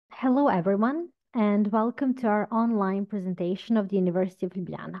Hello, everyone, and welcome to our online presentation of the University of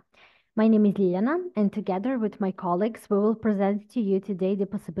Ljubljana. My name is Liliana, and together with my colleagues, we will present to you today the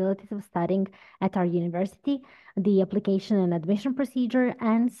possibilities of studying at our university, the application and admission procedure,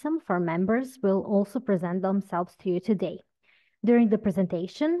 and some of our members will also present themselves to you today. During the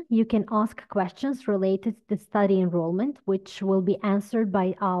presentation, you can ask questions related to study enrollment, which will be answered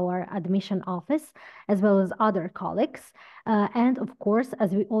by our admission office, as well as other colleagues. And of course,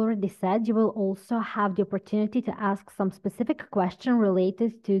 as we already said, you will also have the opportunity to ask some specific question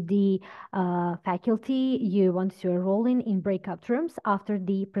related to the faculty you want to enroll in breakout rooms after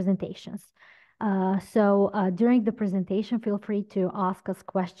the presentations. During the presentation, feel free to ask us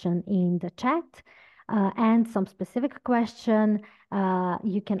question in the chat. And some specific question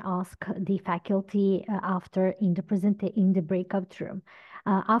you can ask the faculty after in the breakout room.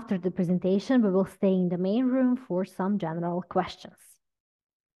 After the presentation, we will stay in the main room for some general questions.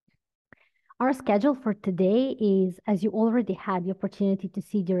 Our schedule for today is, as you already had the opportunity to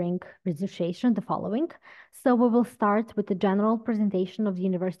see during registration, the following. So we will start with the general presentation of the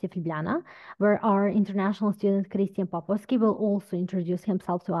University of Ljubljana, where our international student Christian Popovski will also introduce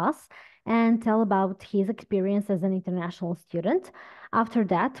himself to us and tell about his experience as an international student. After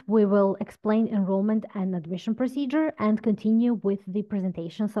that, we will explain enrollment and admission procedure and continue with the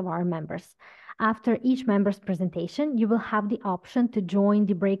presentations of our members. After each member's presentation, you will have the option to join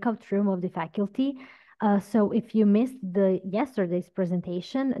the breakout room of the faculty. So if you missed yesterday's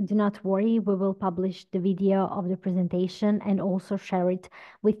presentation, do not worry, we will publish the video of the presentation and also share it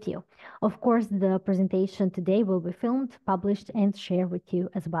with you. Of course, the presentation today will be filmed, published, and shared with you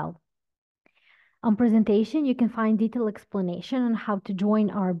as well. On presentation, you can find detailed explanation on how to join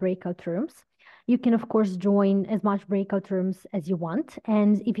our breakout rooms. You can, of course, join as much breakout rooms as you want.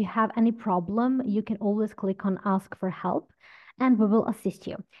 And if you have any problem, you can always click on Ask for Help, and we will assist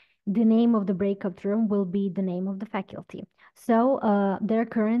you. The name of the breakout room will be the name of the faculty. So there are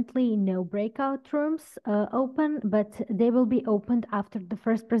currently no breakout rooms open, but they will be opened after the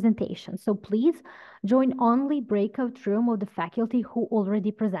first presentation. So please join only breakout room of the faculty who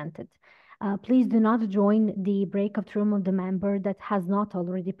already presented. Please do not join the breakout room of the member that has not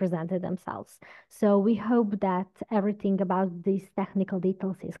already presented themselves. So we hope that everything about these technical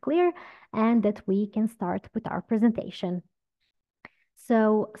details is clear and that we can start with our presentation.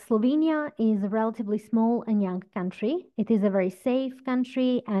 So Slovenia is a relatively small and young country. It is a very safe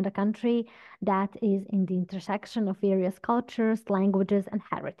country and a country that is in the intersection of various cultures, languages, and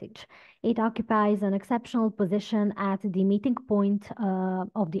heritage. It occupies an exceptional position at the meeting point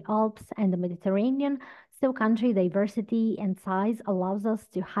of the Alps and the Mediterranean. So country diversity and size allows us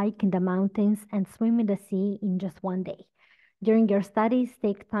to hike in the mountains and swim in the sea in just one day. During your studies,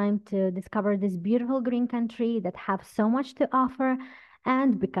 take time to discover this beautiful green country that have so much to offer.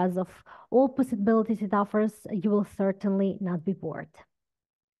 And because of all possibilities it offers, you will certainly not be bored.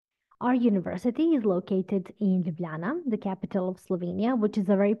 Our university is located in Ljubljana, the capital of Slovenia, which is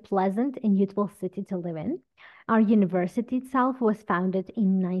a very pleasant and youthful city to live in. Our university itself was founded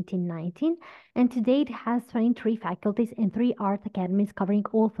in 1919, and today it has 23 faculties and 3 art academies covering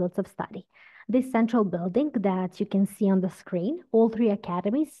all fields of study. This central building that you can see on the screen, all 3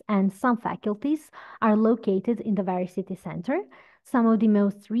 academies and some faculties are located in the very city center. Some of the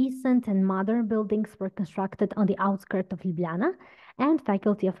most recent and modern buildings were constructed on the outskirts of Ljubljana, and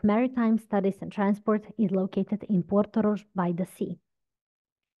Faculty of Maritime Studies and Transport is located in Portorož by the sea.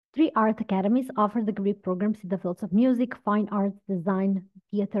 3 art academies offer degree programs in the fields of music, fine arts, design,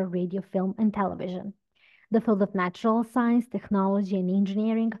 theater, radio, film, and television. The field of natural science, technology, and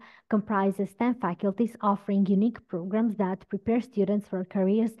engineering comprises 10 faculties offering unique programs that prepare students for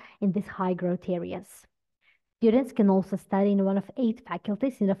careers in these high-growth areas. Students can also study in one of 8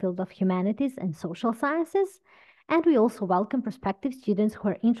 faculties in the field of humanities and social sciences, and we also welcome prospective students who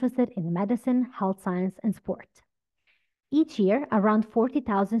are interested in medicine, health science, and sport. Each year, around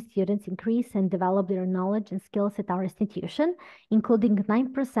 40,000 students increase and develop their knowledge and skills at our institution, including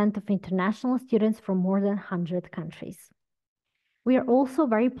 9% of international students from more than 100 countries. We are also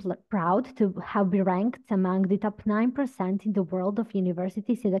very proud to have been ranked among the top 9% in the world of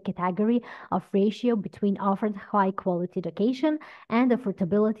universities in the category of ratio between offered high-quality education and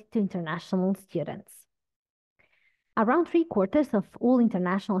affordability to international students. Around 3/4 of all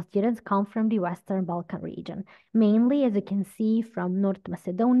international students come from the Western Balkan region, mainly, as you can see, from North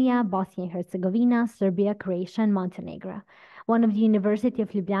Macedonia, Bosnia and Herzegovina, Serbia, Croatia, and Montenegro. One of the University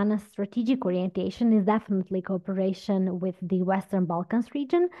of Ljubljana's strategic orientation is definitely cooperation with the Western Balkans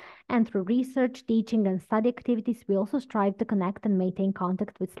region, and through research, teaching, and study activities, we also strive to connect and maintain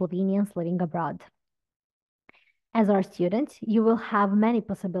contact with Slovenians living abroad. As our student, you will have many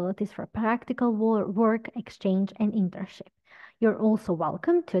possibilities for practical work, exchange, and internship. You're also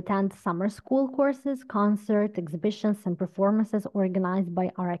welcome to attend summer school courses, concerts, exhibitions, and performances organized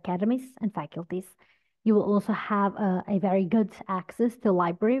by our academies and faculties. You will also have a very good access to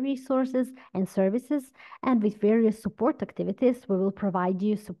library resources and services, and with various support activities, we will provide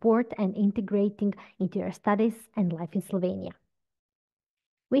you support and integrating into your studies and life in Slovenia.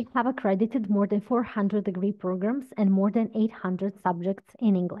 We have accredited more than 400 degree programs and more than 800 subjects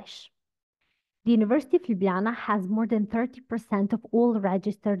in English. The University of Ljubljana has more than 30% of all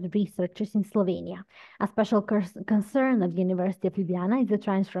registered researchers in Slovenia. A special concern of the University of Ljubljana is the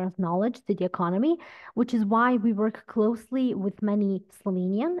transfer of knowledge to the economy, which is why we work closely with many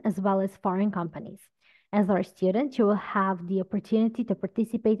Slovenian as well as foreign companies. As our student, you will have the opportunity to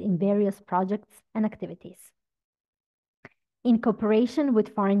participate in various projects and activities. In cooperation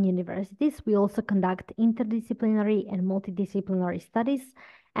with foreign universities, we also conduct interdisciplinary and multidisciplinary studies,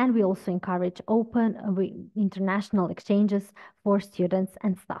 and we also encourage open international exchanges for students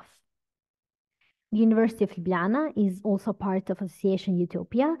and staff. The University of Ljubljana is also part of Association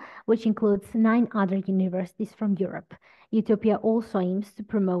Utopia, which includes 9 other universities from Europe. Utopia also aims to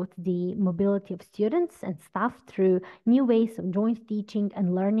promote the mobility of students and staff through new ways of joint teaching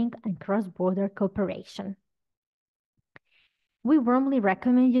and learning and cross-border cooperation. We warmly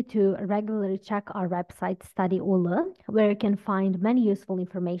recommend you to regularly check our website StudyOL, where you can find many useful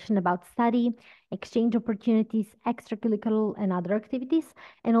information about study, exchange opportunities, extracurricular and other activities,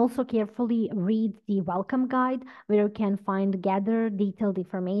 and also carefully read the welcome guide, where you can gather detailed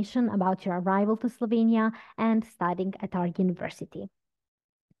information about your arrival to Slovenia and studying at our university.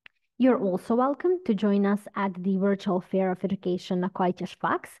 You're also welcome to join us at the Virtual Fair of Education Akojtjaš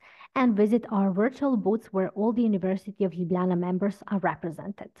Faks and visit our virtual booths where all the University of Ljubljana members are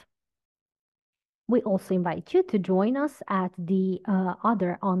represented. We also invite you to join us at the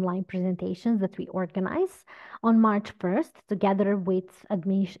other online presentations that we organize. On March 1st, together with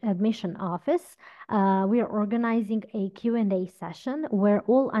admission office, we are organizing a Q&A session where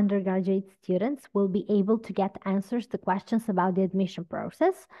all undergraduate students will be able to get answers to questions about the admission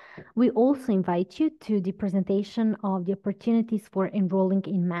process. We also invite you to the presentation of the opportunities for enrolling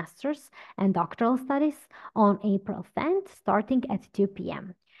in master's and doctoral studies on April 10th, starting at 2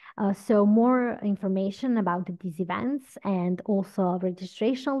 p.m. So more information about these events and also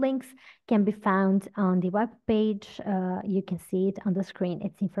registration links can be found on the web page. You can see it on the screen.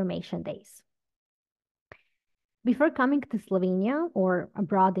 It's Information Days. Before coming to Slovenia or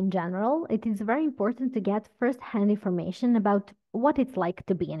abroad in general, it is very important to get first-hand information about what it's like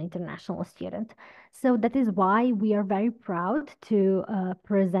to be an international student. So that is why we are very proud to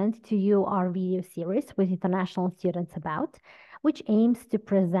present to you our video series with international students about, which aims to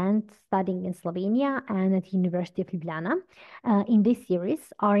present studying in Slovenia and at the University of Ljubljana. In this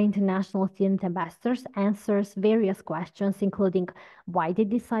series, our international student ambassadors answers various questions, including why they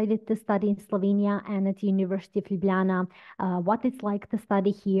decided to study in Slovenia and at the University of Ljubljana, what it's like to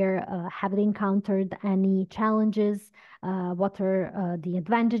study here, have they encountered any challenges, what are the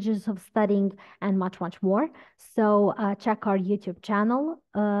advantages of studying, and much, much more. So check our YouTube channel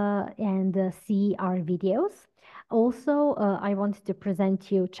and see our videos. Also, I wanted to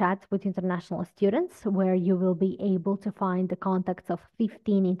present you Chat with International Students, where you will be able to find the contacts of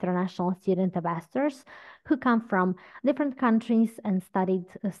 15 international student ambassadors who come from different countries and study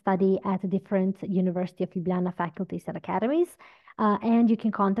at different University of Ljubljana faculties and academies. And you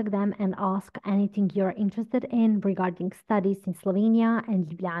can contact them and ask anything you're interested in regarding studies in Slovenia and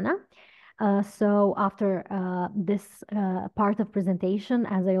Ljubljana. So after this part of presentation,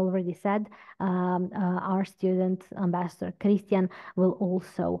 as I already said, our student ambassador Christian will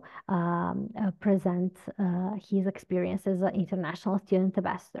also present his experience as an international student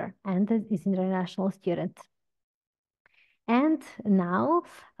ambassador and as an international student. And now,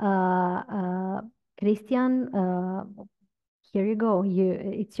 Christian, here you go.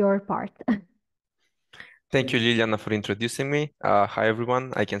 It's your part. Thank you, Liliana, for introducing me. Hi,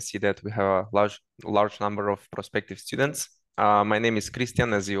 everyone. I can see that we have a large number of prospective students. My name is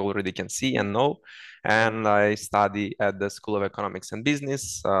Christian, as you already can see and know, and I study at the School of Economics and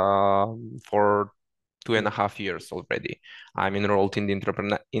Business for 2.5 years already. I'm enrolled in the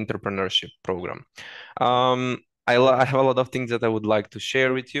entrepreneurship program. I have a lot of things that I would like to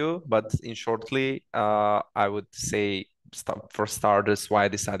share with you, but in shortly, I would say, for starters, why I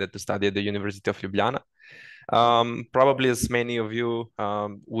decided to study at the University of Ljubljana. Probably as many of you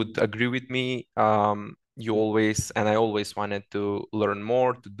would agree with me, I always wanted to learn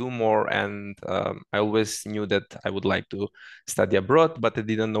more, to do more, and I always knew that I would like to study abroad, but I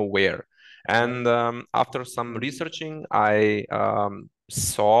didn't know where. And after some researching, I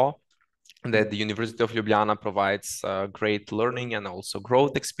saw that the University of Ljubljana provides great learning and also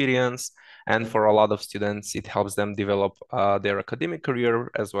growth experience. And for a lot of students, it helps them develop their academic career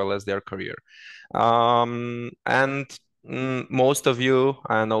as well as their career. And most of you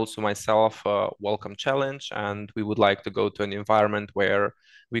and also myself welcome challenge, and we would like to go to an environment where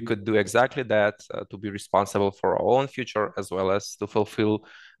we could do exactly that, to be responsible for our own future as well as to fulfill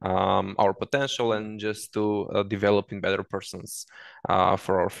our potential and just to develop in better persons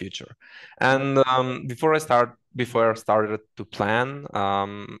for our future. And before I started to plan,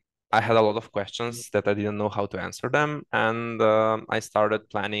 I had a lot of questions that I didn't know how to answer them, and I started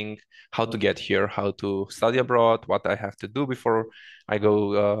planning how to get here, how to study abroad, what I have to do before I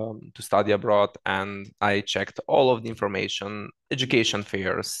go to study abroad, and I checked all of the information, education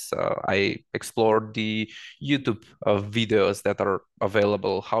fairs. I explored the YouTube videos that are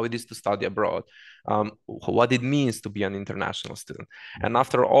available, how it is to study abroad, what it means to be an international student. And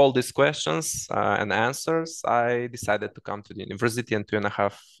after all these questions and answers, I decided to come to the university, and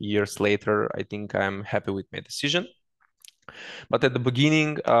 2.5 years later, I think I'm happy with my decision. But at the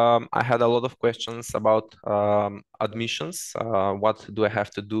beginning, I had a lot of questions about admissions. What do I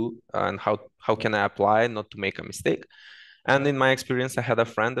have to do and how can I apply not to make a mistake? And in my experience, I had a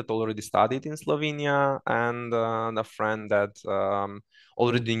friend that already studied in Slovenia and a friend that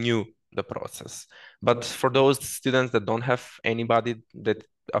already knew the process. But for those students that don't have anybody, that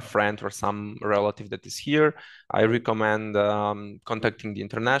a friend or some relative that is here, I recommend contacting the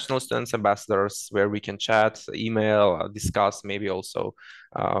international students ambassadors, where we can chat, email, discuss, maybe also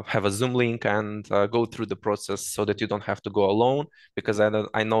have a Zoom link and go through the process so that you don't have to go alone, because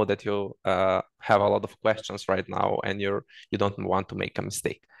I know that you have a lot of questions right now and you don't want to make a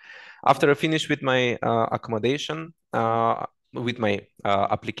mistake. After I finished with my accommodation, with my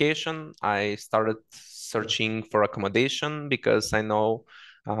application, I started searching for accommodation because I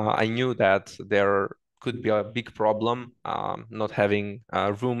knew that there could be a big problem not having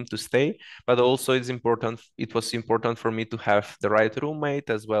a room to stay, but also it was important for me to have the right roommate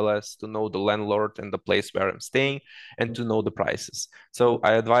as well as to know the landlord and the place where I'm staying and to know the prices. So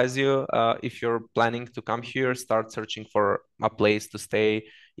I advise you, if you're planning to come here, start searching for a place to stay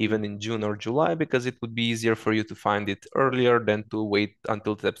even in June or July, because it would be easier for you to find it earlier than to wait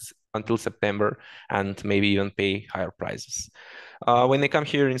until September and maybe even pay higher prices. When I come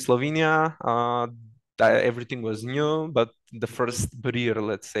here in Slovenia, everything was new, but the first barrier,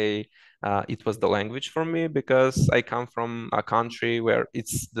 let's say, it was the language for me, because I come from a country where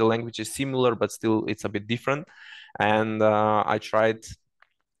the language is similar, but still it's a bit different. And I tried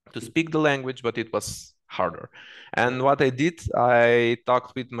to speak the language, but it was harder. And what I did, I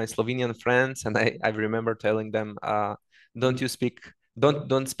talked with my Slovenian friends, and I remember telling them,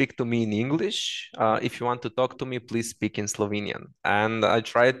 don't speak to me in English. If you want to talk to me, please speak in Slovenian. And I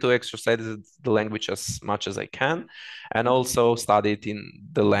tried to exercise the language as much as I can, and also studied in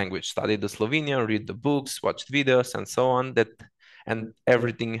the language, studied the Slovenian, read the books, watched videos, and so on. And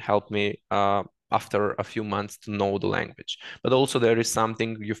everything helped me after a few months to know the language. But also there is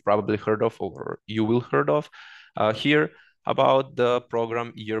something you've probably heard of, or you will heard of here, about the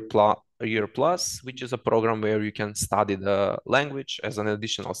program Year Plus, which is a program where you can study the language as an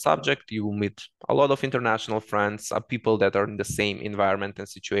additional subject. You will meet a lot of international friends, people that are in the same environment and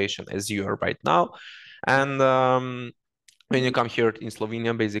situation as you are right now. And when you come here in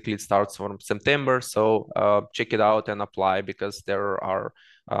Slovenia, basically it starts from September. So check it out and apply, because there are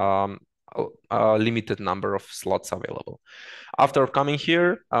a limited number of slots available. After coming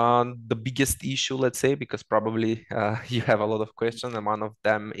here, the biggest issue, let's say, because probably you have a lot of questions, and one of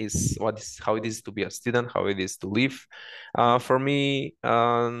them is how it is to be a student, how it is to live. For me,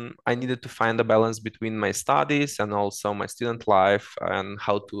 I needed to find a balance between my studies and also my student life, and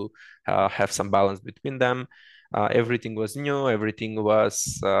how to have some balance between them. Everything was new, everything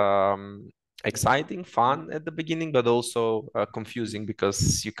was exciting, fun at the beginning, but also confusing,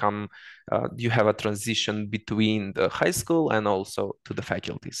 because you have a transition between the high school and also to the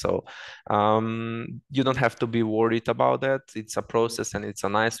faculty. So you don't have to be worried about that. It's a process, and it's a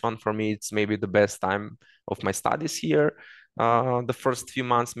nice one. For me, it's maybe the best time of my studies here. The first few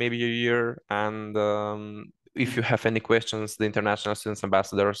months, maybe a year. And if you have any questions, the international students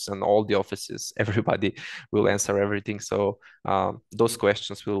ambassadors and all the offices, everybody will answer everything. So those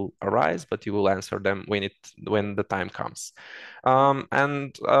questions will arise, but you will answer them when the time comes.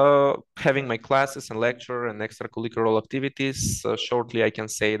 And having my classes and lecture and extracurricular activities, shortly I can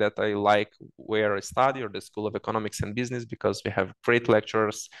say that I like where I study, or the School of Economics and Business, because we have great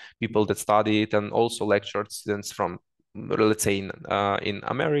lecturers, people that study it, and also lectured students from let's say in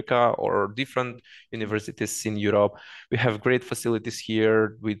America or different universities in Europe. We have great facilities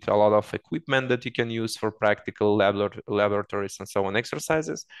here with a lot of equipment that you can use for practical laboratories and so on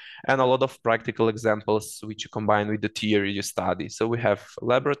exercises, and a lot of practical examples which you combine with the theory you study. So we have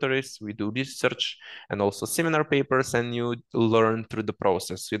laboratories, we do research, and also seminar papers, and you learn through the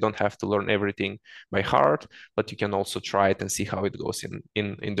process. You don't have to learn everything by heart, but you can also try it and see how it goes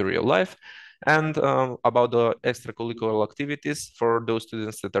in the real life. And about the extracurricular activities, for those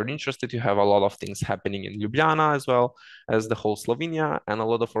students that are interested, you have a lot of things happening in Ljubljana as well as the whole Slovenia, and a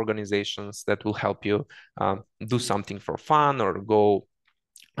lot of organizations that will help you do something for fun or go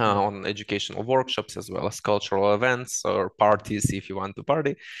on educational workshops, as well as cultural events or parties if you want to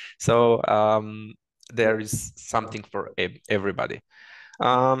party. So there is something for everybody.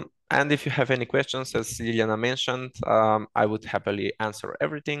 And if you have any questions, as Liliana mentioned, I would happily answer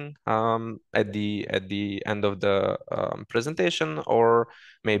everything at the end of the presentation, or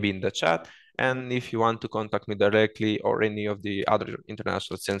maybe in the chat. And if you want to contact me directly or any of the other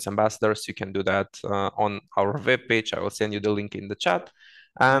international students ambassadors, you can do that on our webpage. I will send you the link in the chat.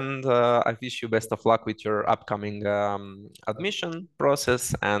 And I wish you best of luck with your upcoming admission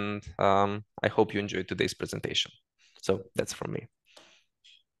process. And I hope you enjoyed today's presentation. So that's from me.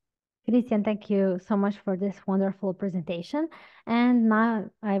 Christian, thank you so much for this wonderful presentation. And now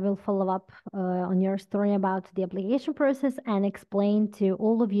I will follow up on your story about the application process and explain to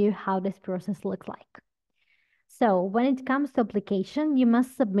all of you how this process looks like. So when it comes to application, you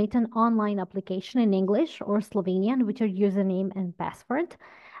must submit an online application in English or Slovenian with your username and password.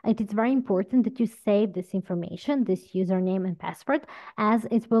 It is very important that you save this information, this username and password, as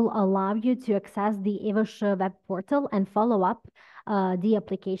it will allow you to access the EVOSH web portal and follow up the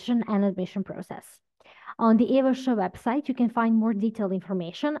application and admission process. On the EVOSH website, you can find more detailed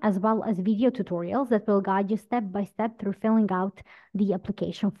information as well as video tutorials that will guide you step by step through filling out the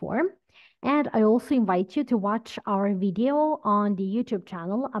application form. And I also invite you to watch our video on the YouTube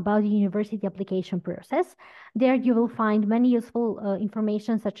channel about the university application process. There you will find many useful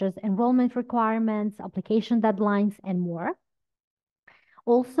information such as enrollment requirements, application deadlines, and more.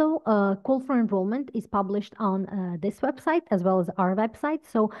 Also, a call for enrollment is published on this website as well as our website.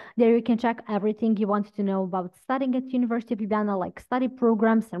 So there you can check everything you want to know about studying at University of Ljubljana, like study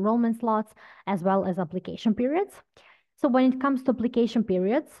programs, enrollment slots, as well as application periods. So when it comes to application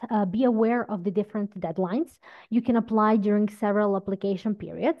periods, be aware of the different deadlines. You can apply during several application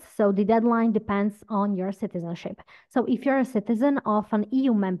periods. So the deadline depends on your citizenship. So if you're a citizen of an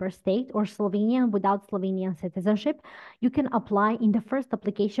EU member state or Slovenian without Slovenian citizenship, you can apply in the first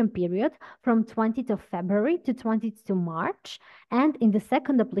application period from 20th of February to 20th to March, and in the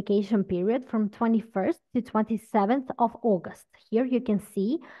second application period from 21st to 27th of August. Here you can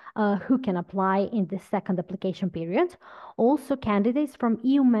see who can apply in the second application period. Also, candidates from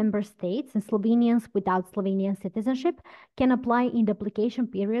EU member states and Slovenians without Slovenian citizenship can apply in the application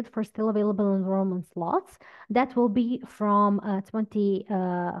period for still available enrollment slots. That will be from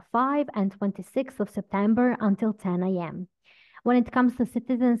 25 and 26th of September until 10 a.m. When it comes to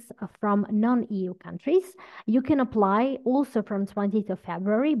citizens from non-EU countries, you can apply also from 20th of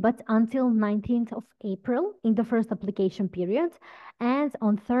February, but until 19th of April in the first application period, and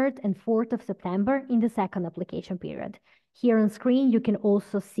on 3rd and 4th of September in the second application period. Here on screen, you can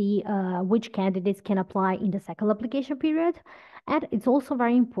also see which candidates can apply in the second application period. And it's also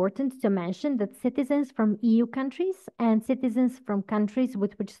very important to mention that citizens from EU countries and citizens from countries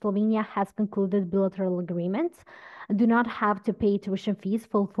with which Slovenia has concluded bilateral agreements do not have to pay tuition fees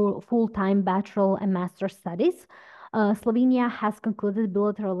for full-time bachelor and master studies. Slovenia has concluded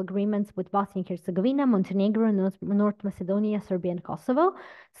bilateral agreements with Bosnia and Herzegovina, Montenegro, North Macedonia, Serbia, and Kosovo.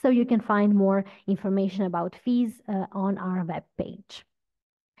 So you can find more information about fees on our webpage.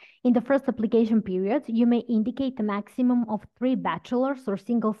 In the first application period, you may indicate a maximum of 3 bachelor's or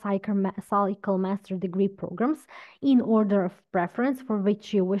single cycle master degree programs in order of preference for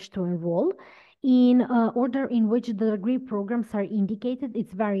which you wish to enroll. In order in which the degree programs are indicated,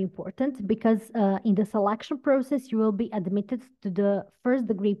 it's very important because in the selection process, you will be admitted to the first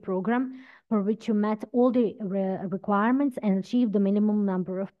degree program for which you met all the requirements and achieved the minimum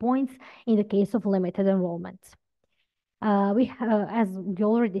number of points in the case of limited enrollment. As you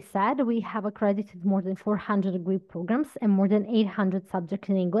already said, we have accredited more than 400 degree programs and more than 800 subjects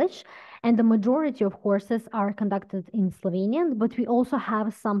in English. And the majority of courses are conducted in Slovenian, but we also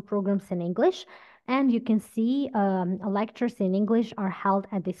have some programs in English. And you can see lectures in English are held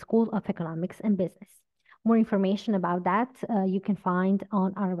at the School of Economics and Business. More information about that you can find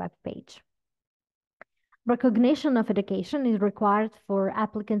on our webpage. Recognition of education is required for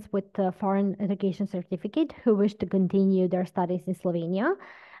applicants with a foreign education certificate who wish to continue their studies in Slovenia.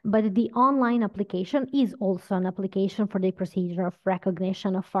 But the online application is also an application for the procedure of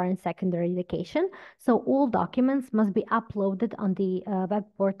recognition of foreign secondary education. So all documents must be uploaded on the web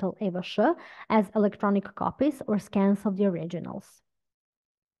portal EVAŠ as electronic copies or scans of the originals.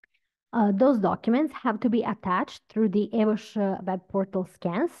 Those documents have to be attached through the EVAŠ web portal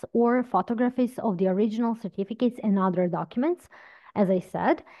scans or photographies of the original certificates and other documents. As I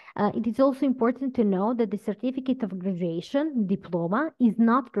said, it is also important to know that the certificate of graduation, diploma, is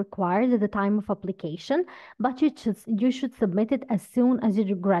not required at the time of application, but you should submit it as soon as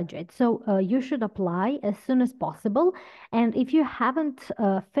you graduate. So you should apply as soon as possible. And if you haven't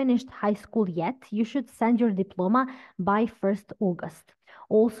finished high school yet, you should send your diploma by 1st August.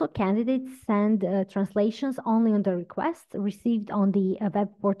 Also, candidates send translations only on the request received on the web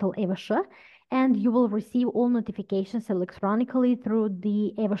portal EVAŠ, and you will receive all notifications electronically through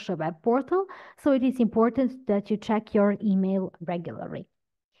the EVAŠ web portal. So it is important that you check your email regularly.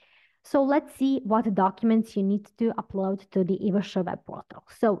 So let's see what documents you need to upload to the EVAŠ web portal.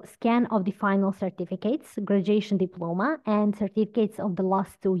 So scan of the final certificates, graduation diploma, and certificates of the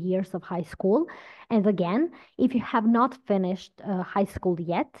last 2 years of high school. And again, if you have not finished high school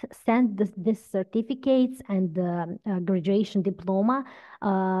yet, send these certificates and the graduation diploma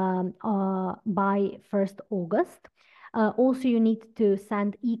by 1st August. Also, you need to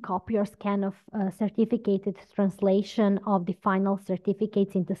send e-copy or scan of certificated translation of the final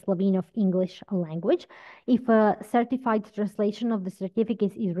certificates into Slovene of English language. If a certified translation of the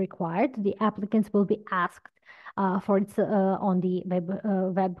certificates is required, the applicants will be asked for it on the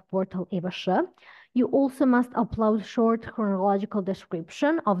web portal EVAŠ. You also must upload short chronological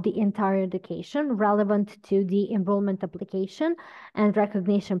description of the entire education relevant to the enrollment application and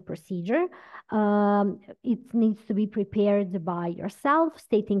recognition procedure. It needs to be prepared by yourself,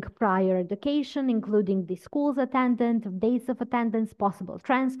 stating prior education, including the schools attended, dates of attendance, possible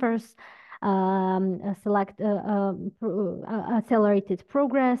transfers, accelerated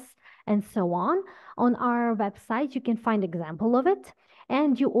progress, and so on. On our website, you can find example of it.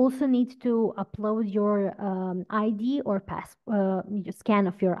 And you also need to upload your ID or scan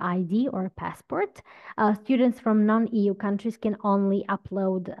of your ID or passport. Students from non-EU countries can only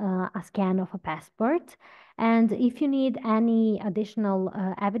upload a scan of a passport. And if you need any additional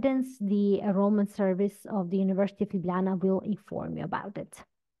evidence, the enrollment service of the University of Ljubljana will inform you about it.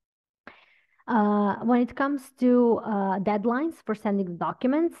 When it comes to deadlines for sending the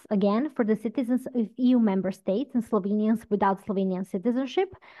documents, again, for the citizens of EU member states and Slovenians without Slovenian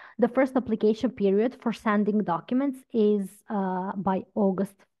citizenship, the first application period for sending documents is by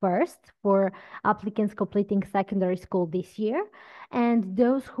August 1st for applicants completing secondary school this year. And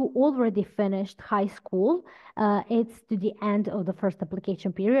those who already finished high school, it's to the end of the first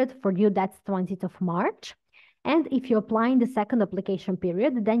application period. For you, that's 20th of March. And if you apply in the second application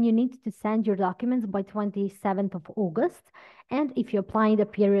period, then you need to send your documents by 27th of August. And if you apply in the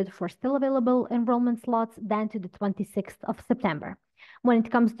period for still available enrollment slots, then to the 26th of September. When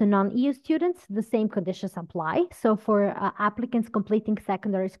it comes to non-EU students, the same conditions apply. So for applicants completing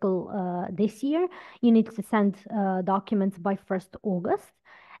secondary school this year, you need to send documents by 1st August.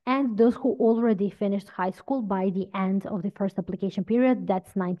 And those who already finished high school by the end of the first application period,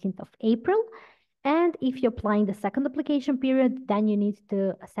 that's 19th of April. And if you apply in the second application period, then you need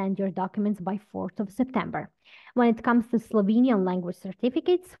to send your documents by 4th of September. When it comes to Slovenian language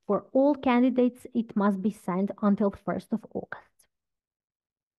certificates, for all candidates, it must be sent until 1st of August.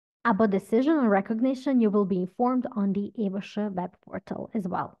 About decision on recognition, you will be informed on the EVAŠ web portal as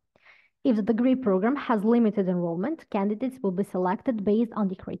well. If the degree program has limited enrollment, candidates will be selected based on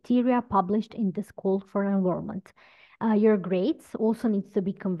the criteria published in this call for enrollment. Your grades also needs to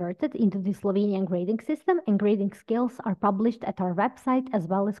be converted into the Slovenian grading system, and grading scales are published at our website as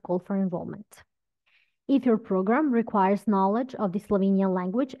well as call for enrollment. If your program requires knowledge of the Slovenian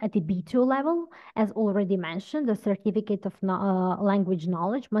language at the B2 level, as already mentioned, the certificate of language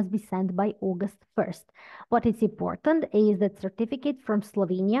knowledge must be sent by August 1st. What is important is that certificates from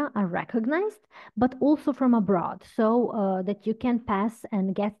Slovenia are recognized, but also from abroad, so that you can pass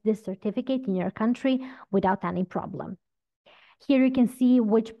and get this certificate in your country without any problem. Here you can see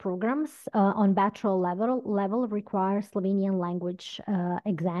which programs on bachelor level require Slovenian language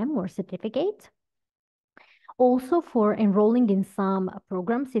exam or certificate. Also, for enrolling in some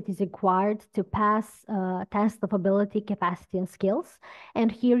programs, it is required to pass test of ability, capacity, and skills.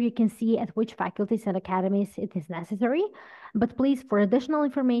 And here you can see at which faculties and academies it is necessary. But please, for additional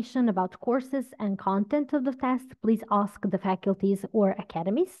information about courses and content of the test, please ask the faculties or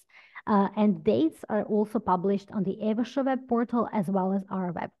academies. and dates are also published on the EVASHO web portal as well as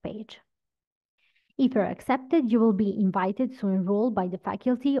our web page. If you're accepted, you will be invited to enroll by the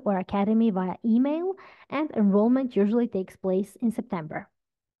faculty or academy via email, and enrollment usually takes place in September.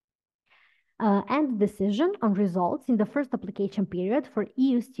 And decision on results in the first application period for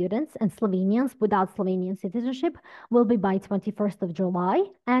EU students and Slovenians without Slovenian citizenship will be by 21st of July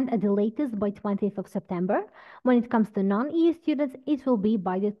and at the latest by 20th of September. When it comes to non-EU students, it will be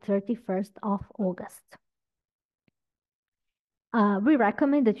by the 31st of August. We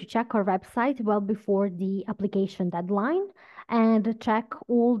recommend that you check our website well before the application deadline and check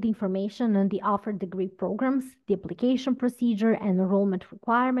all the information on the offered degree programs, the application procedure and enrollment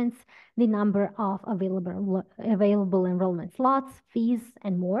requirements, the number of available enrollment slots, fees,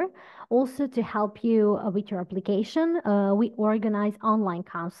 and more. Also, to help you with your application, we organize online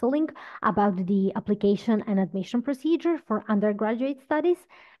counseling about the application and admission procedure for undergraduate studies,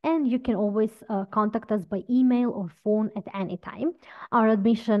 and you can always contact us by email or phone at any time. Our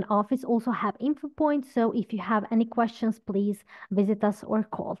admission office also have info points, so if you have any questions, please visit us or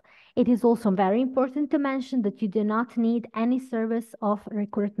call. It is also very important to mention that you do not need any service of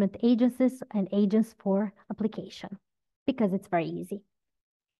recruitment agencies and agents for application, because it's very easy.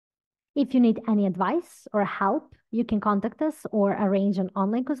 If you need any advice or help, you can contact us or arrange an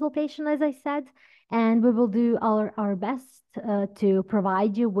online consultation, as I said, and we will do our best to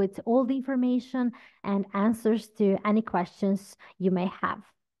provide you with all the information and answers to any questions you may have.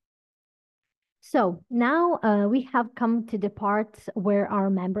 So now we have come to the part where our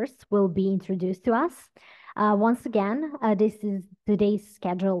members will be introduced to us. Once again, this is today's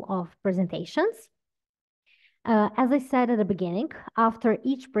schedule of presentations. As I said at the beginning, after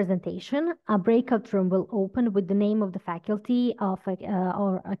each presentation, a breakout room will open with the name of the faculty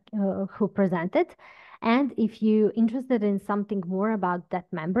who presented. And if you're interested in something more about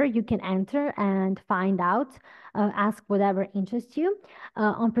that member, you can enter and find out, ask whatever interests you.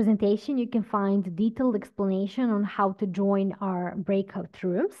 On presentation, you can find detailed explanation on how to join our breakout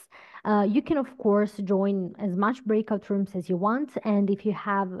rooms. You can, of course, join as much breakout rooms as you want. And if you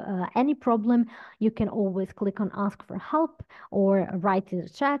have any problem, you can always click on Ask for Help or write in the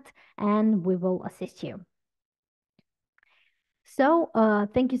chat, and we will assist you. So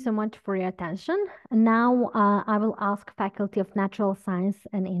thank you so much for your attention. Now I will ask Faculty of Natural Science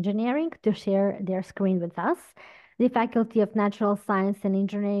and Engineering to share their screen with us. The Faculty of Natural Science and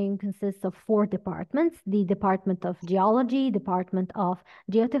Engineering consists of 4 departments: the Department of Geology, Department of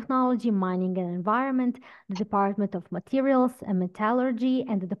Geotechnology, Mining and Environment, the Department of Materials and Metallurgy,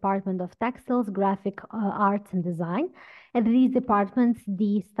 and the Department of Textiles, Graphic Arts and Design. At these departments,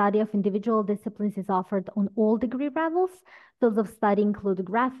 the study of individual disciplines is offered on all degree levels. Fields of study include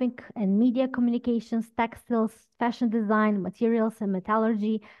graphic and media communications, textiles, fashion design, materials and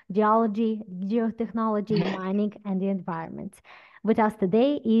metallurgy, geology, geotechnology, mining, and the environment. With us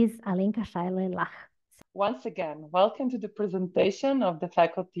today is Alenka Shaile-Lach. Once again, welcome to the presentation of the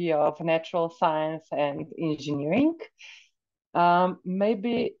Faculty of Natural Science and Engineering.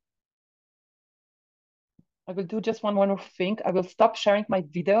 Maybe I will do just one more thing. I will stop sharing my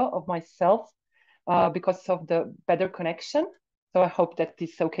video of myself because of the better connection. So I hope that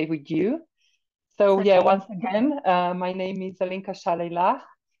this is okay with you. So okay. Yeah, once again, my name is Alenka Shaile-Lach,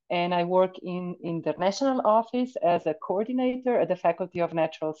 and I work in the international office as a coordinator at the Faculty of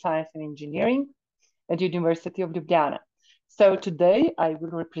Natural Science and Engineering at the University of Ljubljana. So today I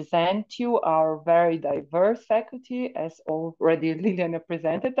will represent you our very diverse faculty, as already Liliana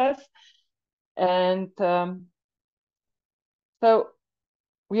presented us. And so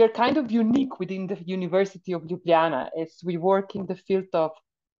we are kind of unique within the University of Ljubljana, as we work in the field of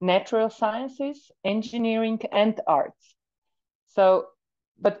natural sciences, engineering, and arts. So,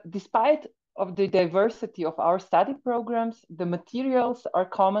 but despite of the diversity of our study programs, the materials are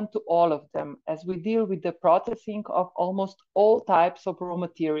common to all of them, as we deal with the processing of almost all types of raw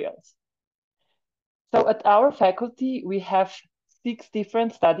materials. So at our faculty, we have 6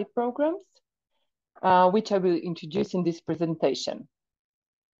 different study programs, which I will introduce in this presentation.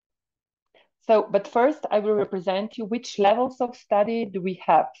 So, but first I will represent you which levels of study do we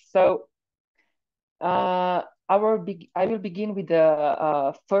have. So I will begin with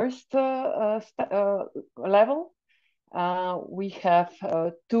the first level. We have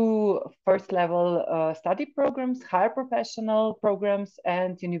 2 first level study programs, higher professional programs,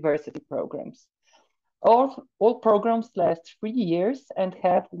 and university programs. All programs last 3 years and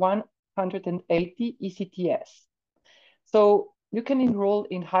have 180 ECTS. So you can enroll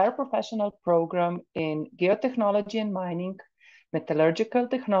in higher professional program in geotechnology and mining, metallurgical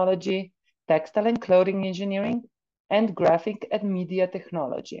technology, textile and clothing engineering, and graphic and media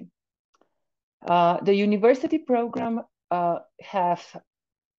technology. The university program has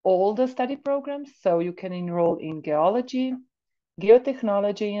all the study programs, so you can enroll in geology,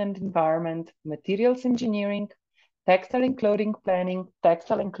 geotechnology and environment, materials engineering, textile and clothing planning,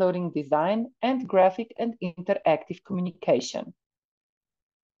 textile and clothing design, and graphic and interactive communication.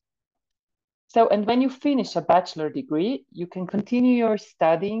 So, and when you finish a bachelor degree, you can continue your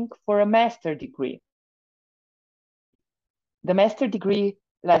studying for a master degree. The master degree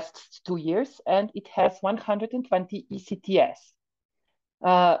lasts 2 years and it has 120 ECTS.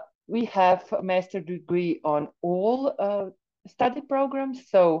 We have a master degree on all study programs,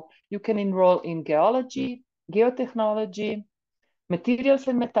 so you can enroll in geology, geotechnology, materials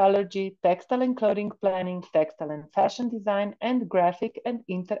and metallurgy, textile and clothing planning, textile and fashion design, and graphic and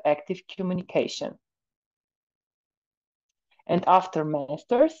interactive communication. And after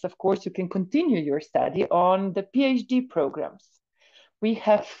masters, of course, you can continue your study on the PhD programs. We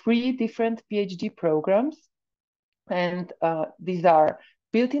have 3 different PhD programs, and these are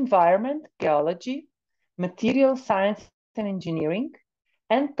built environment, geology, material science and engineering,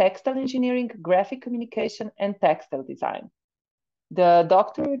 and textile engineering, graphic communication, and textile design. The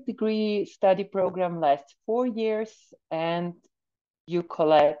doctorate degree study program lasts 4 years, and you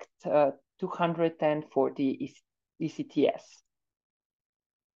collect 240 ECTS.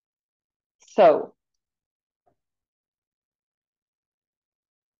 So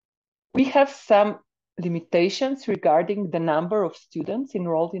we have some limitations regarding the number of students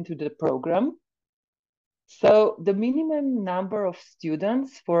enrolled into the program. So the minimum number of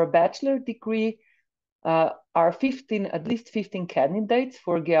students for a bachelor degree are at least 15 candidates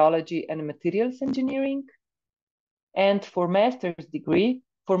for geology and materials engineering. And for master's degree,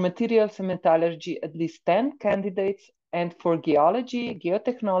 for materials and metallurgy, at least 10 candidates. And for geology,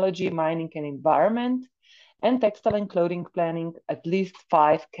 geotechnology, mining and environment, and textile and clothing planning, at least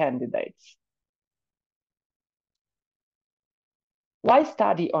 5 candidates. Why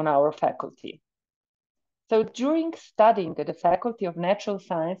study on our faculty? So during studying at the Faculty of Natural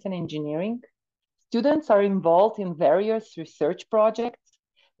Science and Engineering, students are involved in various research projects.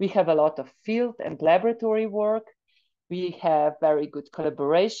 We have a lot of field and laboratory work. We have very good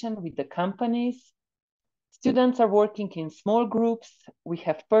collaboration with the companies. Students are working in small groups. We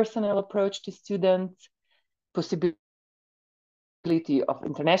have personal approach to students, possibility of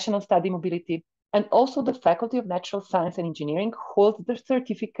international study mobility, and also the Faculty of Natural Science and Engineering holds the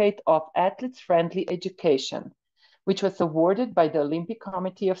certificate of Athletes-Friendly Education, which was awarded by the Olympic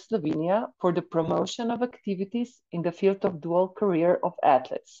Committee of Slovenia for the promotion of activities in the field of dual career of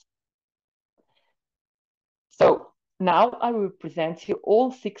athletes. So now I will present you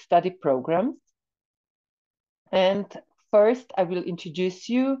all 6 study programs. And first, I will introduce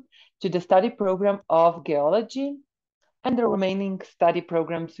you to the study program of geology, and the remaining study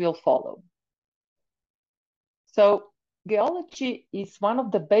programs will follow. So geology is one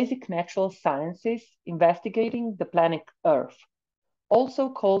of the basic natural sciences investigating the planet Earth, also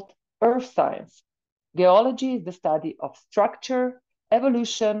called earth science. Geology is the study of structure,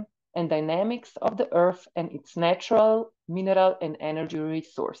 evolution, and dynamics of the Earth and its natural, mineral, and energy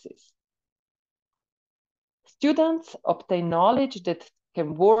resources. Students obtain knowledge that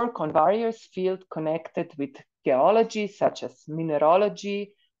can work on various fields connected with geology, such as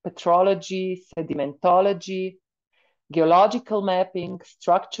mineralogy, petrology, sedimentology, geological mapping,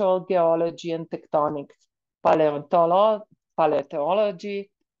 structural geology and tectonics, paleontology,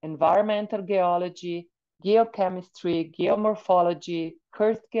 environmental geology, geochemistry, geomorphology,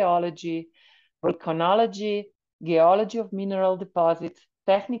 earth geology, volcanology, geology of mineral deposits,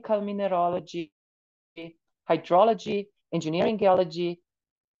 technical mineralogy, hydrology, engineering geology,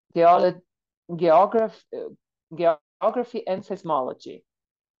 geography and seismology.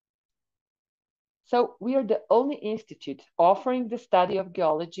 So we are the only institute offering the study of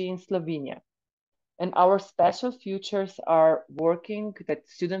geology in Slovenia. And our special features are that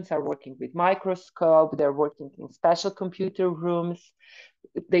students are working with microscope, they're working in special computer rooms.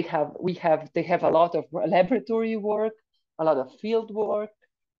 They have a lot of laboratory work, a lot of field work.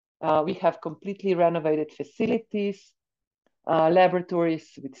 We have completely renovated facilities,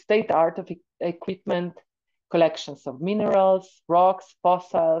 laboratories with state-of-the-art equipment, collections of minerals, rocks,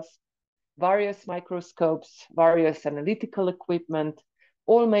 fossils, various microscopes, various analytical equipment,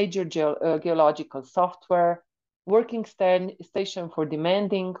 all major geological software, working station for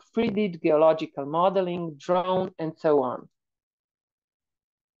demanding 3D geological modeling, drone, and so on.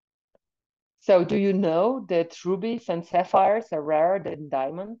 So do you know that rubies and sapphires are rarer than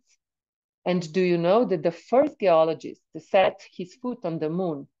diamonds? And do you know that the first geologist to set his foot on the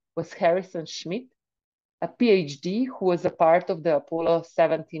moon was Harrison Schmitt, a PhD who was a part of the Apollo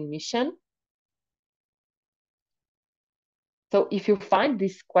 17 mission? So if you find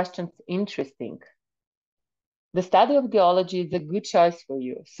these questions interesting, the study of geology is a good choice for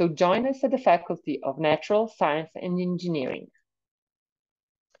you. So join us at the Faculty of Natural Science and Engineering.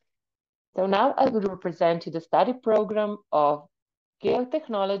 So now I will present you the study program of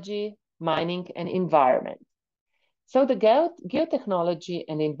Geotechnology, Mining and Environment. So the Geotechnology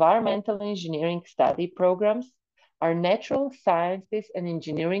and Environmental Engineering study programs are natural sciences and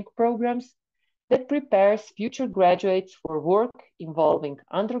engineering programs that prepares future graduates for work involving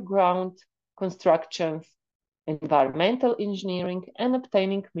underground constructions, environmental engineering, and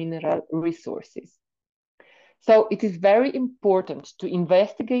obtaining mineral resources. So it is very important to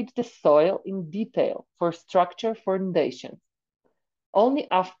investigate the soil in detail for structure foundations. Only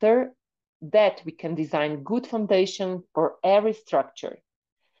after that we can design good foundation for every structure.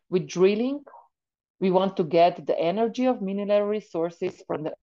 With drilling, we want to get the energy of mineral resources from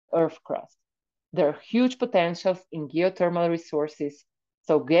the earth crust. There are huge potentials in geothermal resources,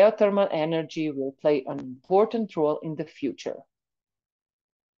 so geothermal energy will play an important role in the future.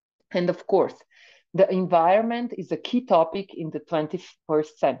 And of course, the environment is a key topic in the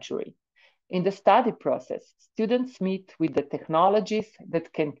 21st century. In the study process, students meet with the technologies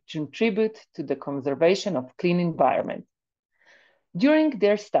that can contribute to the conservation of clean environment. During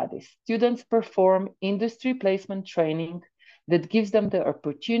their studies, students perform industry placement training that gives them the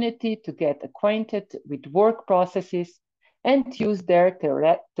opportunity to get acquainted with work processes and use their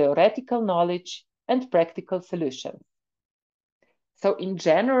theoretical knowledge and practical solutions. So in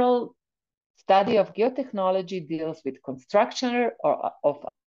general, study of geotechnology deals with construction of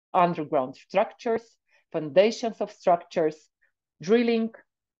underground structures, foundations of structures, drilling,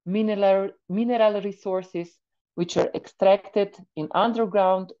 mineral resources, which are extracted in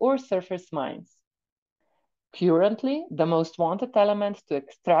underground or surface mines. Currently, the most wanted element to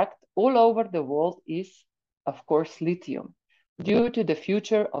extract all over the world is, of course, lithium, due to the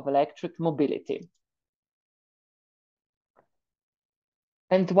future of electric mobility.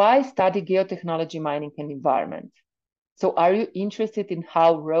 And why study geotechnology, mining, and environment? So are you interested in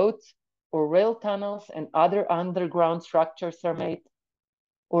how roads or rail tunnels and other underground structures are made?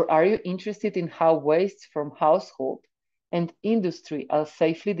 Or are you interested in how waste from household and industry are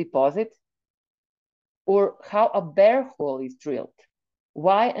safely deposited? Or how a borehole is drilled?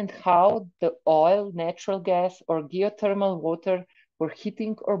 Why and how the oil, natural gas, or geothermal water for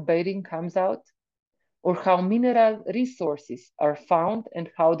heating or bathing comes out? Or how mineral resources are found and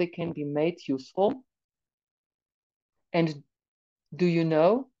how they can be made useful? And do you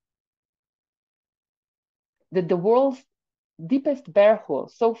know that the world's deepest borehole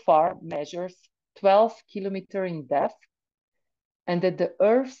so far measures 12 kilometers in depth, and that the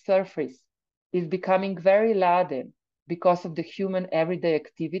Earth's surface is becoming very laden because of the human everyday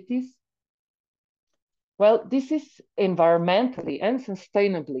activities? Well, this is environmentally and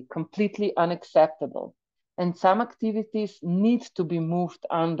sustainably completely unacceptable, and some activities need to be moved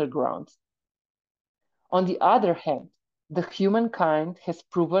underground. On the other hand, the humankind has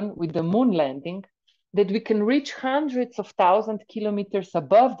proven with the moon landing that we can reach hundreds of thousands of kilometers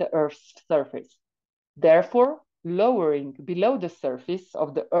above the Earth's surface. Therefore, lowering below the surface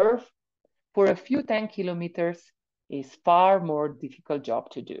of the Earth for a few 10 kilometers is far more difficult job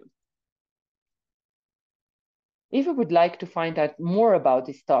to do. If you would like to find out more about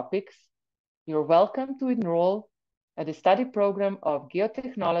these topics, you're welcome to enroll at the study program of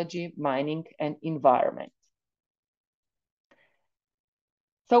Geotechnology, Mining, and Environment.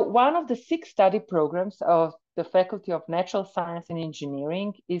 So one of the 6 study programs of the Faculty of Natural Science and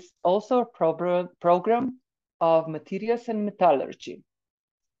Engineering is also a program of Materials and Metallurgy.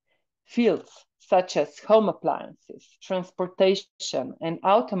 Fields such as home appliances, transportation and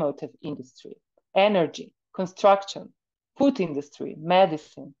automotive industry, energy, construction, food industry,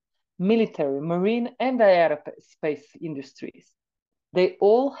 medicine, military, marine, and aerospace industries. They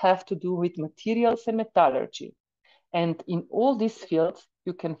all have to do with materials and metallurgy. And in all these fields,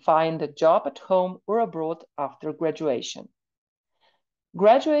 you can find a job at home or abroad after graduation.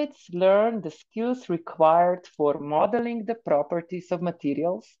 Graduates learn the skills required for modeling the properties of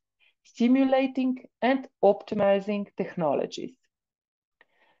materials, simulating and optimizing technologies.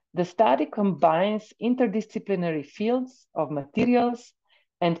 The study combines interdisciplinary fields of materials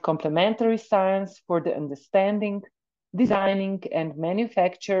and complementary science for the understanding, designing, and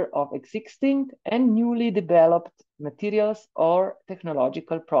manufacture of existing and newly developed materials or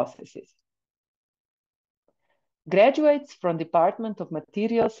technological processes. Graduates from Department of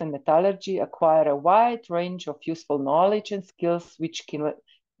Materials and Metallurgy acquire a wide range of useful knowledge and skills which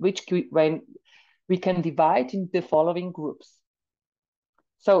we can divide into the following groups.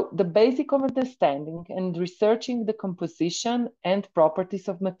 So the basic of understanding and researching the composition and properties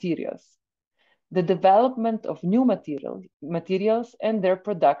of materials, the development of new materials and their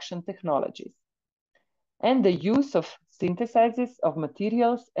production technologies, and the use of synthesizes of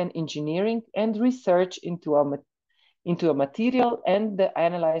materials and engineering and research into a material and the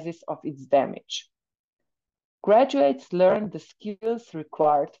analysis of its damage. Graduates learn the skills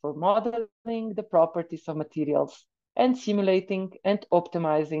required for modeling the properties of materials and simulating and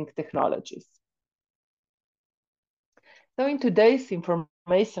optimizing technologies. So in today's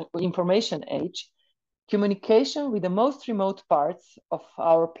information age, communication with the most remote parts of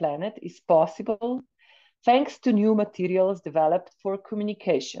our planet is possible thanks to new materials developed for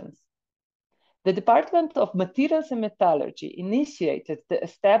communications. The Department of Materials and Metallurgy initiated the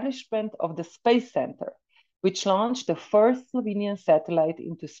establishment of the Space Center, which launched the first Slovenian satellite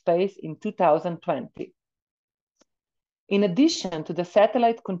into space in 2020. In addition to the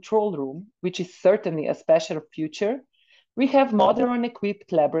satellite control room, which is certainly a special feature, we have modern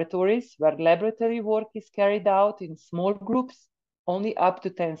equipped laboratories where laboratory work is carried out in small groups, only up to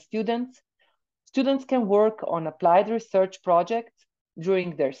 10 students. Students can work on applied research projects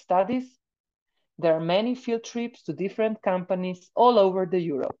during their studies. There are many field trips to different companies all over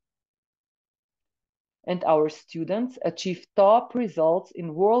Europe. And our students achieve top results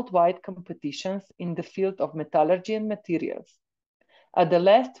in worldwide competitions in the field of metallurgy and materials. At the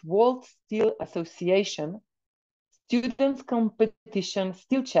last World Steel Association Students Competition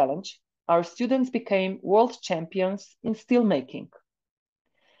Steel Challenge, our students became world champions in steelmaking.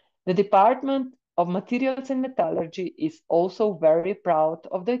 The Department of Materials and Metallurgy is also very proud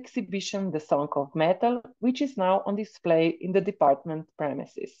of the exhibition The Song of Metal, which is now on display in the department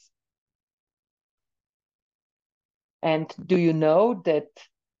premises. And do you know that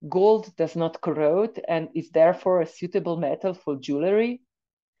gold does not corrode and is therefore a suitable metal for jewelry?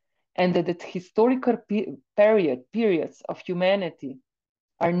 And that the historical periods of humanity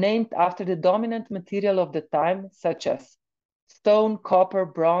are named after the dominant material of the time, such as stone, copper,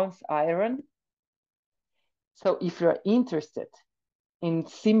 bronze, iron. So if you're interested in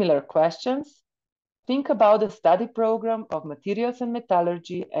similar questions, think about the study program of Materials and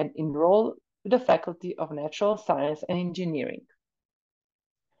Metallurgy and enroll to the Faculty of Natural Science and Engineering.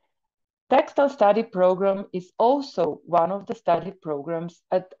 Textile study program is also one of the study programs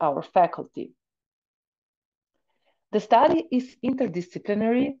at our faculty. The study is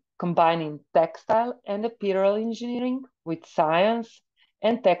interdisciplinary, combining textile and apparel engineering with science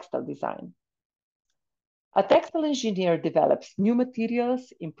and textile design. A textile engineer develops new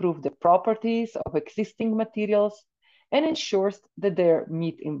materials, improves the properties of existing materials, and ensures that they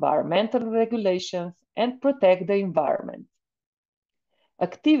meet environmental regulations and protect the environment.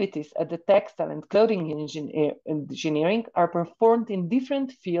 Activities at the textile and clothing engineering are performed in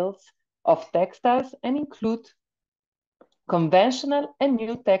different fields of textiles and include conventional and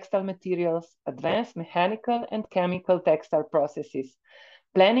new textile materials, advanced mechanical and chemical textile processes,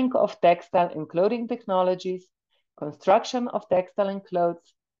 planning of textile and clothing technologies, construction of textile and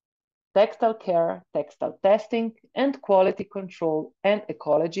clothes, textile care, textile testing, and quality control and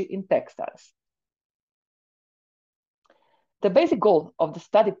ecology in textiles. The basic goal of the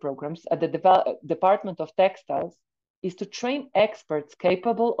study programs at the Department of Textiles is to train experts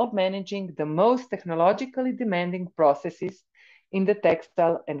capable of managing the most technologically demanding processes in the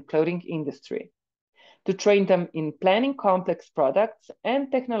textile and clothing industry, to train them in planning complex products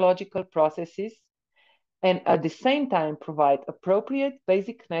and technological processes, and at the same time provide appropriate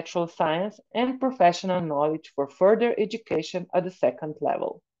basic natural science and professional knowledge for further education at the second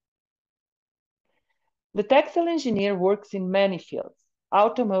level. The textile engineer works in many fields: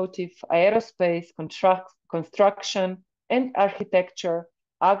 automotive, aerospace, construction and architecture,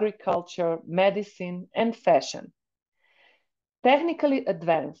 agriculture, medicine, and fashion. Technically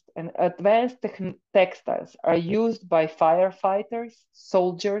advanced and advanced textiles are used by firefighters,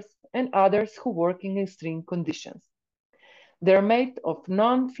 soldiers, and others who work in extreme conditions. They're made of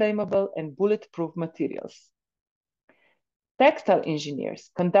non-flammable and bulletproof materials. Textile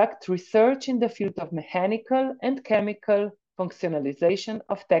engineers conduct research in the field of mechanical and chemical functionalization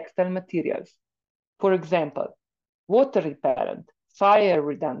of textile materials. For example, water repellent, fire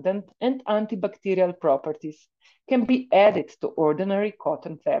redundant, and antibacterial properties can be added to ordinary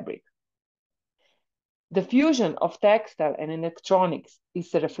cotton fabric. The fusion of textile and electronics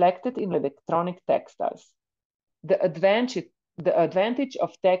is reflected in electronic textiles. The advantage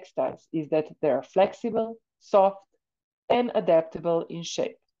of textiles is that they are flexible, soft, and adaptable in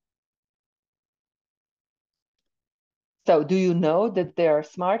shape. So do you know that there are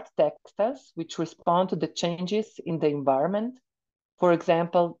smart textiles which respond to the changes in the environment? For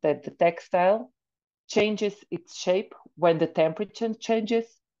example, that the textile changes its shape when the temperature changes,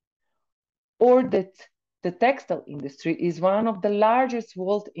 or that the textile industry is one of the largest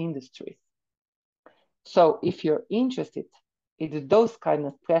world industries. So if you're interested in those kind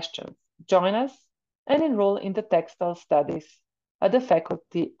of questions, join us and enroll in the textile studies at the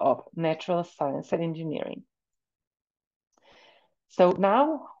Faculty of Natural Science and Engineering. So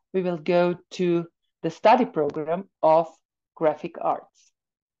now we will go to the study program of graphic arts.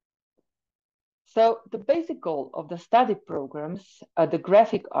 So the basic goal of the study programs at the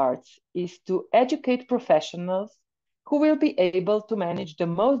graphic arts is to educate professionals who will be able to manage the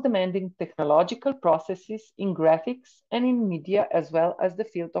most demanding technological processes in graphics and in media, as well as the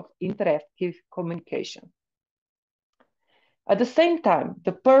field of interactive communication. At the same time,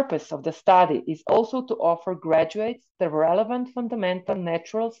 the purpose of the study is also to offer graduates the relevant fundamental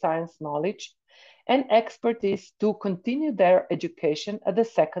natural science knowledge and expertise to continue their education at the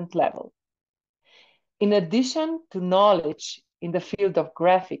second level. In addition to knowledge in the field of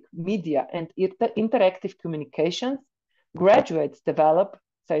graphic, media, and interactive communications, graduates develop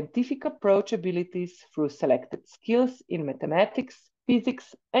scientific approach abilities through selected skills in mathematics,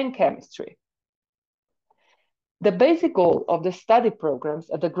 physics, and chemistry. The basic goal of the study programs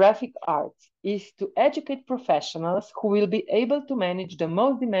at the graphic arts is to educate professionals who will be able to manage the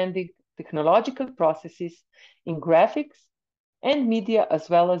most demanding technological processes in graphics and media, as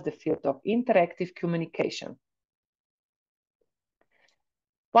well as the field of interactive communication.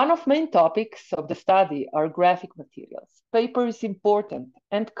 One of the main topics of the study are graphic materials. Paper is important,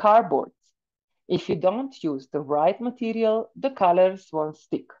 and cardboards. If you don't use the right material, the colors won't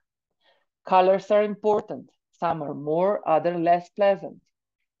stick. Colors are important. Some are more, others less pleasant.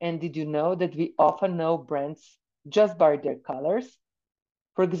 And did you know that we often know brands just by their colors?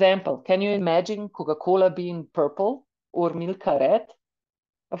 For example, can you imagine Coca-Cola being purple or Milka red?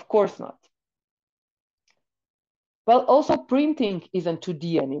 Of course not. Well, also printing isn't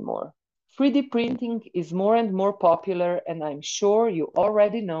 2D anymore. 3D printing is more and more popular, and I'm sure you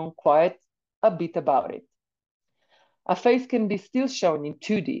already know quite a bit about it. A face can be still shown in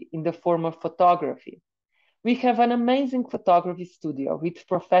 2D in the form of photography. We have an amazing photography studio with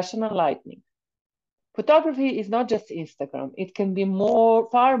professional lighting. Photography is not just Instagram. It can be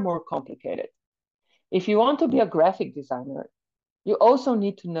far more complicated. If you want to be a graphic designer, you also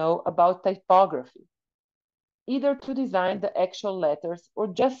need to know about typography, either to design the actual letters or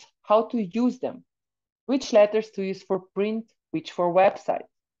just how to use them, which letters to use for print, which for website.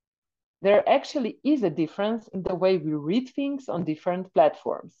 There actually is a difference in the way we read things on different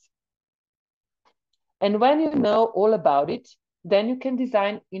platforms. And when you know all about it, then you can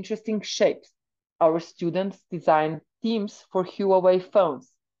design interesting shapes. Our students design themes for Huawei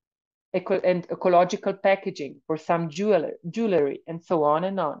phones, and ecological packaging for some jewelry, and so on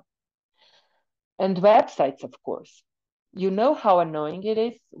and on. And websites, of course. You know how annoying it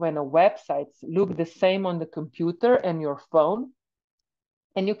is when a websites look the same on the computer and your phone,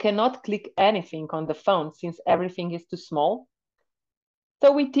 and you cannot click anything on the phone since everything is too small.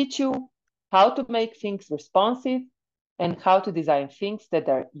 So we teach you how to make things responsive and how to design things that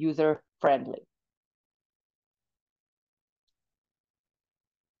are user-friendly.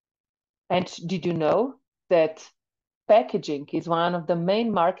 And did you know that packaging is one of the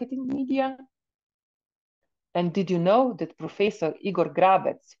main marketing media? And did you know that Professor Igor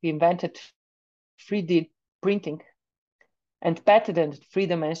Grabec, who invented 3D printing and patented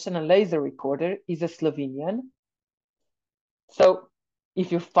three-dimensional laser recorder, is a Slovenian? So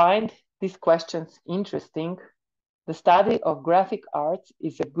if you find these questions interesting, the study of graphic arts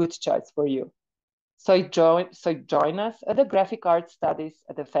is a good choice for you. So join us at the Graphic Arts Studies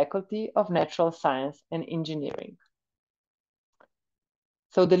at the Faculty of Natural Science and Engineering.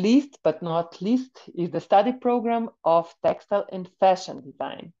 So the least but not least is the study program of textile and fashion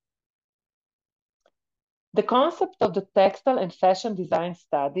design. The concept of the textile and fashion design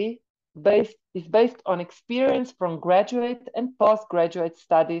study is based on experience from graduate and postgraduate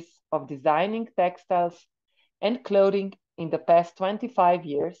studies of designing textiles and clothing in the past 25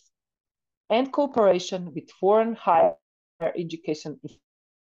 years, and cooperation with foreign higher education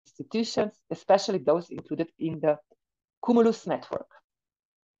institutions, especially those included in the Cumulus network.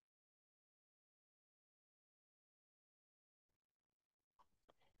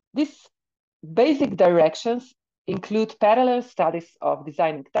 These basic directions include parallel studies of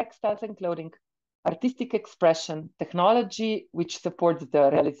designing textiles and clothing, artistic expression, technology, which supports the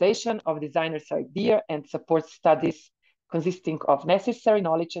realization of designers' idea and supports studies consisting of necessary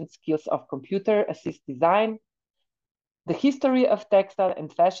knowledge and skills of computer-assisted design, the history of textile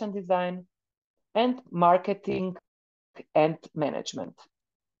and fashion design, and marketing and management.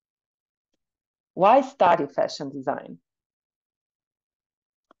 Why study fashion design?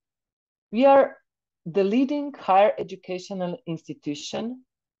 We are the leading higher educational institution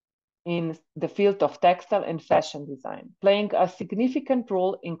in the field of textile and fashion design, playing a significant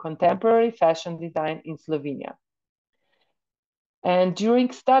role in contemporary fashion design in Slovenia. And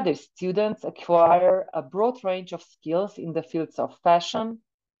during studies, students acquire a broad range of skills in the fields of fashion,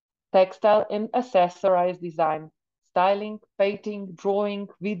 textile and accessorized design, styling, painting, drawing,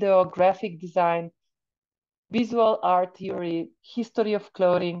 video, graphic design, visual art theory, history of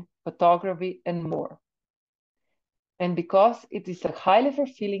clothing, photography, and more. And because it is a highly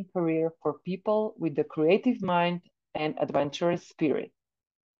fulfilling career for people with a creative mind and adventurous spirit.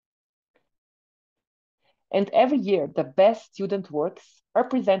 And every year, the best student works are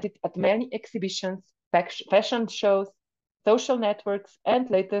presented at many exhibitions, fashion shows, social networks, and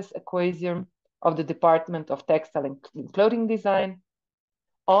latest acquisition of the Department of Textile and Clothing Design,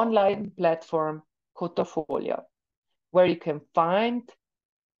 online platform Portfolio, where you can find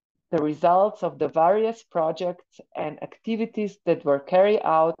the results of the various projects and activities that were carried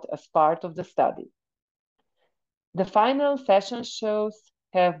out as part of the study. The final fashion shows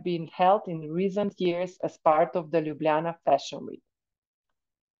have been held in recent years as part of the Ljubljana Fashion Week.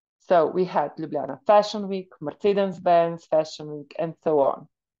 So we had Ljubljana Fashion Week, Mercedes-Benz Fashion Week, and so on,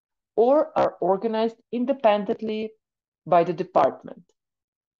 or are organized independently by the department.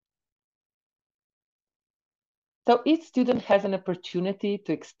 So each student has an opportunity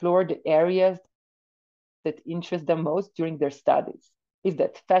to explore the areas that interest them most during their studies. Is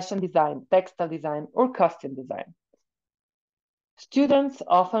that fashion design, textile design, or costume design? Students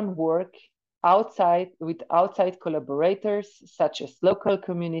often work with outside collaborators, such as local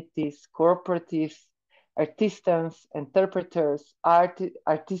communities, cooperatives, artisans, interpreters,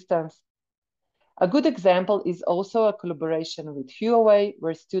 artisans. A good example is also a collaboration with Huawei,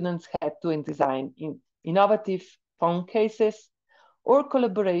 where students had to design innovative phone cases, or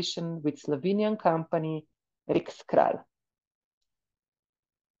collaboration with Slovenian company Rixkral.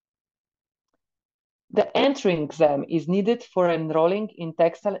 The entry exam is needed for enrolling in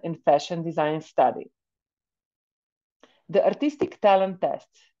textile and fashion design study. The artistic talent test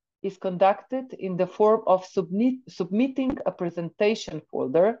is conducted in the form of submitting a presentation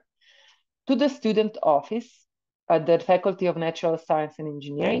folder to the student office at the Faculty of Natural Science and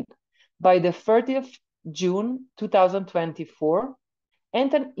Engineering by the 30th June 2024,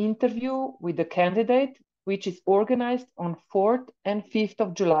 and an interview with the candidate, which is organized on 4th and 5th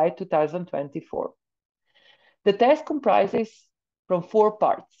of July 2024. The test comprises from 4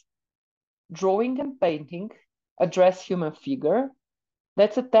 parts: drawing and painting, a dress human figure.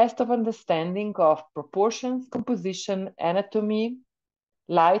 That's a test of understanding of proportions, composition, anatomy,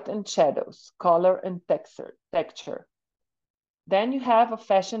 light and shadows, color and texture. Then you have a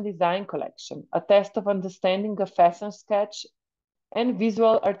fashion design collection, a test of understanding a fashion sketch and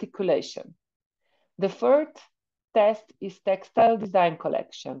visual articulation. The third test is textile design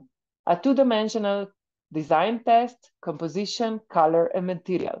collection, a 2-dimensional design test, composition, color, and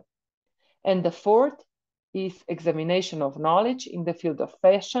material. And the fourth is examination of knowledge in the field of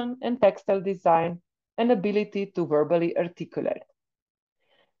fashion and textile design and ability to verbally articulate.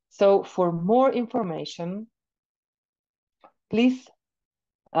 So for more information, please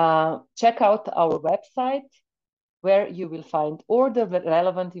check out our website, where you will find all the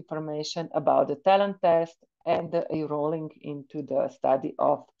relevant information about the talent test and the enrolling into the study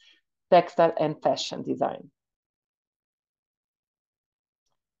of textile and fashion design.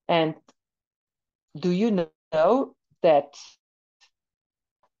 And do you know that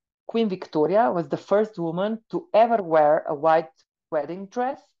Queen Victoria was the first woman to ever wear a white wedding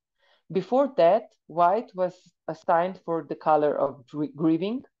dress? Before that, white was assigned for the color of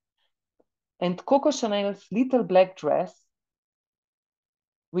grieving. And Coco Chanel's little black dress,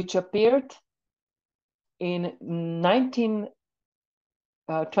 which appeared in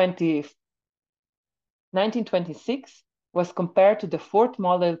 1926, was compared to the Ford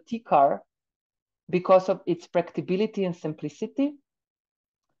Model T car because of its practicability and simplicity.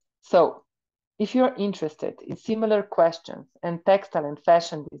 So, if you're interested in similar questions and textile and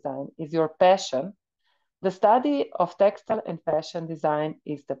fashion design is your passion, the study of textile and fashion design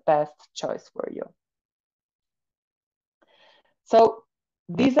is the best choice for you. So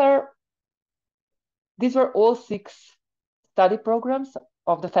these were all 6 study programs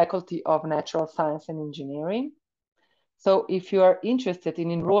of the Faculty of Natural Science and Engineering. So if you are interested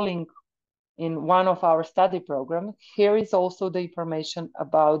in enrolling in one of our study programs, here is also the information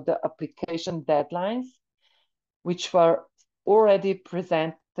about the application deadlines, which were already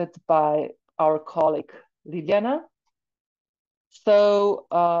presented by our colleague Ljubljana. So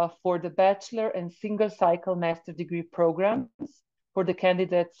for the bachelor and single cycle master degree programs for the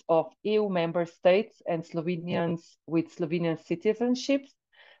candidates of EU member states and Slovenians with Slovenian citizenships,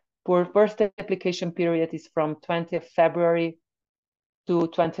 for first application period is from 20th February to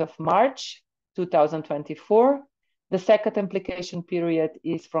 20th March 2024. The second application period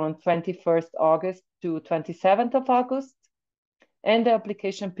is from 21st August to 27th of August. And the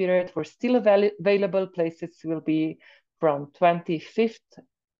application period for still available places will be from 25th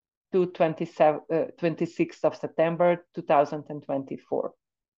to 26th of September 2024.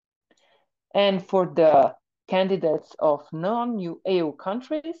 And for the candidates of non-EU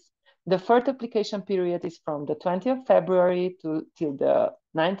countries, the first application period is from the 20th of February till the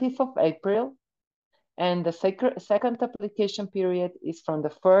 19th of April. And the second application period is from the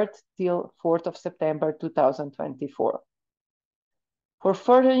 3rd till 4th of September 2024. For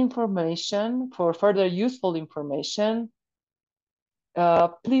further information, for further useful information,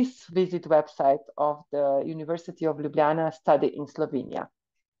 please visit website of the University of Ljubljana Study in Slovenia.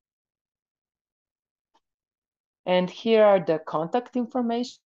 And here are the contact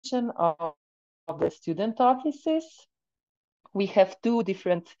information of the student offices. We have two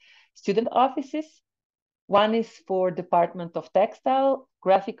different student offices. One is for Department of Textile,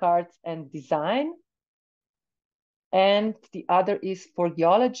 Graphic Arts and Design. And the other is for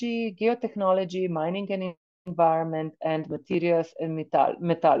Geology, Geotechnology, Mining and Environment, and Materials and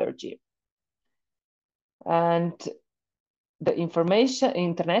Metallurgy. And the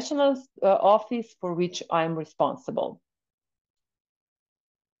international office for which I'm responsible.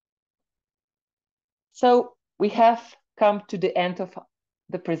 So we have come to the end of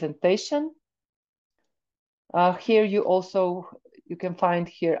the presentation. Here you can find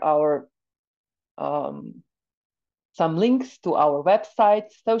here our some links to our website,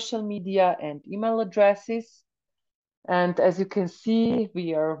 social media, and email addresses. And as you can see,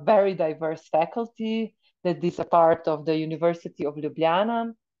 we are a very diverse faculty that is a part of the University of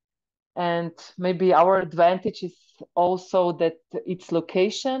Ljubljana. And maybe our advantage is also that its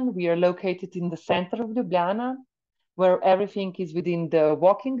location. We are located in the center of Ljubljana, where everything is within the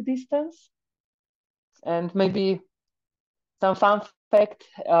walking distance. And maybe some fun fact,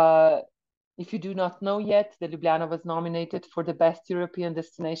 if you do not know yet, the Ljubljana was nominated for the best European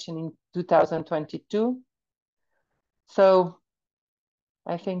destination in 2022. So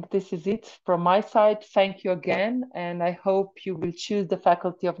I think this is it from my side. Thank you again. And I hope you will choose the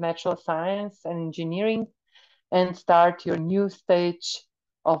Faculty of Natural Science and Engineering and start your new stage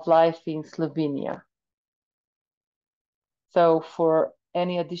of life in Slovenia. So for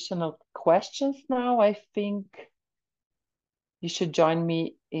any additional questions now, I think you should join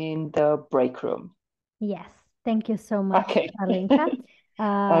me in the break room. Yes, thank you so much, Okay. Alenka.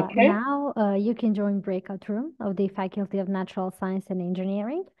 Okay. Now you can join breakout room of the Faculty of Natural Science and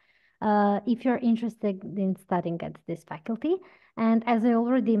Engineering if you're interested in studying at this faculty. And as I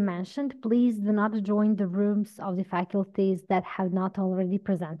already mentioned, please do not join the rooms of the faculties that have not already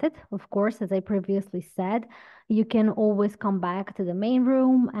presented. Of course, as I previously said, you can always come back to the main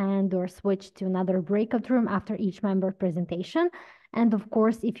room and or switch to another breakout room after each member presentation. And of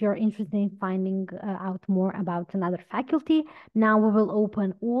course, if you're interested in finding out more about another faculty, now we will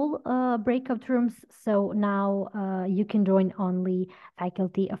open all breakout rooms. So now you can join only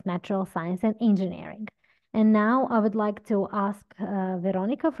Faculty of Natural Science and Engineering. And now I would like to ask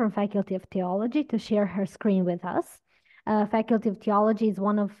Veronica from Faculty of Theology to share her screen with us. Faculty of Theology is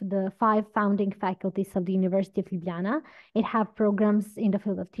one of the 5 founding faculties of the University of Ljubljana. It has programs in the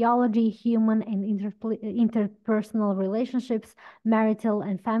field of theology, human and interpersonal relationships, marital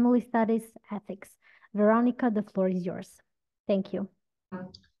and family studies, ethics. Veronica, the floor is yours. Thank you.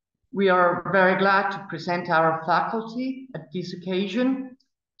 We are very glad to present our faculty at this occasion.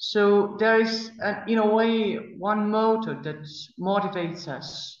 So there is, in a way, one motto that motivates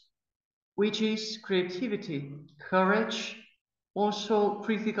us, which is creativity, courage, also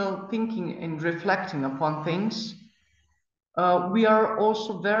critical thinking and reflecting upon things. We are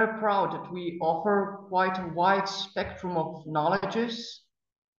also very proud that we offer quite a wide spectrum of knowledges,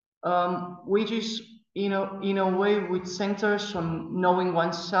 which is, in a way, which centers on knowing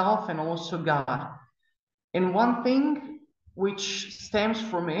oneself and also God. And one thing which stems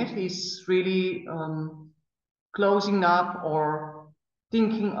from it is really closing up or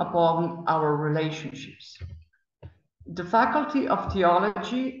thinking upon our relationships. The Faculty of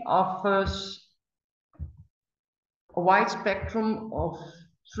Theology offers a wide spectrum of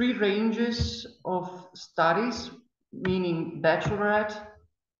 3 ranges of studies, meaning bachelorette,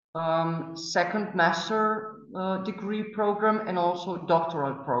 second master degree program, and also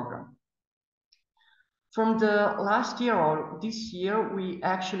doctoral program. From the last year or this year, we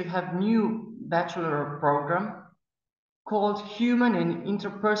actually have new bachelor program called Human and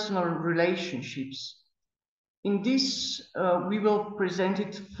Interpersonal Relationships. In this, we will present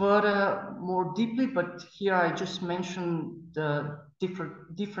it further more deeply, but here I just mentioned the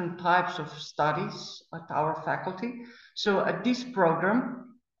different types of studies at our faculty. So at this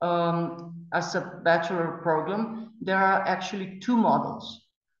program, as a bachelor program, there are actually two models.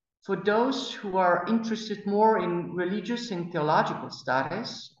 For those who are interested more in religious and theological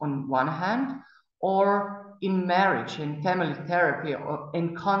studies on one hand, or in marriage and family therapy or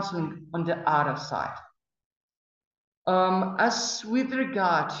in counseling on the other side. As with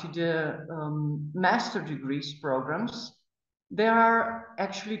regard to the master degrees programs, there are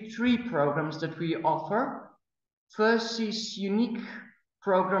actually three programs that we offer. First is unique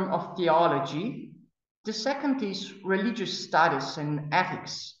program of theology. The second is religious studies and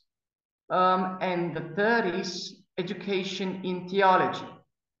ethics. And the third is education in theology.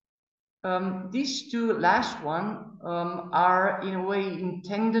 These two last one are in a way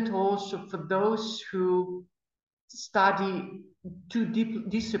intended also for those who study two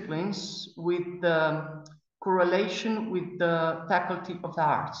disciplines with the correlation with the Faculty of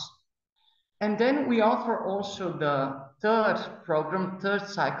Arts. And then we offer also the third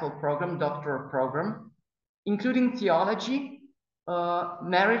cycle program, doctoral program, including theology,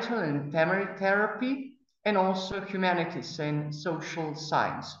 marital and family therapy, and also humanities and social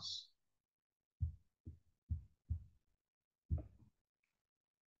sciences.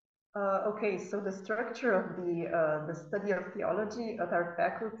 Okay, so the structure of the study of theology at our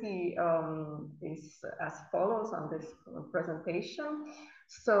faculty is as follows on this presentation.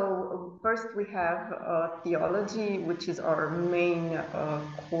 So first we have theology, which is our main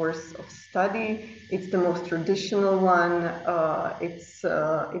course of study. It's the most traditional one. It's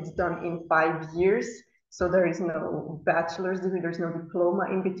done in 5 years. So there is no bachelor's degree, there's no diploma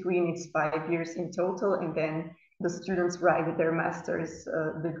in between. It's 5 years in total, and then the students write their master's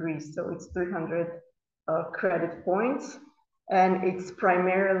degree. So it's 300 credit points. And it's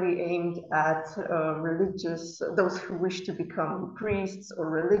primarily aimed at those who wish to become priests or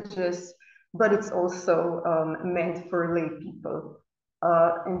religious, but it's also meant for lay people.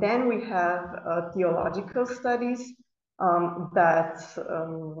 And then we have theological studies.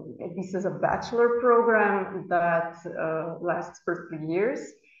 This is a bachelor program that lasts for 3 years.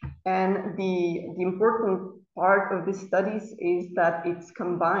 And the important part of these studies is that it's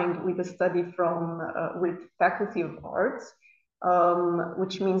combined with a study with Faculty of Arts,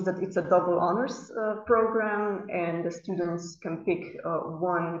 which means that it's a double honors program, and the students can pick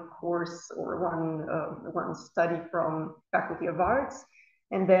one course or one study from Faculty of Arts,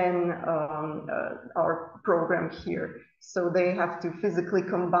 and then our program here. So they have to physically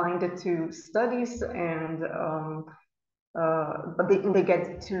combine the two studies, and but they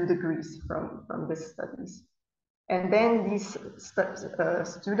get 2 degrees from these studies. And then these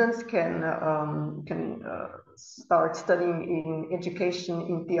students can start studying in education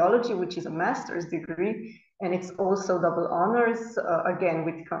in theology, which is a master's degree, and it's also double honors, again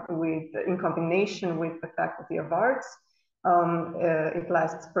in combination with the Faculty of Arts. It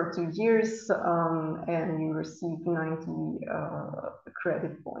lasts for 2 years, and you receive 90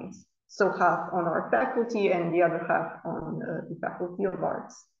 credit points. So half on our faculty and the other half on the Faculty of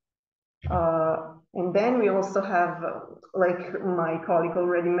Arts. And then we also have, like my colleague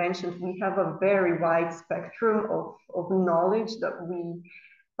already mentioned, we have a very wide spectrum of knowledge that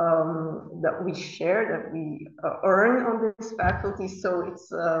we share, that we earn on this faculty. So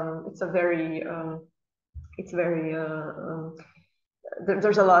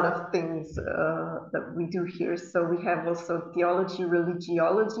there's a lot of things that we do here. So we have also theology,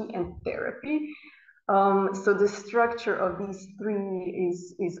 religiology, and therapy. So the structure of these 3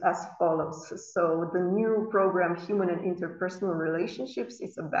 is as follows. So the new program, Human and Interpersonal Relationships,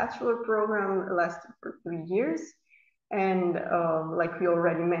 is a bachelor program lasting for 3 years. And like we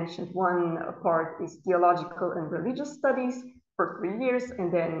already mentioned, one part is theological and religious studies for 3 years,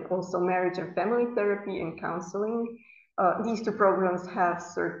 and then also marriage and family therapy and counseling. These 2 programs have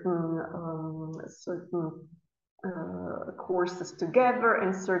certain courses together,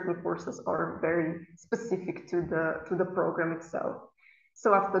 and certain courses are very specific to the program itself.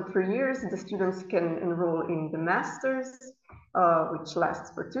 So after 3 years, the students can enroll in the master's, which lasts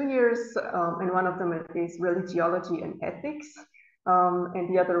for 2 years, and one of them is religiology and ethics, and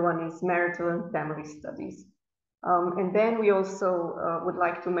the other one is marital and family studies. And then we also would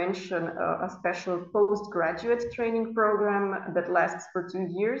like to mention a special postgraduate training program that lasts for 2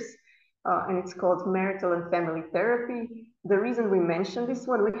 years. and it's called Marital and Family Therapy. The reason we mention this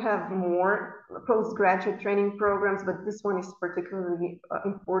one, we have more postgraduate training programs, but this one is particularly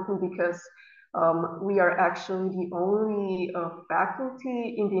important because we are actually the only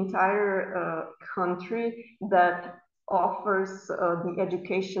faculty in the entire country that offers the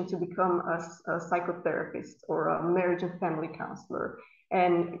education to become a psychotherapist or a marriage and family counselor.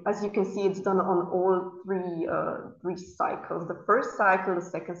 And as you can see, it's done on all three cycles, the first cycle, the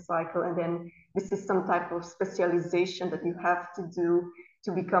second cycle, and then this is some type of specialization that you have to do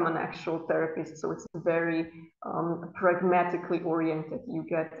to become an actual therapist. So it's very pragmatically oriented. You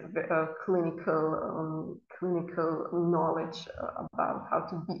get clinical knowledge about how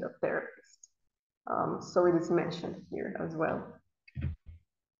to be a therapist. So it is mentioned here as well.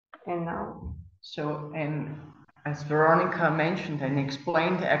 And now. So, and as Veronica mentioned and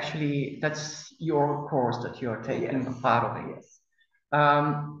explained, actually, that's your course that you are taking a part of it. Yes.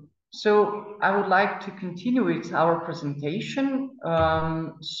 So I would like to continue with our presentation.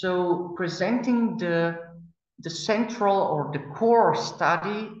 So presenting the central or the core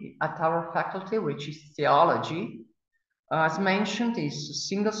study at our faculty, which is theology, as mentioned, is a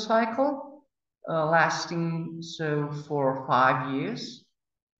single cycle lasting for 5 years.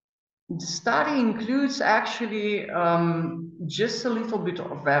 The study includes actually just a little bit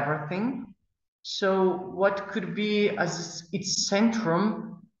of everything. So what could be as its centrum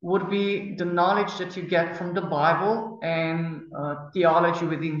would be the knowledge that you get from the Bible and theology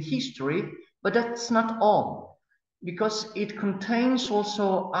within history, but that's not all, because it contains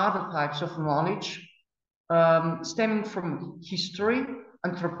also other types of knowledge stemming from history,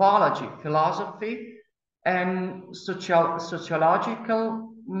 anthropology, philosophy, and sociological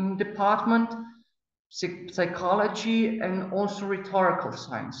department, psychology, and also rhetorical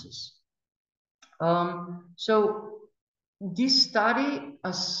sciences. So this study,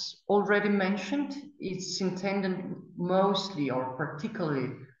 as already mentioned, is intended mostly or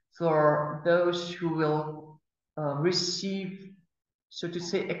particularly for those who will receive, so to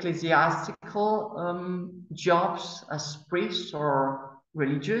say, ecclesiastical jobs as priests or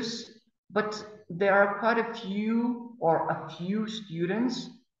religious, but there are quite a few students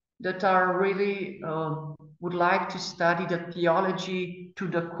that are really would like to study the theology to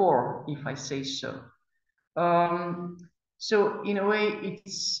the core, if I say so. So in a way,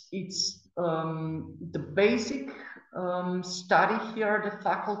 it's the basic study here at the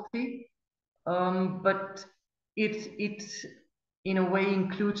faculty, but it in a way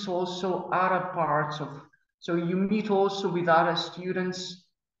includes also other parts of. So you meet also with other students,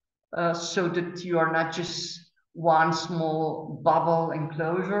 so that you are not just one small bubble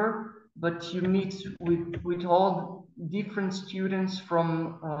enclosure, but you meet with all different students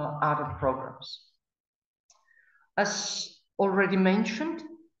from other programs. As already mentioned,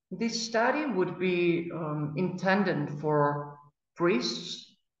 this study would be intended for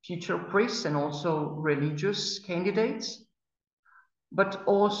priests, future priests, and also religious candidates, but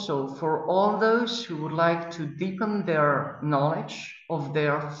also for all those who would like to deepen their knowledge of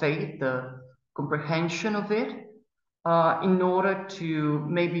their faith, the comprehension of it, in order to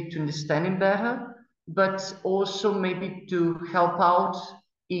maybe to understand it better, but also maybe to help out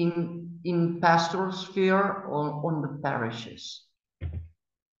in pastoral sphere on the parishes.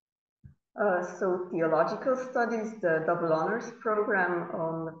 So theological studies, the double honors program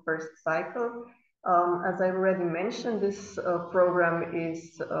on the first cycle. As I already mentioned, this program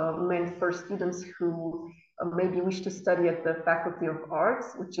is meant for students who maybe wish to study at the Faculty of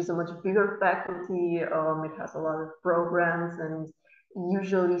Arts, which is a much bigger faculty. It has a lot of programs, and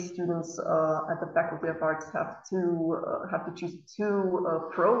usually students at the Faculty of Arts have to choose two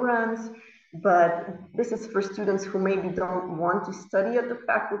programs. But this is for students who maybe don't want to study at the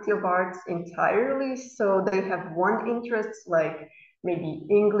Faculty of Arts entirely, so they have one interest, like maybe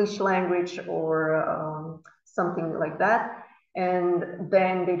English language or something like that, and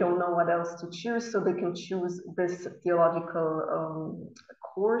then they don't know what else to choose, so they can choose this theological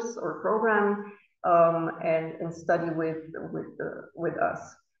course or program and study with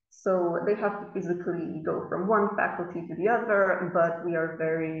us. So they have to physically go from one faculty to the other, but we are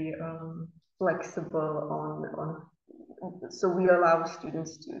very flexible on so we allow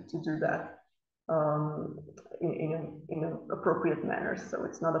students to do that in an appropriate manner, so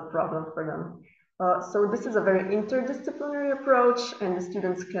it's not a problem for them. So this is a very interdisciplinary approach, and the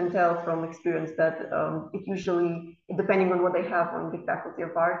students can tell from experience that it usually, depending on what they have on the Faculty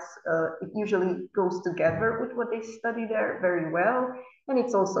of Arts, it usually goes together with what they study there very well, and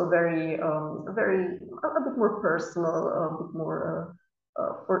it's also a bit more personal, a bit more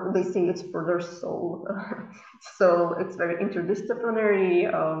or they say it's for their soul. So it's very interdisciplinary,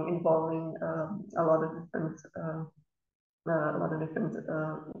 involving a lot of different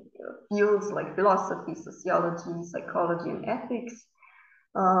fields like philosophy, sociology, psychology, and ethics.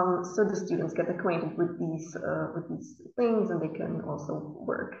 So the students get acquainted with these things, and they can also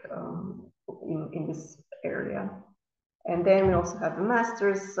work in this area. And then we also have the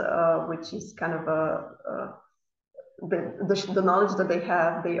master's, which is kind of the knowledge that they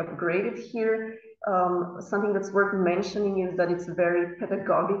have, they upgraded here. Something that's worth mentioning is that it's very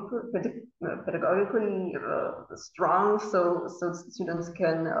pedagogically strong, so students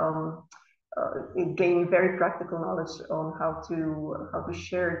can gain very practical knowledge on how to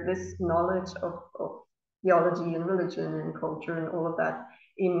share this knowledge of theology and religion and culture and all of that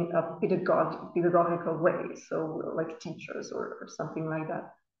in a pedagogical way, so like teachers or something like that.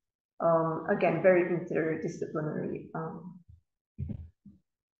 Again, very interdisciplinary.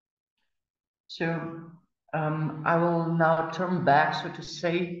 I will now turn back, so to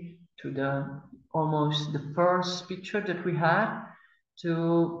say, to almost the first picture that we had,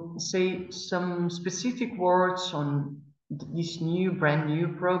 to say some specific words on this brand new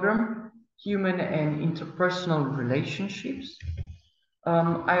program, Human and Interpersonal Relationships.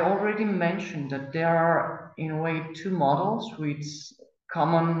 I already mentioned that there are, in a way, two models with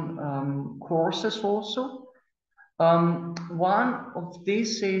common courses also. One of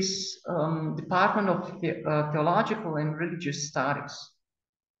these is Department of Theological and Religious Studies.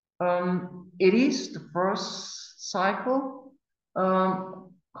 It is the first cycle.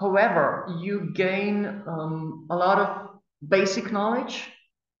 However, you gain a lot of basic knowledge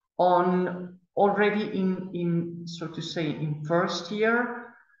on already in so to say in first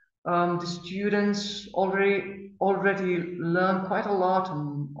year. The students already learn quite a lot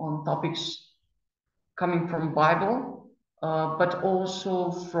on topics coming from Bible, but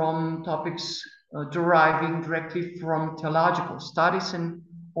also from topics deriving directly from theological studies and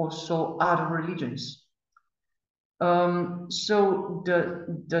also other religions. So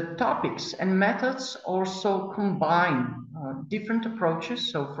the topics and methods also combine different approaches,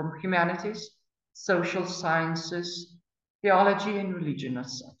 so from humanities, social sciences, theology, and religion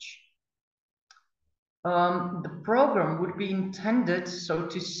as such. The program would be intended, so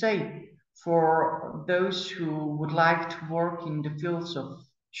to say, for those who would like to work in the fields of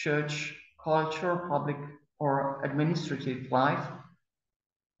church, culture, public or administrative life,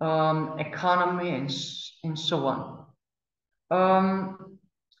 economy, and so on.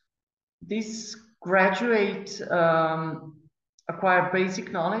 These graduates acquire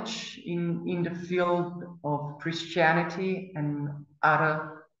basic knowledge in the field of Christianity and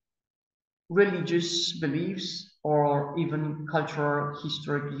other religious beliefs or even cultural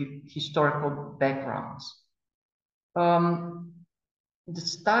historical backgrounds. The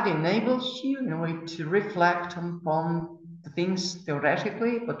study enables you in a way to reflect upon the things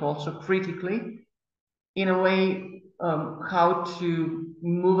theoretically, but also critically, in a way how to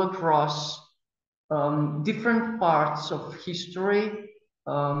move across different parts of history,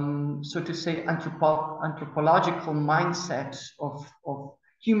 so to say anthropological mindset of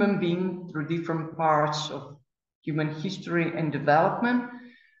human being through different parts of human history and development,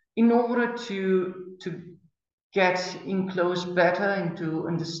 in order to get in close better into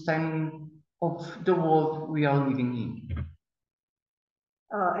understanding of the world we are living in.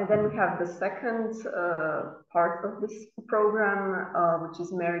 And then we have the second part of this program, which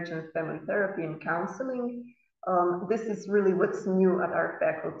is marriage and family therapy and counseling. This is really what's new at our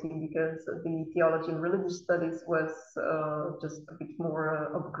faculty, because the theology and religious studies was just a bit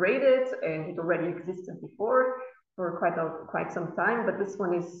more upgraded, and it already existed before for quite some time, but this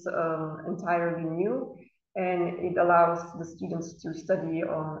one is entirely new, and it allows the students to study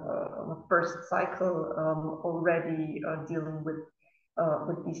on a first cycle already dealing with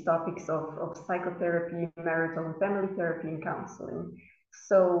these topics of psychotherapy, marital and family therapy, and counseling.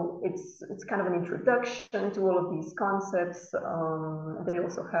 So it's kind of an introduction to all of these concepts. They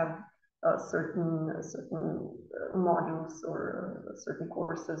also have certain modules or certain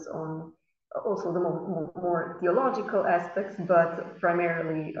courses on also the more theological aspects, but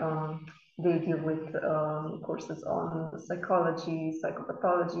primarily they deal with courses on psychology,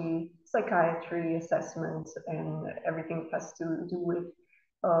 psychopathology, psychiatry, assessment, and everything that has to do with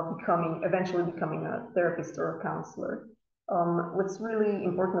eventually becoming a therapist or a counselor. What's really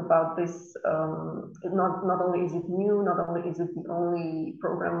important about this, not only is it new, not only is it the only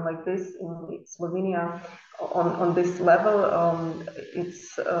program like this in Slovenia on this level, it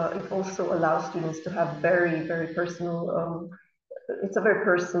also allows students to have very, very personal, it's a very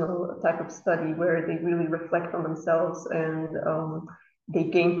personal type of study where they really reflect on themselves and they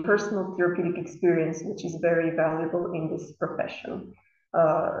gain personal therapeutic experience, which is very valuable in this profession.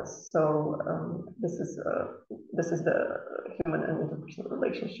 This is the human and interpersonal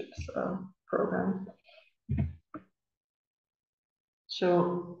relationships program.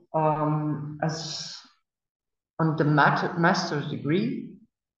 So, as on the master's degree,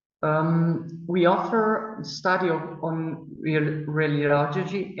 we offer the study on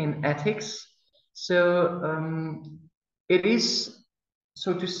radiology and ethics. So it is,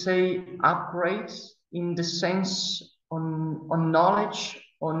 so to say, upgrades in the sense on knowledge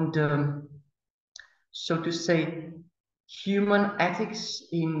on the, so to say, human ethics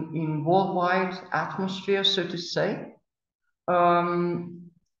in worldwide atmosphere, so to say.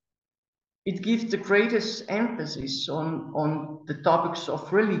 It gives the greatest emphasis on the topics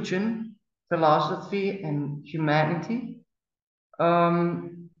of religion, philosophy, and humanity.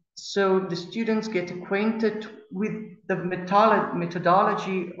 So the students get acquainted with the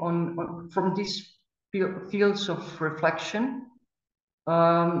methodology from these fields of reflection,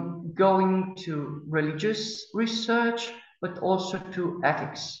 going to religious research, but also to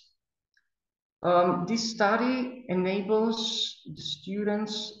ethics. This study enables the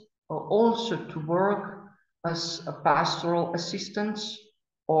students also to work as a pastoral assistants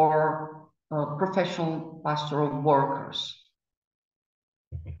or professional pastoral workers.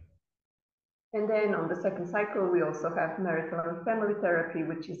 And then on the second cycle, we also have marital and family therapy,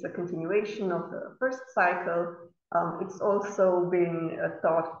 which is a continuation of the first cycle. It's also been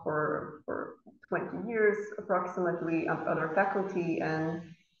taught for 20 years approximately at other faculty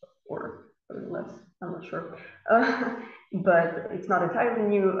or less, I'm not sure, but it's not entirely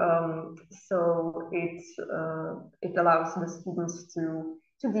new. So it allows the students to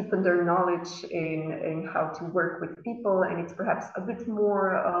deepen their knowledge in how to work with people, and it's perhaps a bit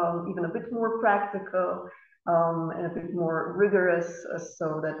more, even a bit more practical and a bit more rigorous,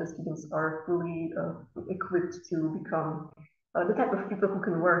 so that the students are fully equipped to become the type of people who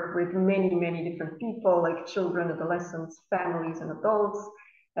can work with many, many different people, like children, adolescents, families, and adults.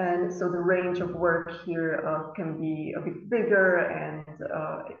 And so the range of work here can be a bit bigger, and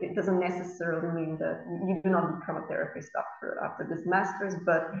it doesn't necessarily mean that you do not become a therapist after this master's,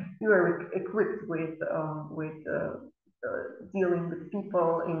 but you are equipped with dealing with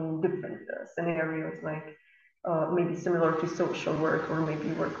people in different scenarios, like maybe similar to social work, or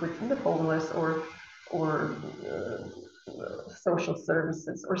maybe work with the homeless, or social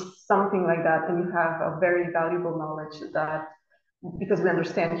services, or something like that. And you have a very valuable knowledge that, because we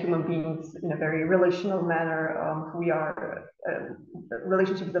understand human beings in a very relational manner,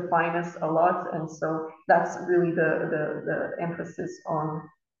 relationships define us a lot, and so that's really the emphasis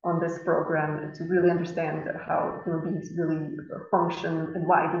on this program, to really understand how human beings really function and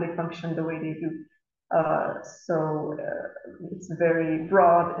why do they function the way they do. So it's very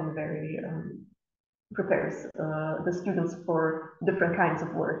broad and very prepares the students for different kinds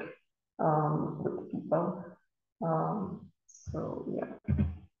of work with people. So yeah,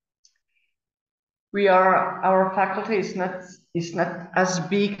 our faculty is not as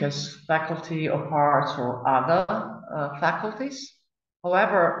big as Faculty of Arts or other faculties.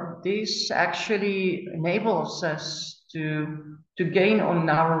 However, this actually enables us to gain on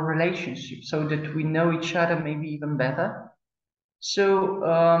our relationship, so that we know each other maybe even better. So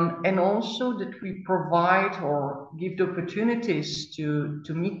and also that we provide or give the opportunities to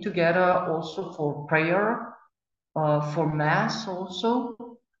meet together, also for prayer. For mass also,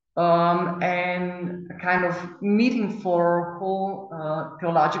 and a kind of meeting for whole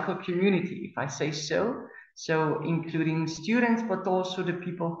theological community, if I say so. So including students, but also the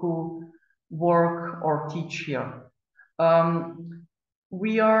people who work or teach here.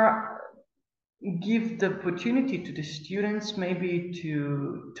 We give the opportunity to the students maybe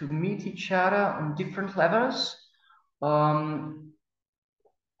to meet each other on different levels.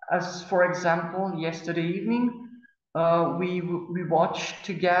 As for example, yesterday evening, we watched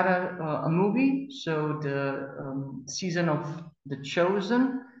together a movie, so the season of The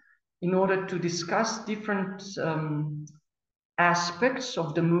Chosen, in order to discuss different aspects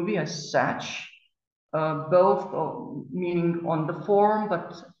of the movie as such, both meaning on the form,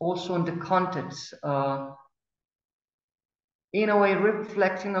 but also on the context, in a way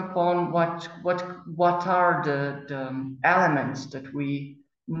reflecting upon what are the elements that we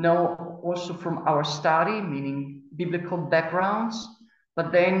know also from our study, meaning biblical backgrounds,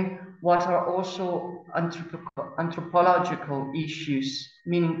 but then what are also anthropological issues,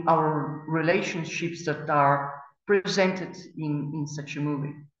 meaning our relationships that are presented in such a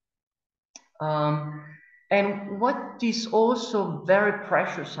movie. And what is also very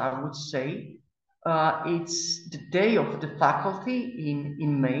precious, I would say, It's the day of the faculty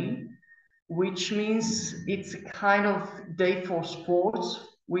in May, which means it's a kind of day for sports,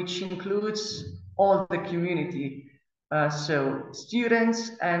 which includes all the community. So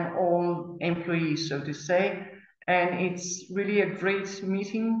students and all employees, so to say. And it's really a great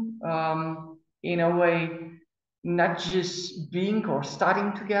meeting, in a way, not just being or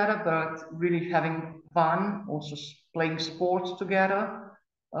studying together, but really having fun, also playing sports together.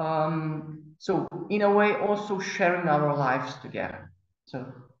 So in a way, also sharing our lives together. So.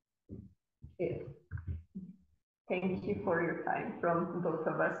 Yeah. Thank you for your time from both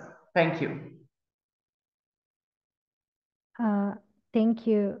of us. Thank you. Thank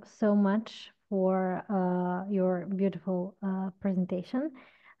you so much for your beautiful presentation.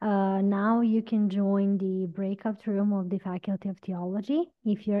 Now you can join the breakout room of the Faculty of Theology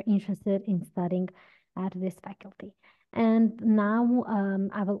if you're interested in studying at this faculty. And now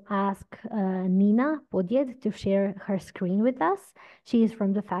I will ask Nina Podjed to share her screen with us. She is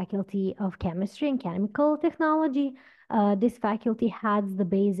from the Faculty of Chemistry and Chemical Technology. This faculty has the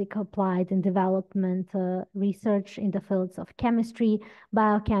basic applied and development research in the fields of chemistry,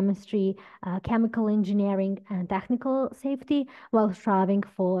 biochemistry, chemical engineering, and technical safety, while striving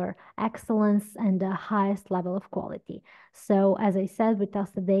for excellence and the highest level of quality. So, as I said, with us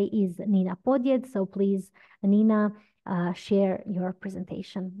today is Nina Podjed. So please, Nina, share your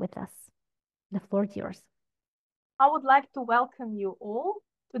presentation with us. The floor is yours. I would like to welcome you all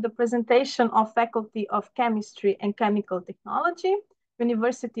to the presentation of Faculty of Chemistry and Chemical Technology,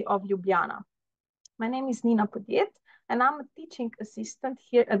 University of Ljubljana. My name is Nina Podjed, and I'm a teaching assistant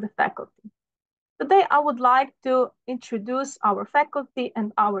here at the faculty. Today, I would like to introduce our faculty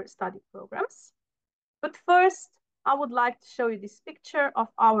and our study programs. But first, I would like to show you this picture of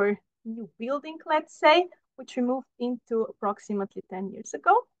our new building, let's say, which we moved into approximately 10 years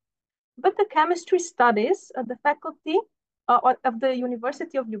ago. But the chemistry studies at the faculty of the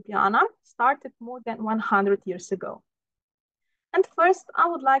University of Ljubljana started more than 100 years ago. And first, I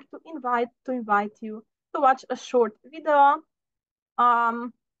would like to invite you to watch a short video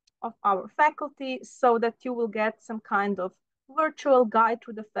of our faculty so that you will get some kind of virtual guide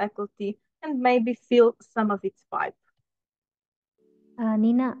through the faculty and maybe feel some of its vibe.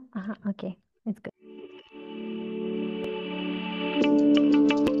 Nina, okay, it's good.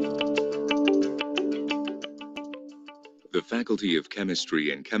 The Faculty of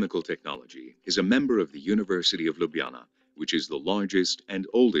Chemistry and Chemical Technology is a member of the University of Ljubljana, which is the largest and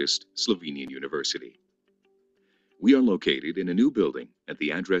oldest Slovenian university. We are located in a new building at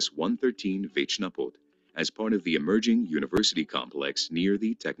the address 113 Večna Pot as part of the emerging university complex near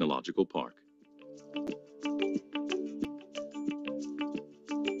the Technological Park.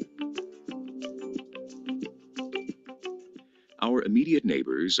 Our immediate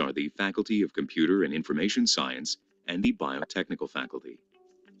neighbors are the Faculty of Computer and Information Science and the Biotechnical Faculty.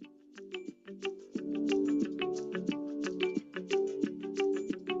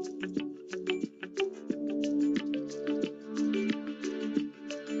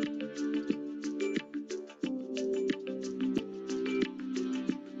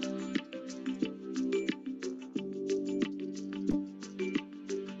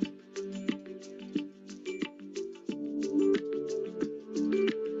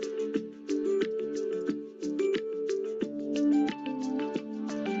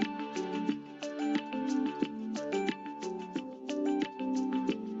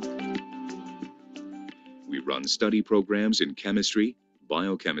 Study programs in chemistry,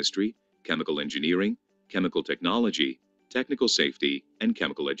 biochemistry, chemical engineering, chemical technology, technical safety, and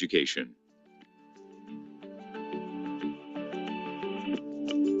chemical education.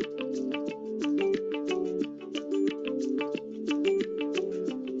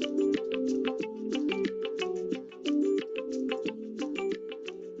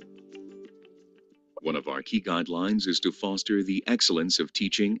 One of our key guidelines is to foster the excellence of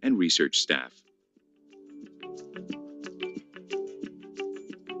teaching and research staff.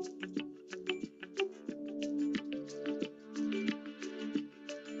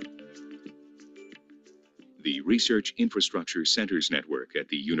 The Research Infrastructure Centers network at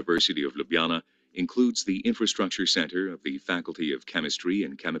the University of Ljubljana includes the Infrastructure Center of the Faculty of Chemistry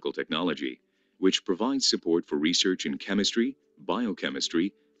and Chemical Technology, which provides support for research in chemistry,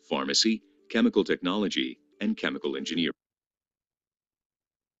 biochemistry, pharmacy, chemical technology, and chemical engineering.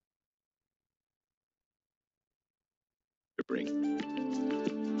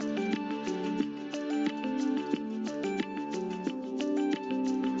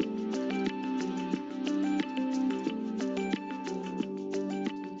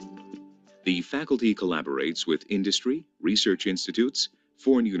 The faculty collaborates with industry, research institutes,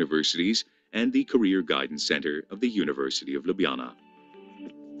 foreign universities, and the Career Guidance Center of the University of Ljubljana.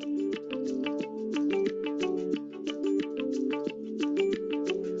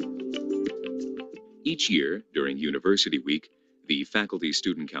 Each year, during University Week, the Faculty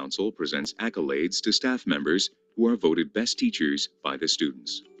Student Council presents accolades to staff members who are voted best teachers by the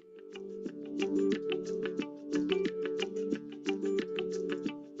students.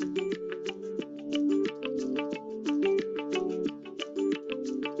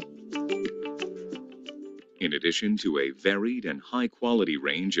 In addition to a varied and high-quality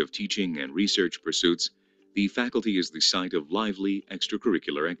range of teaching and research pursuits, the faculty is the site of lively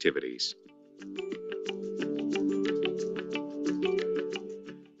extracurricular activities.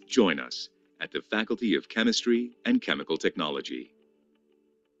 Join us at the Faculty of Chemistry and Chemical Technology.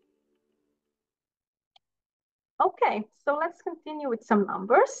 Okay, so let's continue with some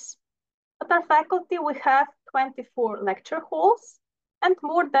numbers. At our faculty, we have 24 lecture halls and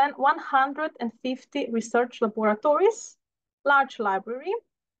more than 150 research laboratories, large library,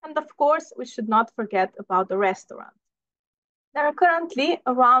 and of course, we should not forget about the restaurant. There are currently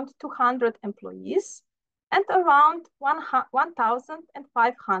around 200 employees and around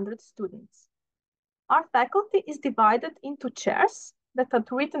 1,500 students. Our faculty is divided into chairs that are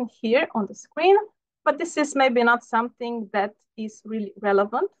written here on the screen, but this is maybe not something that is really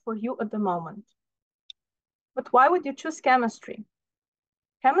relevant for you at the moment. But why would you choose chemistry?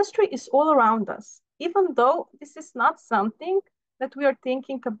 Chemistry is all around us, even though this is not something that we are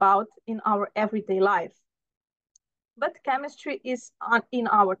thinking about in our everyday life. But chemistry is in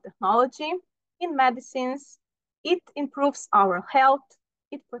our technology, in medicines, it improves our health,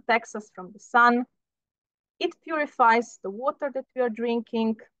 it protects us from the sun, it purifies the water that we are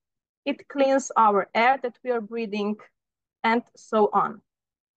drinking, it cleans our air that we are breathing, and so on.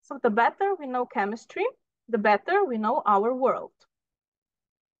 So the better we know chemistry, the better we know our world.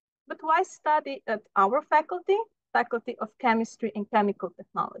 But why study at our faculty, Faculty of Chemistry and Chemical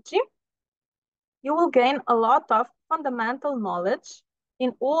Technology? You will gain a lot of fundamental knowledge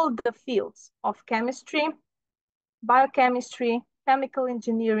in all the fields of chemistry, biochemistry, chemical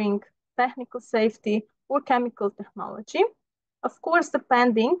engineering, technical safety, or chemical technology, of course,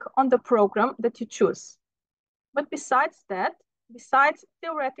 depending on the program that you choose. But besides that, besides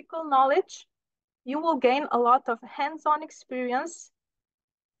theoretical knowledge, you will gain a lot of hands-on experience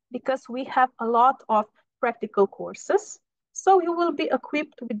because we have a lot of practical courses. So you will be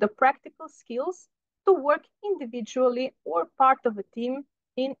equipped with the practical skills to work individually or part of a team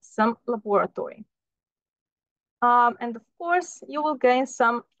in some laboratory. And of course, you will gain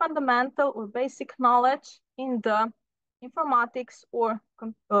some fundamental or basic knowledge in the informatics or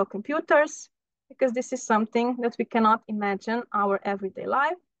computers, because this is something that we cannot imagine our everyday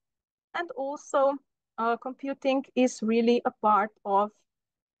life. And also, computing is really a part of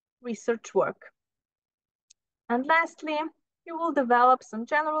research work. And lastly, you will develop some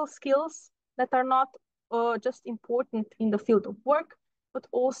general skills that are not just important in the field of work, but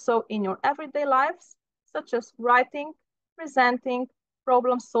also in your everyday lives, such as writing, presenting,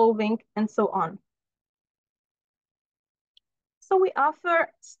 problem solving, and so on. So we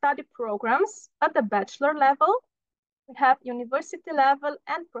offer study programs at the bachelor level. We have university level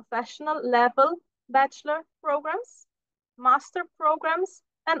and professional level bachelor programs, master programs,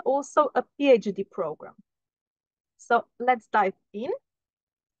 and also a PhD program. So let's dive in.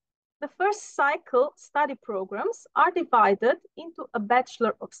 The first cycle study programs are divided into a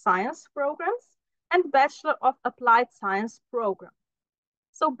Bachelor of Science programs and Bachelor of Applied Science program.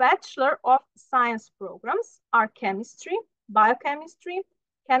 So Bachelor of Science programs are chemistry, biochemistry,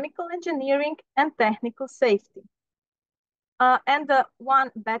 chemical engineering, and technical safety. And the one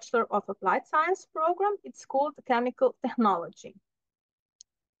Bachelor of Applied Science program, it's called Chemical Technology.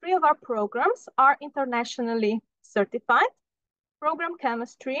 3 of our programs are internationally certified. Program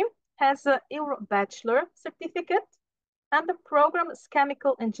Chemistry has a Euro Bachelor certificate, and the programs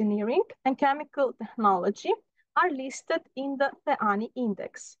Chemical Engineering and Chemical Technology are listed in the FEANI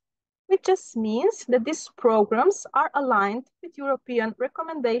index, which just means that these programs are aligned with European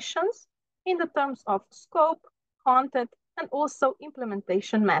recommendations in the terms of scope, content, and also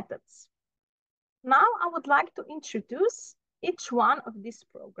implementation methods. Now I would like to introduce each one of these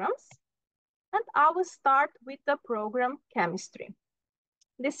programs, and I will start with the program Chemistry.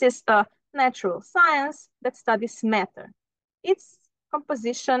 This is a natural science that studies matter, its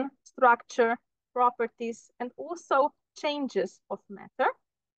composition, structure, properties, and also changes of matter,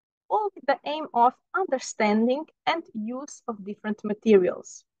 all with the aim of understanding and use of different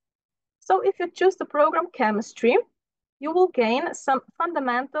materials. So if you choose the program Chemistry, you will gain some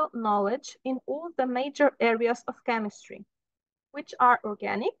fundamental knowledge in all the major areas of chemistry, which are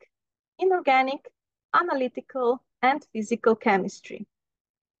organic, inorganic, analytical, and physical chemistry.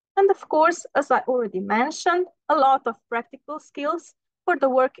 And of course, as I already mentioned, a lot of practical skills for the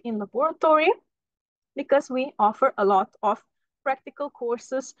work in laboratory, because we offer a lot of practical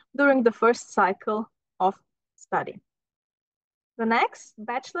courses during the first cycle of study. The next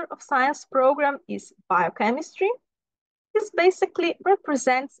Bachelor of Science program is biochemistry. This basically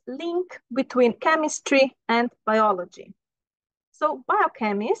represents link between chemistry and biology. So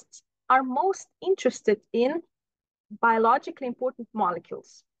biochemists are most interested in biologically important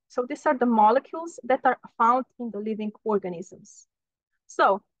molecules. So these are the molecules that are found in the living organisms.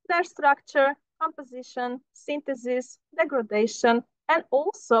 So their structure, composition, synthesis, degradation, and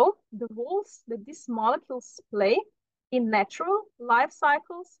also the roles that these molecules play in natural life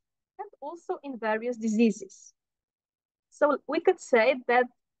cycles and also in various diseases. So we could say that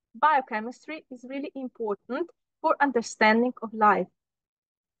biochemistry is really important for understanding of life.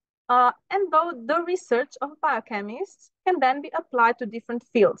 And though the research of biochemists can then be applied to different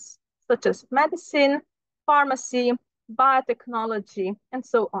fields, such as medicine, pharmacy, biotechnology, and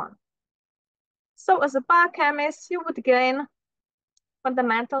so on. So as a biochemist, you would gain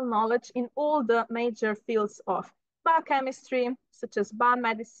fundamental knowledge in all the major fields of biochemistry, such as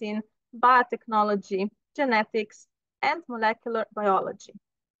biomedicine, biotechnology, genetics, and molecular biology.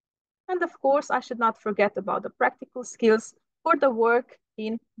 And of course, I should not forget about the practical skills for the work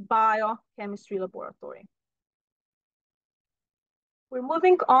in biochemistry laboratory. We're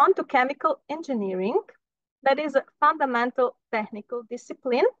moving on to chemical engineering. That is a fundamental technical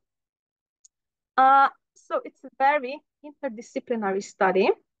discipline. So it's a very interdisciplinary study.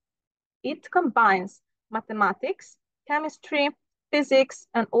 It combines mathematics, chemistry, physics,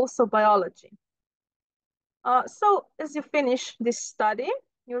 and also biology. So as you finish this study,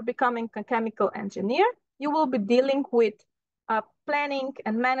 you're becoming a chemical engineer. You will be dealing with planning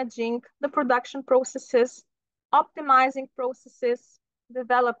and managing the production processes, optimizing processes,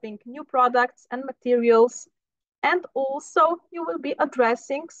 developing new products and materials, and also you will be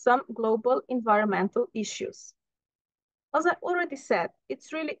addressing some global environmental issues. As I already said,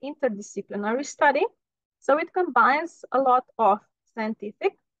 it's really interdisciplinary study, so it combines a lot of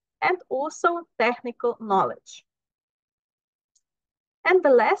scientific and also technical knowledge. And the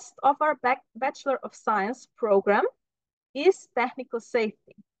last of our Bachelor of Science program is technical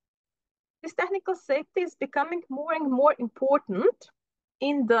safety. This technical safety is becoming more and more important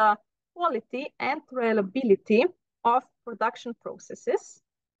in the quality and reliability of production processes,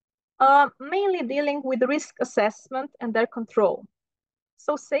 mainly dealing with risk assessment and their control.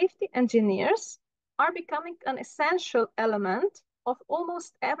 So safety engineers are becoming an essential element of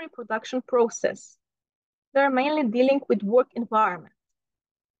almost every production process. They're mainly dealing with work environment.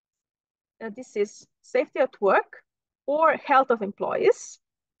 This is safety at work or health of employees.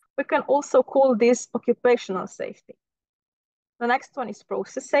 We can also call this occupational safety. The next one is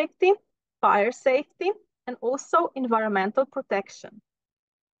process safety, fire safety, and also environmental protection.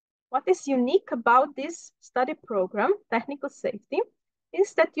 What is unique about this study program, technical safety,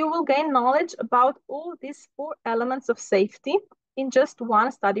 is that you will gain knowledge about all these 4 elements of safety in just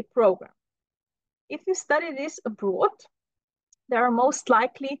one study program. If you study this abroad, there are most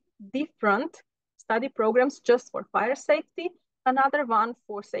likely different study programs just for fire safety, another one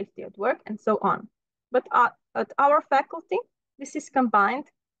for safety at work, and so on. But at our faculty, this is combined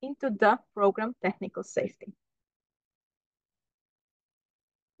into the program technical safety.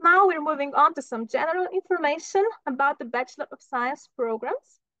 Now we're moving on to some general information about the Bachelor of Science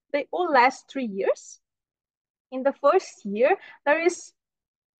programs. They all last 3 years. In the first year, there is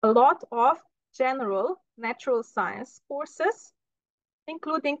a lot of general natural science courses,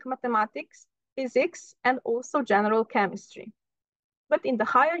 including mathematics, physics, and also general chemistry. But in the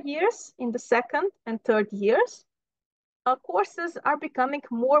higher years, in the second and third years, courses are becoming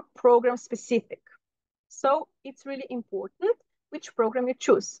more program specific. So it's really important which program you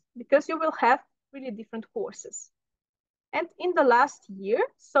choose, because you will have really different courses. And in the last year,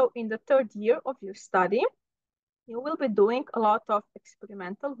 so in the third year of your study, you will be doing a lot of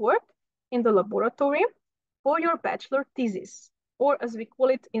experimental work in the laboratory for your bachelor thesis, or as we call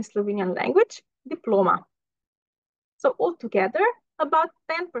it in Slovenian language, diploma. So altogether, about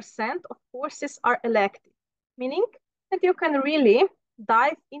 10% of courses are elective, meaning that you can really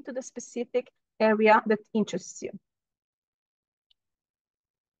dive into the specific area that interests you.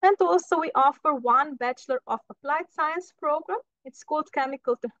 And also we offer one Bachelor of Applied Science program. It's called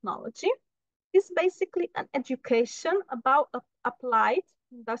Chemical Technology. It's basically an education about applied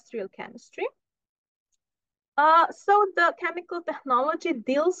industrial chemistry. So the chemical technology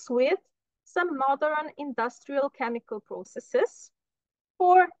deals with some modern industrial chemical processes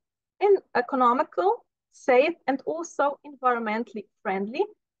for in economical, safe, and also environmentally friendly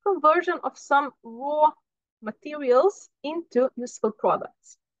conversion of some raw materials into useful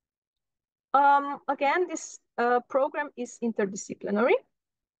products. Again, this program is interdisciplinary.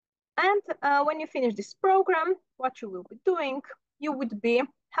 And when you finish this program, what you will be doing, you would be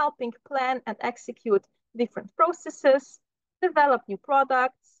helping plan and execute different processes, develop new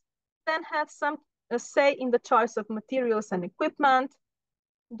products, then have some say in the choice of materials and equipment,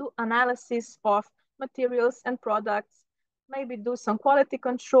 do analysis of materials and products, maybe do some quality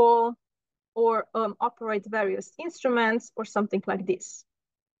control, or operate various instruments or something like this.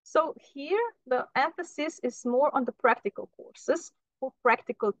 So here, the emphasis is more on the practical courses or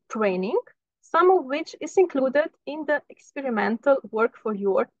practical training, some of which is included in the experimental work for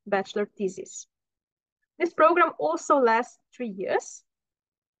your bachelor thesis. This program also lasts 3 years,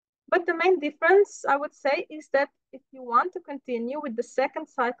 but the main difference, I would say, is that if you want to continue with the second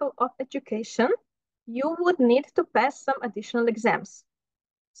cycle of education, you would need to pass some additional exams.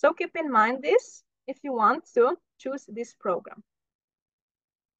 So keep in mind this if you want to choose this program.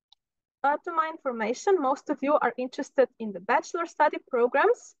 To my information, most of you are interested in the bachelor study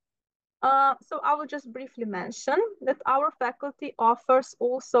programs. So I will just briefly mention that our faculty offers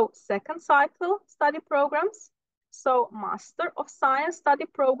also second cycle study programs. So Master of Science study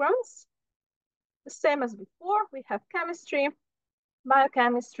programs. The same as before, we have chemistry,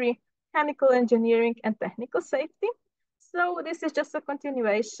 biochemistry, chemical engineering, and technical safety. So this is just a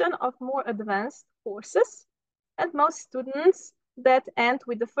continuation of more advanced courses. And most students that end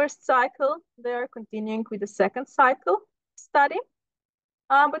with the first cycle, they are continuing with the second cycle study.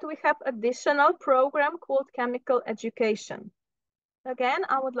 But we have additional program called chemical education. Again,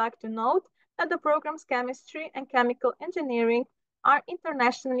 I would like to note that the programs chemistry and chemical engineering are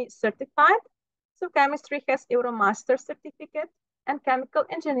internationally certified. So chemistry has Euromaster certificate and chemical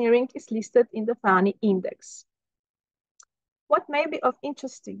engineering is listed in the FANI index. What may be of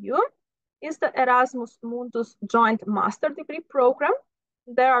interest to you is the Erasmus Mundus joint master degree program.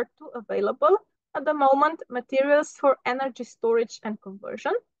 There are 2 available at the moment, materials for energy storage and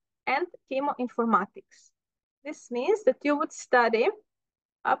conversion and chemoinformatics. This means that you would study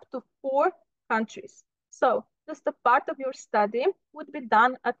up to 4 countries. So just a part of your study would be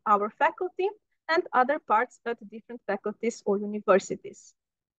done at our faculty and other parts at different faculties or universities.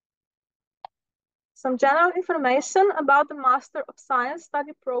 Some general information about the Master of Science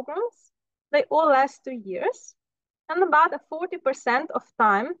study programs. They all last 2 years, and about 40% of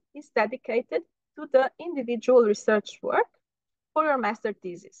time is dedicated to the individual research work for your master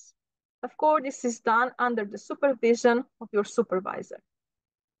thesis. Of course, this is done under the supervision of your supervisor.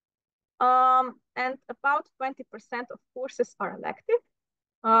 And about 20% of courses are elective,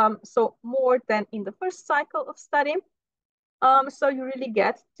 so more than in the first cycle of study. So you really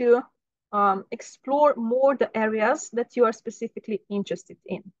get to explore more the areas that you are specifically interested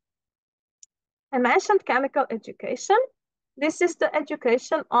in. I mentioned chemical education. This is the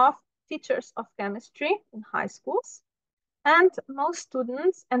education of teachers of chemistry in high schools. And most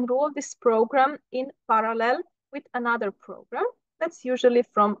students enroll this program in parallel with another program that's usually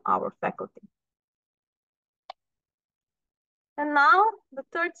from our faculty. And now the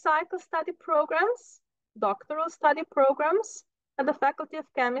third cycle study programs, doctoral study programs. At the Faculty of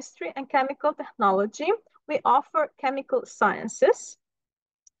Chemistry and Chemical Technology, we offer chemical sciences.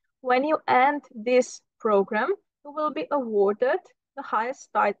 When you end this program, you will be awarded the highest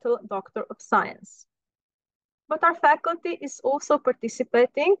title, Doctor of Science. But our faculty is also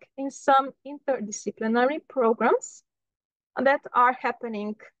participating in some interdisciplinary programs that are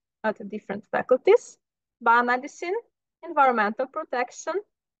happening at different faculties: biomedicine, environmental protection,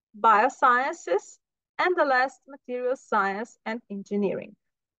 biosciences, and the last, material science and engineering.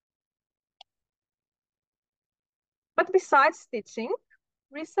 But besides teaching,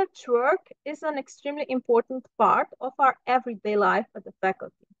 research work is an extremely important part of our everyday life at the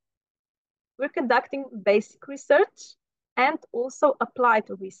faculty. We're conducting basic research and also applied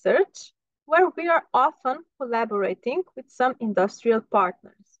research, where we are often collaborating with some industrial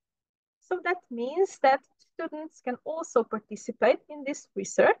partners. So that means that students can also participate in this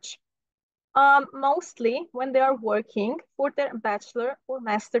research, mostly when they are working for their bachelor or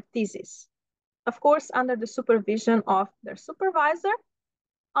master thesis. Of course, under the supervision of their supervisor.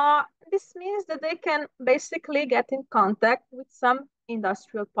 This means that they can basically get in contact with some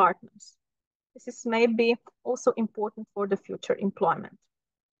industrial partners. This is maybe also important for the future employment.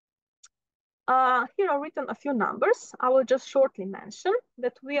 Here are written a few numbers. I will just shortly mention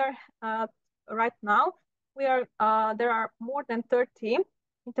that we are right now, there are more than 30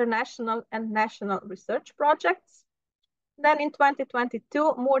 international and national research projects. Then in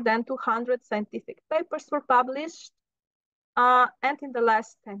 2022, more than 200 scientific papers were published. And in the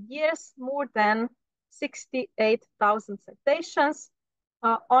last 10 years, more than 68,000 citations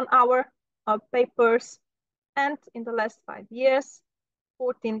on our papers. And in the last 5 years,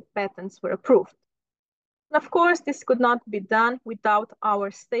 14 patents were approved. And of course, this could not be done without our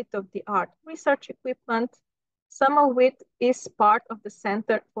state-of-the-art research equipment, some of which is part of the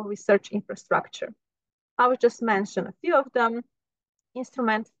Center for Research Infrastructure. I will just mention a few of them: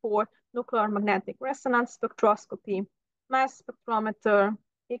 instrument for nuclear magnetic resonance spectroscopy, mass spectrometer,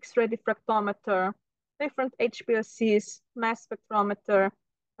 X-ray diffractometer, different HPLCs, mass spectrometer,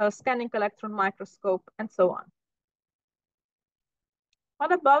 scanning electron microscope, and so on.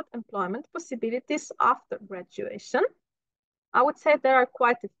 What about employment possibilities after graduation? I would say there are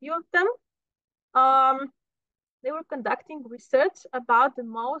quite a few of them. They were conducting research about the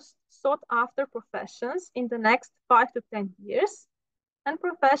most sought after professions in the next 5 to 10 years. And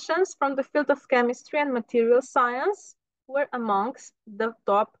professions from the field of chemistry and material science were amongst the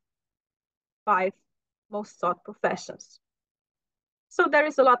top 5 most sought professions. So there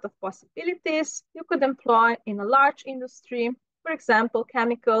is a lot of possibilities. You could employ in a large industry, for example,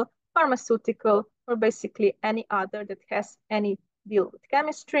 chemical, pharmaceutical, or basically any other that has any deal with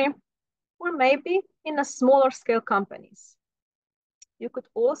chemistry, or maybe in a smaller scale companies. You could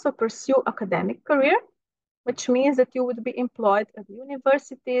also pursue academic career, which means that you would be employed at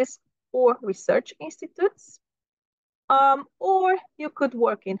universities or research institutes. Or you could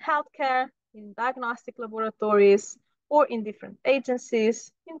work in healthcare, in diagnostic laboratories, or in different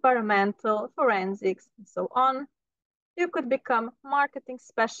agencies, environmental, forensics, and so on. You could become marketing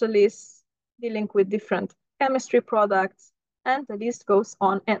specialists dealing with different chemistry products, and the list goes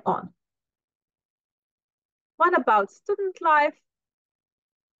on and on. What about student life?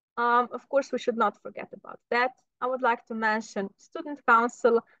 Of course, we should not forget about that. I would like to mention student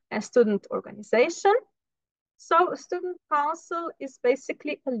council and student organization. So a student council is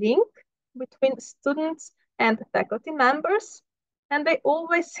basically a link between students and faculty members, and they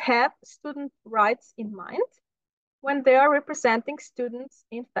always have student rights in mind when they are representing students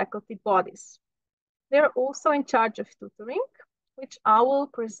in faculty bodies. They are also in charge of tutoring, which I will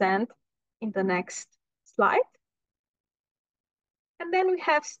present in the next slide. And then we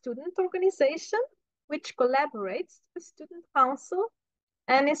have student organization, which collaborates with student council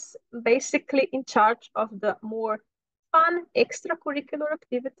and is basically in charge of the more fun extracurricular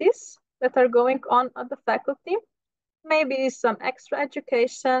activities that are going on at the faculty. Maybe some extra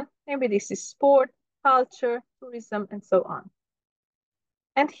education, maybe this is sport, culture, tourism, and so on.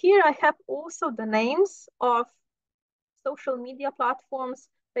 And here I have also the names of social media platforms,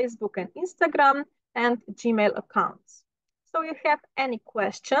 Facebook and Instagram, and Gmail accounts. So you have any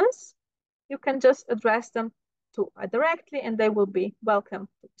questions, you can just address them to directly and they will be welcome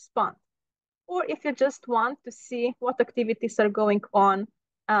to respond. Or if you just want to see what activities are going on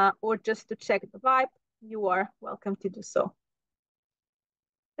or just to check the vibe, you are welcome to do so.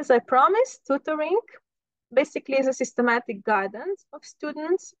 As I promised, tutoring basically is a systematic guidance of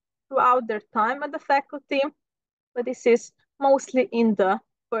students throughout their time at the faculty, but this is mostly in the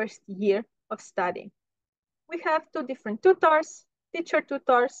first year of study. We have 2 different tutors, teacher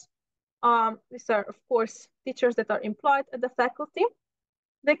tutors. These are, of course, teachers that are employed at the faculty.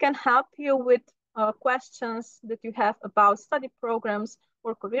 They can help you with questions that you have about study programs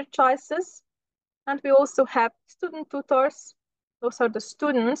or career choices. And we also have student tutors. Those are the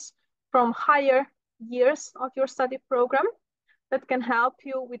students from higher years of your study program that can help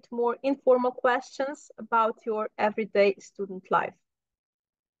you with more informal questions about your everyday student life.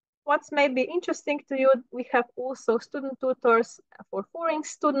 What's maybe interesting to you, we have also student tutors for foreign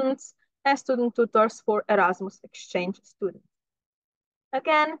students and student tutors for Erasmus exchange students.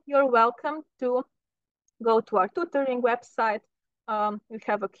 Again, you're welcome to go to our tutoring website. We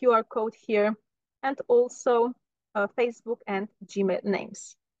have a QR code here and also Facebook and Gmail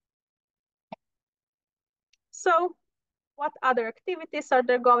names. So what other activities are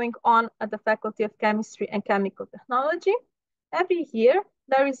there going on at the Faculty of Chemistry and Chemical Technology? Every year,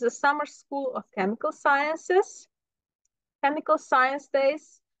 there is a summer school of chemical sciences, chemical science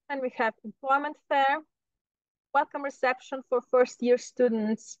days, and we have employment fair, welcome reception for first year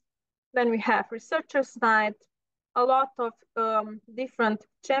students. Then we have researchers night, a lot of different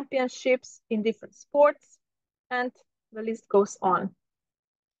championships in different sports, and the list goes on.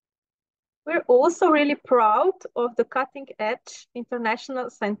 We're also really proud of the Cutting Edge International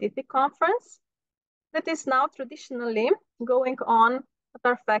Scientific Conference that is now traditionally going on at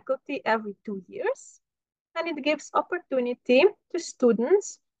our faculty every 2 years. And it gives opportunity to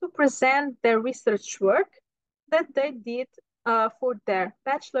students to present their research work that they did for their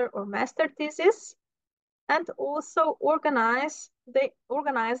bachelor or master thesis. And also they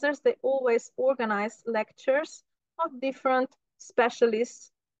always organize lectures of different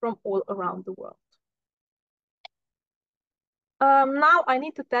specialists from all around the world. Now I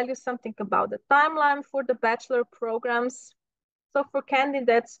need to tell you something about the timeline for the bachelor programs. So for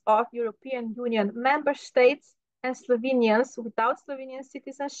candidates of European Union member states and Slovenians without Slovenian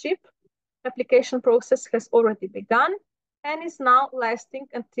citizenship, application process has already begun and is now lasting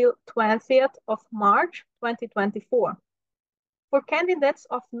until 20th of March 2024. For candidates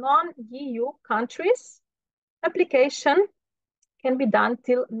of non-EU countries, application can be done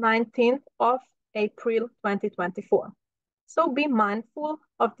till 19th of April 2024. So be mindful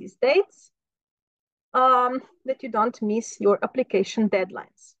of these dates, that you don't miss your application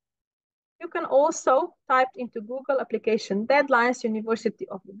deadlines. You can also type into Google application deadlines, University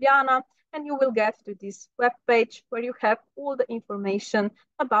of Ljubljana, and you will get to this webpage where you have all the information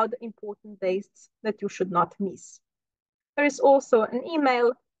about the important dates that you should not miss. There is also an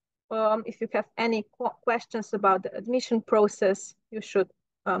email. If you have any questions about the admission process, you should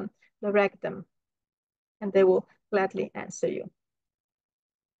direct them and they will gladly answer you.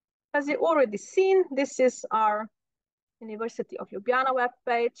 As you already seen, this is our University of Ljubljana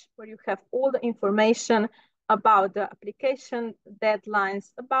webpage where you have all the information about the application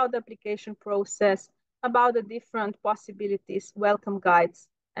deadlines, about the application process, about the different possibilities, welcome guides,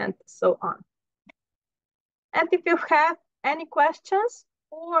 and so on. And if you have any questions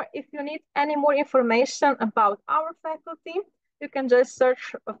or if you need any more information about our faculty, you can just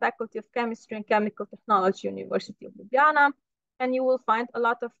search a Faculty of Chemistry and Chemical Technology, University of Ljubljana, and you will find a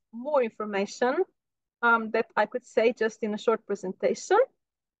lot of more information that I could say just in a short presentation.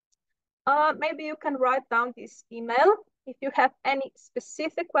 Maybe you can write down this email if you have any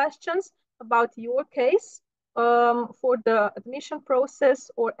specific questions about your case for the admission process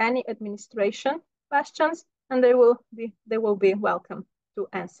or any administration questions, and they will be welcome to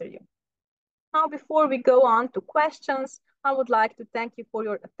answer you. Now, before we go on to questions, I would like to thank you for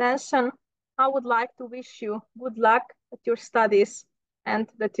your attention. I would like to wish you good luck at your studies and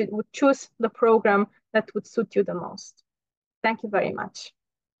that you would choose the program that would suit you the most. Thank you very much.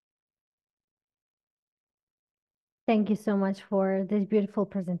 Thank you so much for this beautiful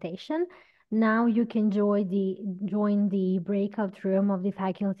presentation. Now you can join the breakout room of the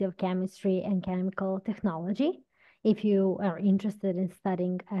Faculty of Chemistry and Chemical Technology if you are interested in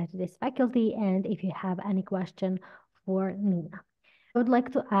studying at this faculty and if you have any question for Nina. I would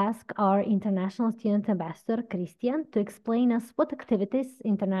like to ask our International Student Ambassador, Christian, to explain us what activities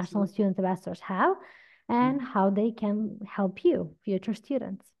international student ambassadors have and how they can help you, future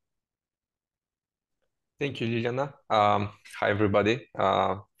students. Thank you, Liliana. Hi, everybody,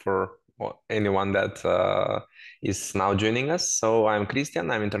 for anyone that is now joining us. So I'm Christian,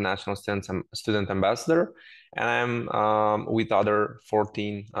 I'm International Student Ambassador, and I'm with other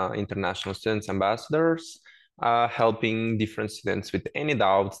 14 international students ambassadors, helping different students with any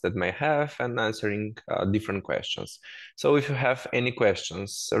doubts that may have and answering different questions. So if you have any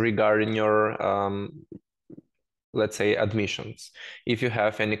questions regarding your let's say admissions, if you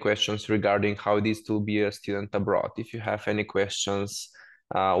have any questions regarding how it is to be a student abroad, if you have any questions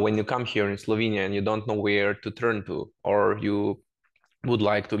when you come here in Slovenia and you don't know where to turn to, or you would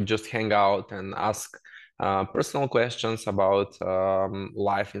like to just hang out and ask personal questions about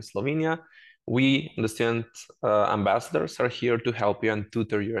life in Slovenia, we, the student ambassadors, are here to help you and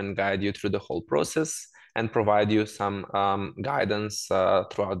tutor you and guide you through the whole process and provide you some guidance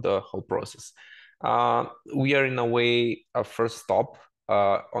throughout the whole process. We are in a way a first stop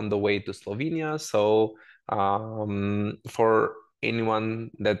on the way to Slovenia. So for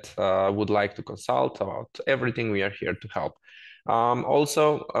anyone that would like to consult about everything, we are here to help.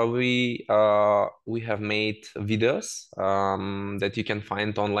 Also, we have made videos that you can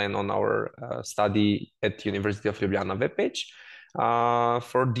find online on our study at University of Ljubljana webpage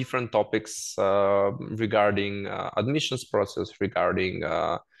for different topics regarding admissions process, regarding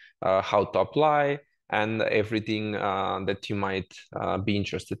how to apply, and everything that you might be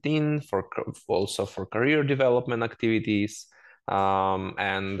interested in, also for career development activities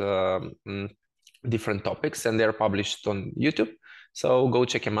and different topics, and they're published on YouTube. So go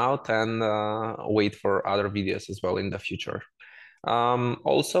check them out and wait for other videos as well in the future.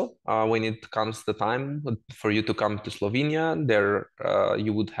 Also, when it comes the time for you to come to Slovenia, there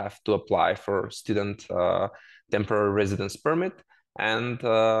you would have to apply for student temporary residence permit. And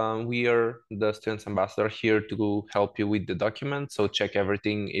we are the Students Ambassador here to help you with the document. So check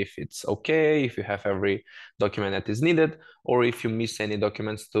everything if it's okay, if you have every document that is needed, or if you miss any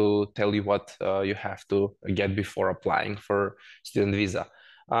documents, to tell you what you have to get before applying for student visa.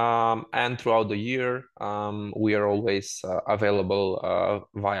 And throughout the year, we are always available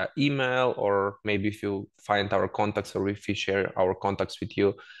via email, or maybe if you find our contacts or if we share our contacts with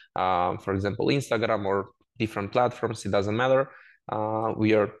you, for example, Instagram or different platforms, it doesn't matter.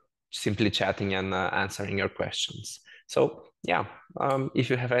 We are simply chatting and answering your questions. So yeah, if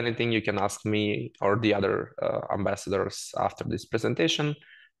you have anything, you can ask me or the other ambassadors after this presentation,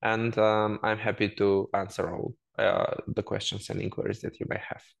 and I'm happy to answer all the questions and inquiries that you may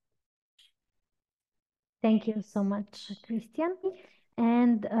have. Thank you so much, Christian.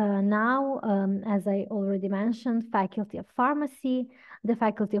 And now, as I already mentioned, Faculty of Pharmacy. The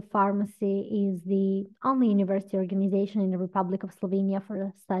Faculty of Pharmacy is the only university organization in the Republic of Slovenia for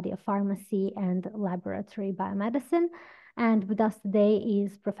the study of pharmacy and laboratory biomedicine. And with us today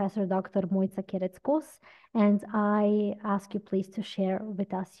is Professor Dr. Mojca Kereckos, and I ask you please to share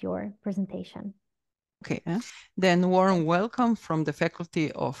with us your presentation. Okay, then warm welcome from the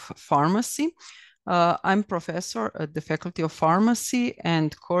Faculty of Pharmacy. I'm professor at the Faculty of Pharmacy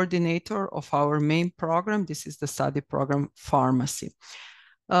and coordinator of our main program. This is the study program Pharmacy.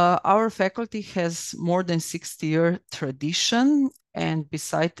 Our faculty has more than 60-year tradition, and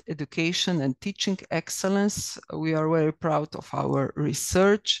beside education and teaching excellence, we are very proud of our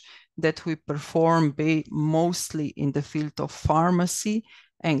research that we perform mostly in the field of pharmacy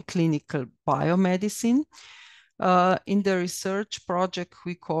and clinical biomedicine. In the research project,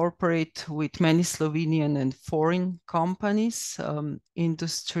 we cooperate with many Slovenian and foreign companies,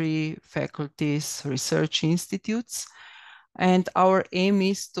 industry, faculties, research institutes. And our aim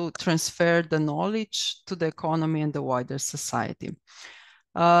is to transfer the knowledge to the economy and the wider society.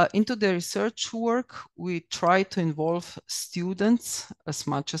 Into the research work, we try to involve students as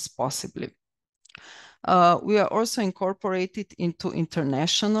much as possible. We are also incorporated into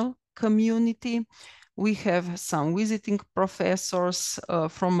international community. We have some visiting professors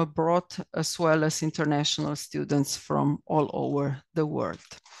from abroad, as well as international students from all over the world.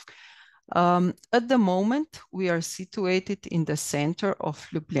 At the moment, we are situated in the center of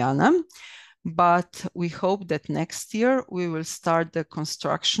Ljubljana, but we hope that next year we will start the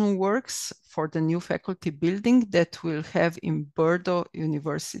construction works for the new faculty building that we'll have in Brdo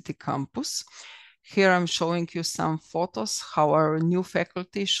University campus. Here I'm showing you some photos how our new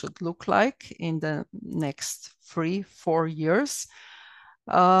faculty should look like in the next 3-4 years.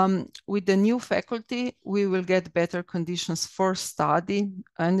 With the new faculty, we will get better conditions for study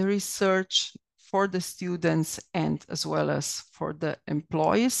and research for the students and as well as for the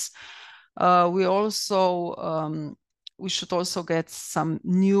employees. We should also get some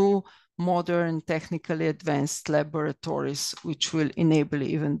new modern, technically advanced laboratories, which will enable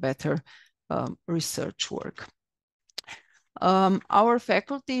even better research work. Our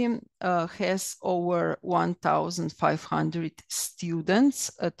faculty has over 1,500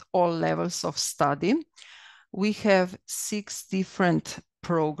 students at all levels of study. We have 6 different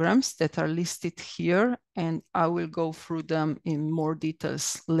programs that are listed here, and I will go through them in more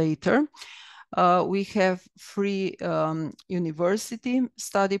details later. We have 3 university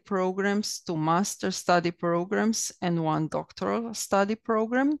study programs, 2 master study programs, and 1 doctoral study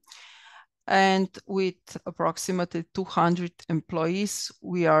program. And with approximately 200 employees,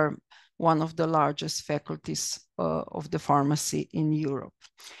 we are one of the largest faculties of the pharmacy in Europe.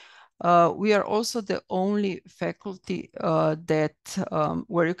 We are also the only faculty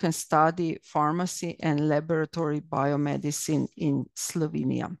where you can study pharmacy and laboratory biomedicine in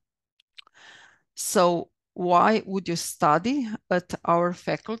Slovenia. So why would you study at our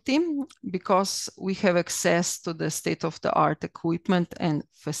faculty? Because we have access to the state-of-the-art equipment and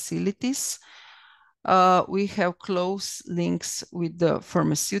facilities. We have close links with the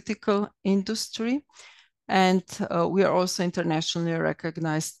pharmaceutical industry, and we are also internationally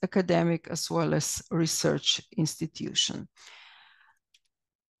recognized academic as well as research institution.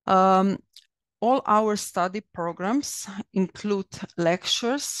 All our study programs include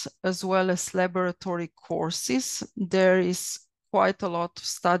lectures as well as laboratory courses. There is quite a lot of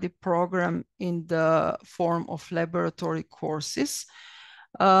study program in the form of laboratory courses.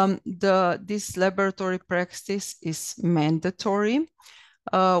 This laboratory practice is mandatory,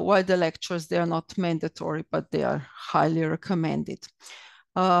 while the lectures, they are not mandatory, but they are highly recommended.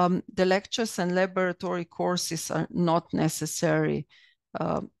 The lectures and laboratory courses are not necessary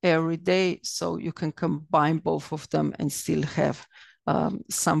every day, so you can combine both of them and still have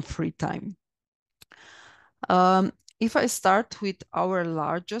some free time. If I start with our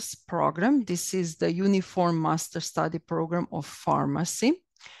largest program, this is the Uniform Master Study Program of Pharmacy.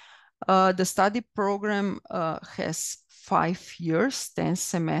 The study program has 5 years, 10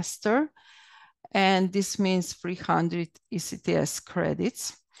 semesters, and this means 300 ECTS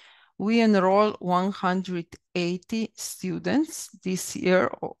credits. We enroll 180 students this year,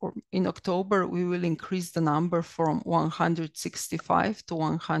 or in October, we will increase the number from 165 to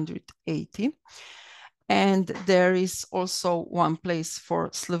 180. And there is also one place for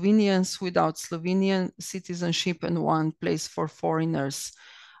Slovenians without Slovenian citizenship and one place for foreigners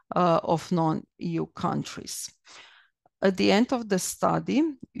of non-EU countries. At the end of the study,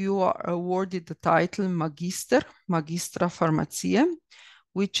 you are awarded the title Magistra Pharmacie,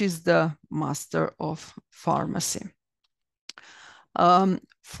 which is the Master of Pharmacy.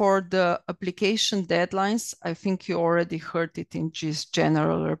 For the application deadlines, I think you already heard it in this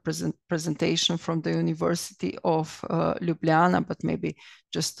general presentation from the University of Ljubljana, but maybe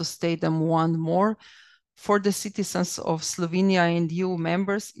just to state them one more. For the citizens of Slovenia and EU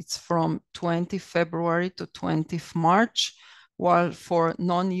members, it's from 20 February to 20th March, while for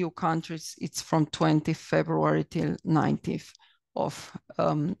non-EU countries, it's from 20 February till 19th of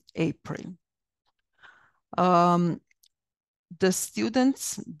April. The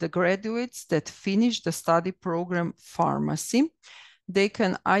students, the graduates that finish the study program pharmacy, they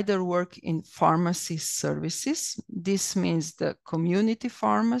can either work in pharmacy services. This means the community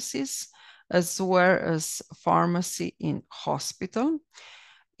pharmacies, as well as pharmacy in hospital.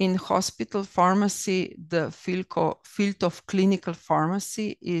 In hospital pharmacy, the field of clinical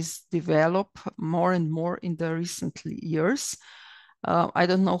pharmacy is developed more and more in the recent years. I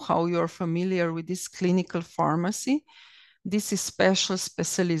don't know how you're familiar with this clinical pharmacy. This is special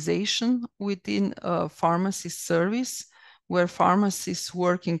specialization within a pharmacy service where pharmacists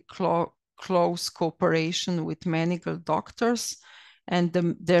work in close cooperation with medical doctors, and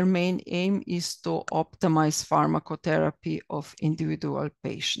their main aim is to optimize pharmacotherapy of individual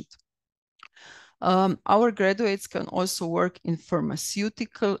patients. Our graduates can also work in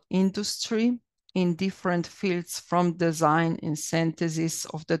pharmaceutical industry in different fields, from design and synthesis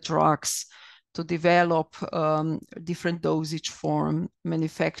of the drugs to develop different dosage form,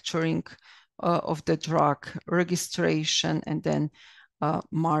 manufacturing of the drug, registration, and then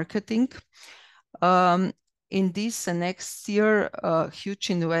marketing. In this and next year, huge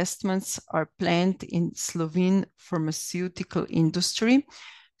investments are planned in Slovene pharmaceutical industry.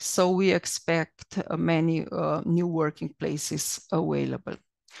 So we expect many new working places available.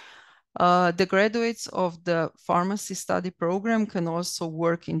 The graduates of the pharmacy study program can also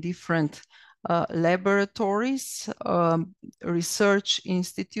work in different laboratories, research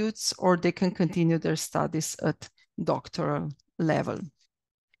institutes, or they can continue their studies at doctoral level.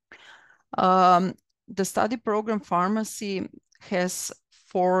 The study program pharmacy has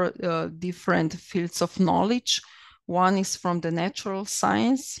 4 different fields of knowledge. One is from the natural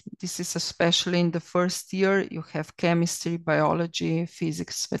science. This is especially in the first year. You have chemistry, biology,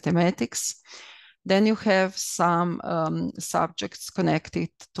 physics, mathematics. Then you have some subjects connected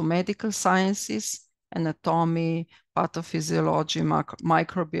to medical sciences, anatomy, pathophysiology,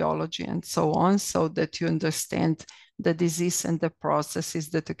 microbiology, and so on, so that you understand the disease and the processes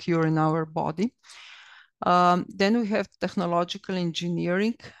that occur in our body. Then we have technological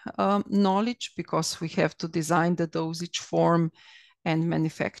engineering knowledge, because we have to design the dosage form and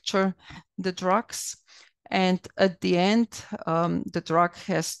manufacture the drugs. And at the end, the drug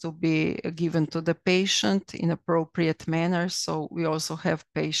has to be given to the patient in appropriate manner. So we also have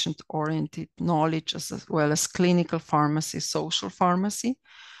patient-oriented knowledge, as well as clinical pharmacy, social pharmacy.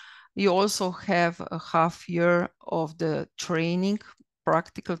 You also have a half year of the training,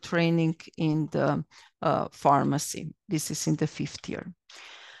 practical training in the pharmacy. This is in the 5th year.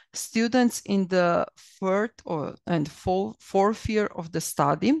 Students in the 3rd and 4th year of the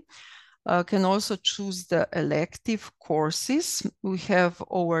study can also choose the elective courses. We have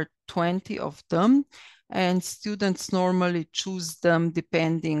over 20 of them, and students normally choose them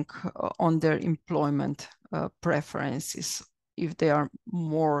depending on their employment preferences, if they are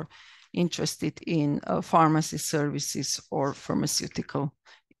more interested in pharmacy services or pharmaceutical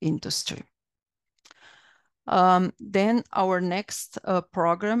industry. Then our next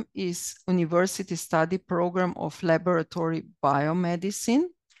program is University Study Program of Laboratory Biomedicine.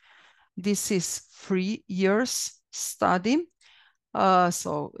 This is 3 years study.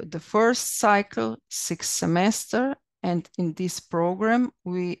 So the first cycle, 6 semesters, and in this program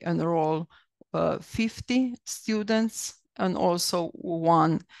we enroll 50 students and also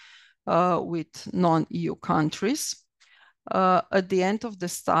one with non-EU countries. At the end of the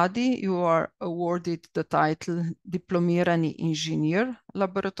study, you are awarded the title Diplomirani inženir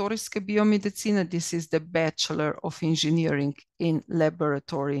laboratorijske biomedicine. This is the Bachelor of Engineering in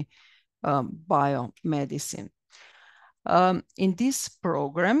Laboratory Biomedicine. In this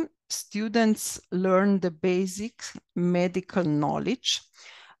program, students learn the basic medical knowledge,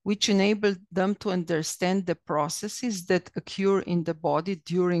 which enable them to understand the processes that occur in the body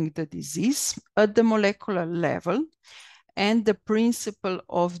during the disease at the molecular level, and the principle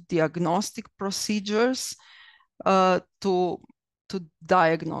of diagnostic procedures to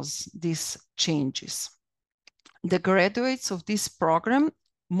diagnose these changes. The graduates of this program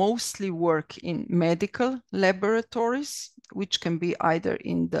mostly work in medical laboratories, which can be either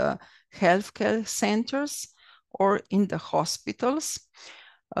in the healthcare centers or in the hospitals.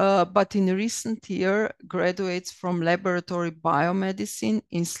 But in recent years, graduates from laboratory biomedicine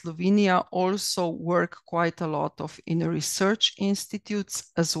in Slovenia also work quite a lot in research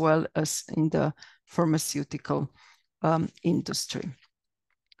institutes as well as in the pharmaceutical industry.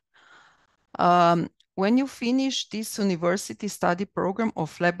 When you finish this university study program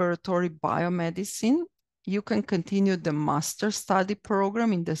of laboratory biomedicine, you can continue the master study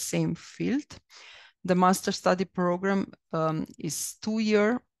program in the same field. The master study program is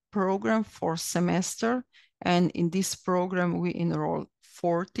 2-year program, 4 semesters, and in this program we enroll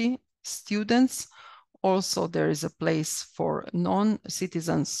 40 students. Also, there is a place for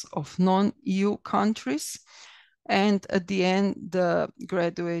non-citizens of non-EU countries. And at the end, the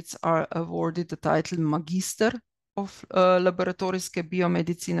graduates are awarded the title Magister of Laboratorijske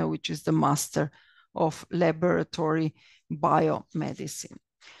biomedicine, which is the Master of Laboratory Biomedicine.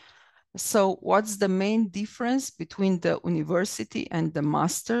 So what's the main difference between the university and the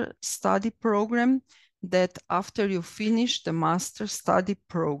master study program? That after you finish the master study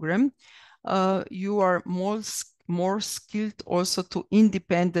program, you are more skilled also to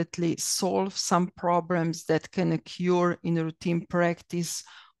independently solve some problems that can occur in routine practice,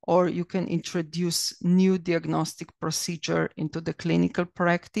 or you can introduce new diagnostic procedure into the clinical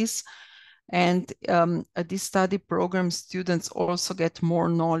practice. And at this study program, students also get more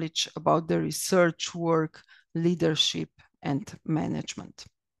knowledge about the research work, leadership, and management.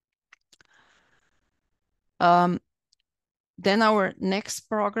 Then our next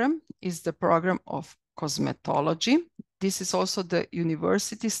program is the program of cosmetology. This is also the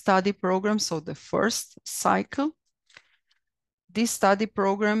university study program, so the first cycle. This study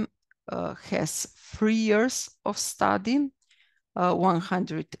program has 3 years of study,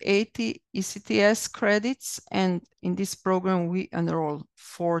 180 ECTS credits, and in this program we enroll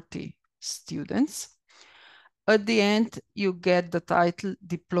 40 students. At the end, you get the title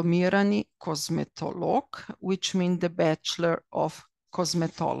Diplomirani kozmetolog, which means the Bachelor of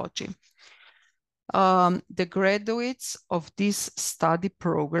Cosmetology. The graduates of this study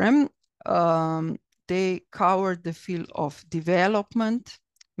program, they cover the field of development,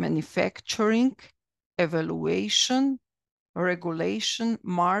 manufacturing, evaluation, regulation,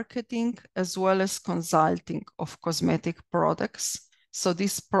 marketing, as well as consulting of cosmetic products. So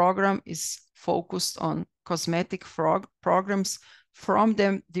this program is focused on cosmetic programs from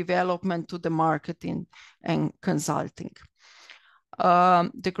the development to the marketing and consulting.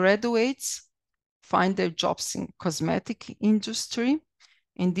 The graduates find their jobs in cosmetic industry,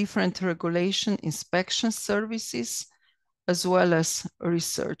 in different regulation inspection services, as well as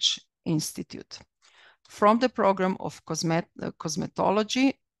research institute. From the program of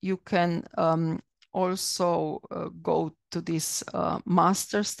cosmetology, you can also go to this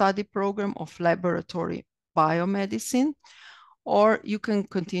master study program of laboratory biomedicine, or you can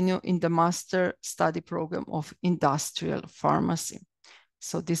continue in the master study program of industrial pharmacy.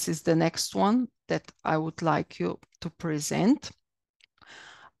 So this is the next one that I would like you to present.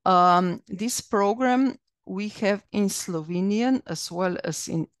 This program we have in Slovenian as well as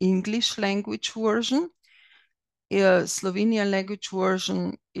in English language version. Slovenian language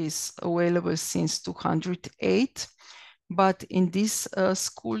version is available since 2008, but in this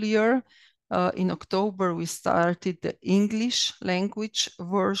school year, in October, we started the English language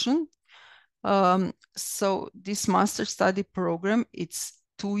version. So this master study program, it's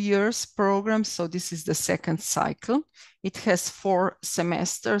 2 years program, so this is the second cycle. It has 4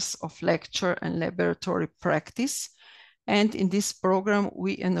 semesters of lecture and laboratory practice, and in this program,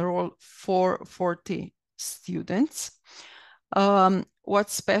 we enroll 40 students.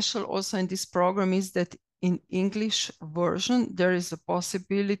 What's special also in this program is that in English version, there is a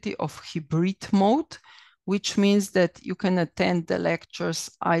possibility of hybrid mode, which means that you can attend the lectures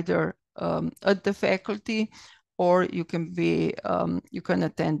either at the faculty, or you can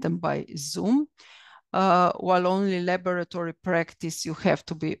attend them by Zoom. while only laboratory practice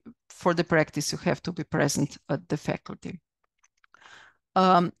for the practice you have to be present at the faculty.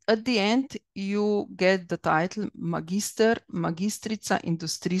 At the end, you get the title Magistrica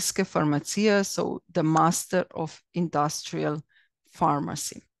Industrijske farmacije, so the Master of Industrial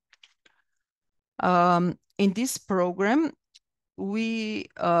Pharmacy. In this program, we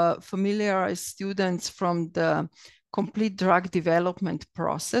familiarize students from the complete drug development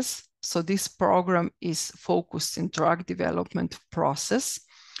process. So this program is focused in drug development process.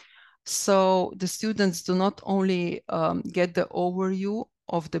 So the students do not only get the overview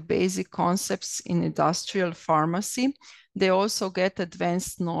of the basic concepts in industrial pharmacy, they also get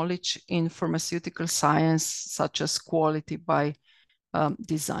advanced knowledge in pharmaceutical science, such as quality by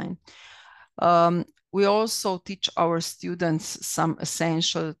design. We also teach our students some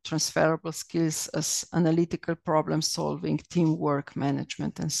essential transferable skills as analytical problem solving, teamwork,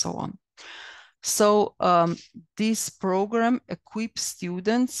 management, and so on. So this program equips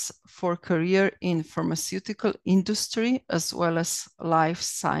students for career in pharmaceutical industry as well as life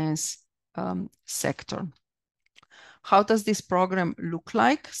science sector. How does this program look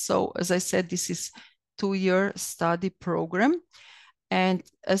like? So as I said, this is a two-year study program. And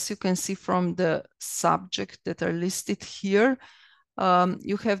as you can see from the subjects that are listed here,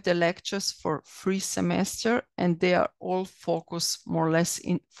 you have the lectures for 3 semesters, and they are all focused more or less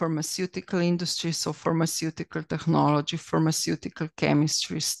in pharmaceutical industry, so pharmaceutical technology, pharmaceutical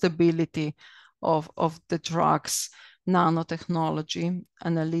chemistry, stability of the drugs, nanotechnology,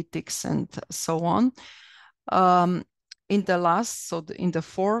 analytics, and so on. In the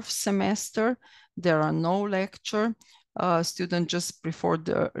 4th semester, there are no lecture. Students just prefer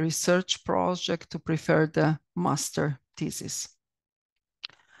the research project to prepare the master thesis.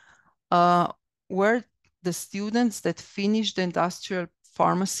 Where the students that finish the industrial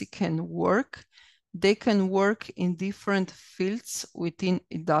pharmacy can work, they can work in different fields within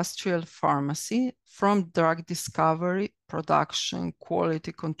industrial pharmacy, from drug discovery, production,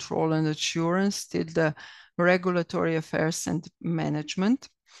 quality control and assurance, till the regulatory affairs and management.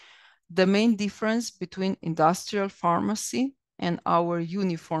 The main difference between industrial pharmacy and our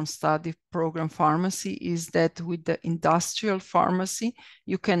uniform study program pharmacy is that with the industrial pharmacy,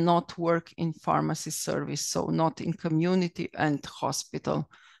 you cannot work in pharmacy service, so not in community and hospital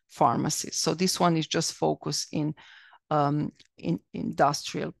pharmacy. So this one is just focused in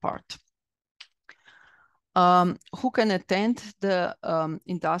industrial part. Who can attend the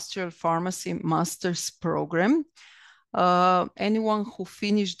industrial pharmacy master's program? Anyone who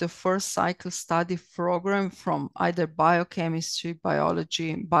finished the first cycle study program from either biochemistry,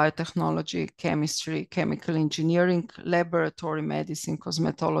 biology, biotechnology, chemistry, chemical engineering, laboratory medicine,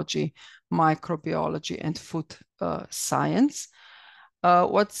 cosmetology, microbiology, and food science.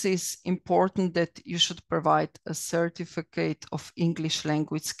 What is important that you should provide a certificate of English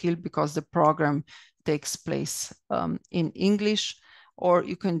language skill, because the program takes place in English, or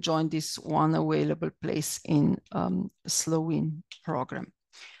you can join this one available place in Slovene program.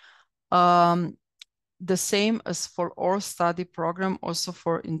 The same as for our study program, also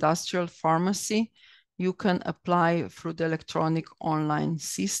for industrial pharmacy, you can apply through the electronic online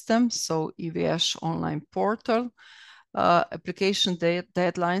system, so EVS online portal. Application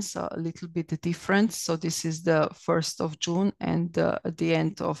deadlines are a little bit different, so this is the 1st of June and at the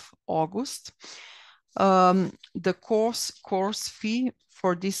end of August. The course fee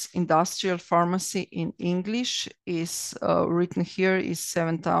for this industrial pharmacy in English is written here is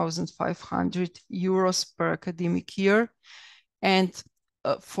 7,500 euros per academic year. And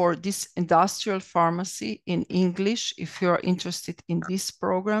for this industrial pharmacy in English, if you're interested in this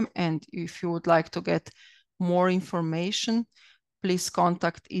program and if you would like to get more information, please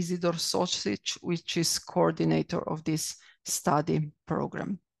contact Isidor Sosic, which is coordinator of this study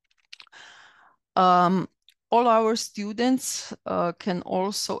program. All our students can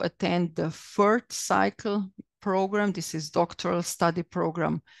also attend the 3rd cycle program. This is doctoral study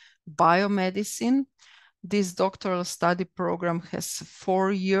program, biomedicine. This doctoral study program has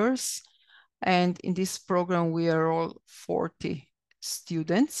 4 years. And in this program, we are all 40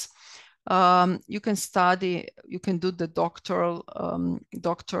 students. You can do the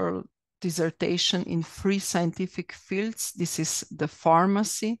doctoral dissertation in 3 scientific fields. This is the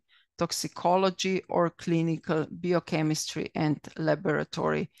pharmacy, toxicology, or clinical biochemistry and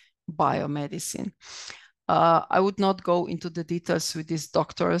laboratory biomedicine. I would not go into the details with this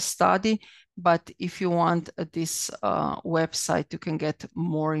doctoral study, but if you want, at this website, you can get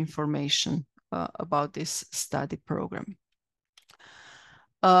more information about this study program.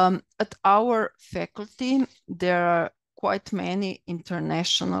 At our faculty, there are quite many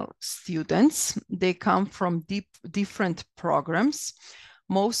international students. They come from different programs.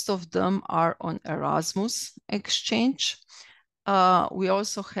 Most of them are on Erasmus exchange. We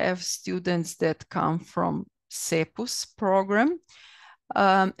also have students that come from CEPUS program.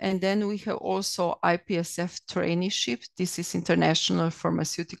 And then we have also IPSF traineeship. This is International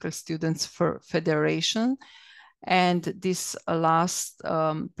Pharmaceutical Students Federation. And these last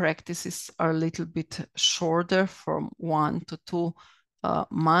practices are a little bit shorter, from 1 to 2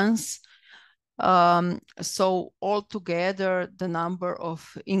 months. So altogether, the number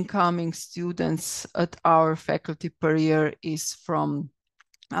of incoming students at our faculty per year is from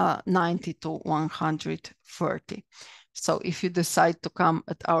 90 to 130. So if you decide to come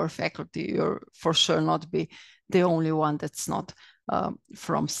at our faculty, you'll for sure not be the only one that's not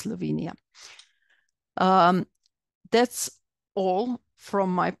from Slovenia. That's all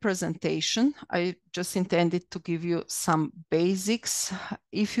from my presentation. I just intended to give you some basics.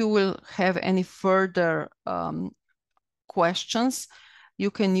 If you will have any further questions,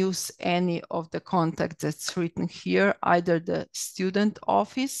 you can use any of the contacts that's written here, either the student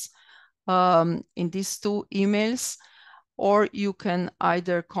office in these 2 emails, or you can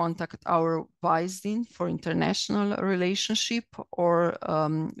either contact our Vice Dean for International Relationship or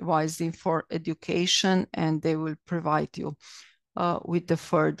Vice Dean for Education, and they will provide you with the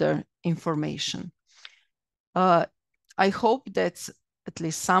further information. I hope that at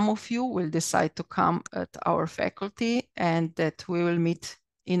least some of you will decide to come at our faculty and that we will meet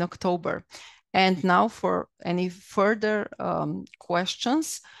in October. And now for any further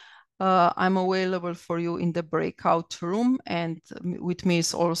questions, I'm available for you in the breakout room, and with me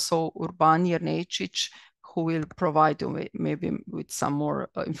is also Urban Jernejčić, who will provide you maybe with some more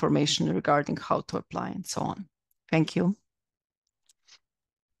information regarding how to apply and so on. Thank you.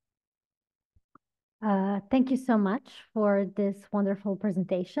 Thank you so much for this wonderful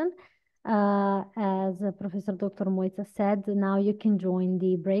presentation. As Professor Dr. Mojca said, now you can join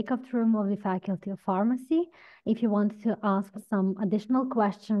the breakout room of the Faculty of Pharmacy if you want to ask some additional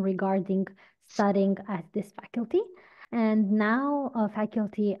question regarding studying at this faculty. And now,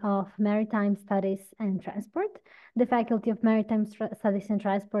 Faculty of Maritime Studies and Transport. The Faculty of Maritime Studies and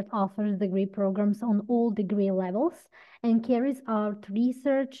Transport offers degree programs on all degree levels and carries out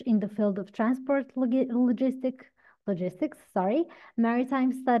research in the field of transport logistics,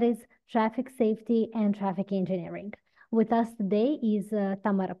 maritime studies, traffic safety, and traffic engineering. With us today is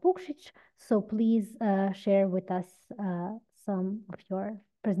Tamara Pukšić, so please share with us some of your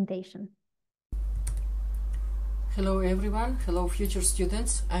presentation. Hello everyone, hello future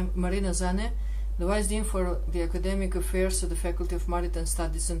students. I'm Marina Zane, the Vice Dean for the Academic Affairs at the Faculty of Maritime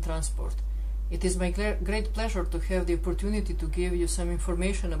Studies and Transport. It is my great pleasure to have the opportunity to give you some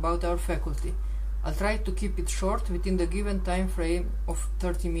information about our faculty. I'll try to keep it short within the given time frame of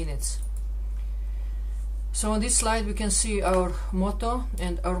 30 minutes. So on this slide we can see our motto,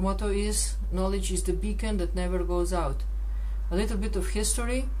 and our motto is "Knowledge is the beacon that never goes out." A little bit of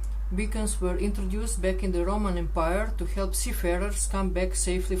history. Beacons were introduced back in the Roman Empire to help seafarers come back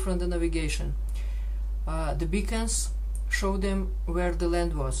safely from the navigation. The beacons show them where the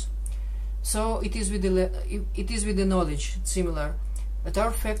land was. So it is with the knowledge similar. At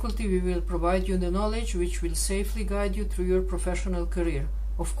our faculty we will provide you the knowledge which will safely guide you through your professional career.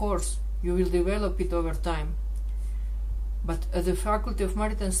 Of course, you will develop it over time. But at the Faculty of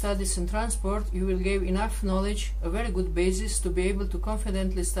Maritime Studies and Transport, you will gain enough knowledge, a very good basis to be able to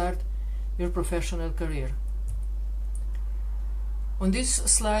confidently start your professional career. On this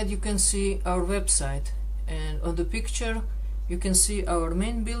slide you can see our website, and on the picture you can see our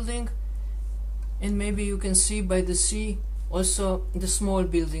main building, and maybe you can see by the sea also the small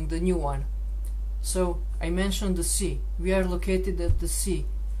building, the new one. So I mentioned the sea. We are located at the sea.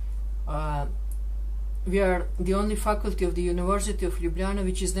 We are the only faculty of the University of Ljubljana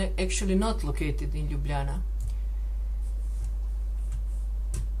which is actually not located in Ljubljana.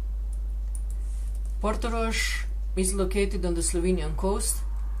 Portorož is located on the Slovenian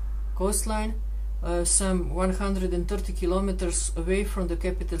coastline, some 130 kilometers away from the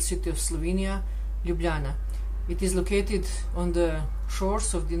capital city of Slovenia, Ljubljana. It is located on the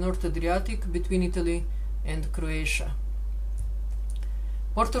shores of the North Adriatic between Italy and Croatia.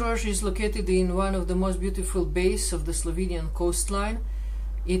 Portorož is located in one of the most beautiful bays of the Slovenian coastline.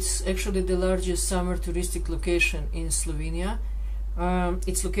 It's actually the largest summer touristic location in Slovenia.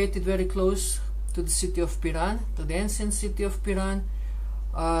 It's located very close to the city of Piran, to the ancient city of Piran,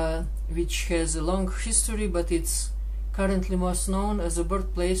 which has a long history, but it's currently most known as the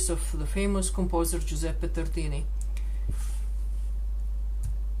birthplace of the famous composer Giuseppe Tartini.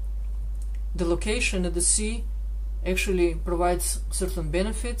 The location at the sea actually provides certain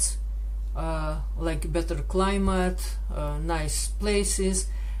benefits, like better climate, nice places,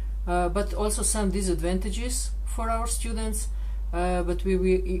 but also some disadvantages for our students. But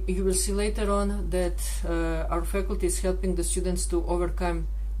you will see later on that our faculty is helping the students to overcome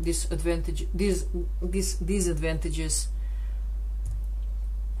these disadvantages.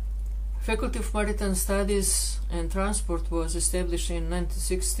 Faculty of Maritime Studies and Transport was established in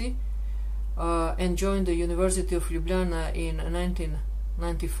 1960 and joined the University of Ljubljana in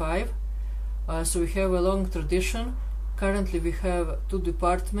 1995. So we have a long tradition. Currently we have two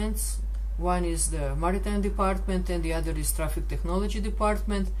departments. One is the Maritime Department and the other is Traffic Technology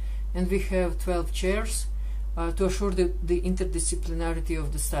Department, and we have 12 chairs to assure the interdisciplinarity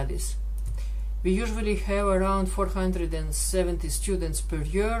of the studies. We usually have around 470 students per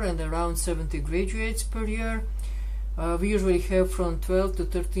year and around 70 graduates per year. We usually have from 12 to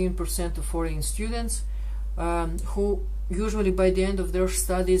 13% of foreign students who usually by the end of their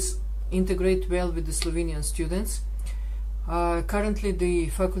studies integrate well with the Slovenian students. Currently the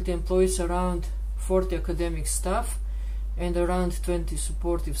faculty employs around 40 academic staff and around 20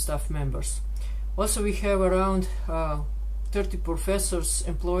 supportive staff members. Also we have around 30 professors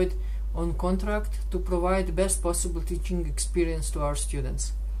employed on contract to provide the best possible teaching experience to our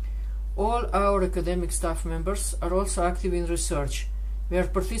students. All our academic staff members are also active in research. We are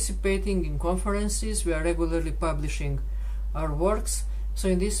participating in conferences, we are regularly publishing our works, so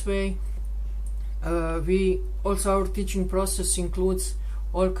in this way our teaching process includes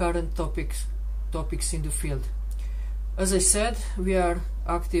all current topics in the field. As I said, we are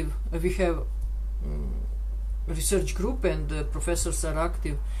active, we have research group and the professors are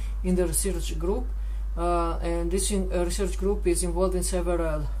active in the research group, and this research group is involved in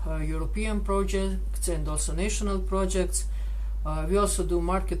several European projects and also national projects. We also do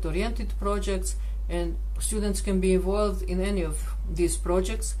market-oriented projects, and students can be involved in any of these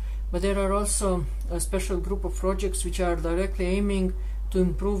projects, but there are also a special group of projects which are directly aiming to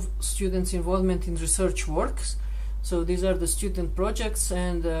improve students' involvement in research works. So these are the student projects,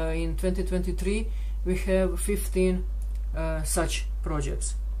 and in 2023 we have 15 such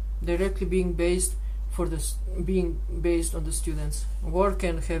projects directly being based on the students' work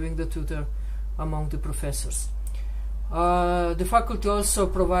and having the tutor among the professors. The faculty also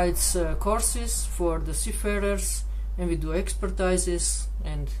provides courses for the seafarers, and we do expertises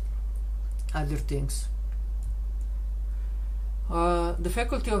and other things. The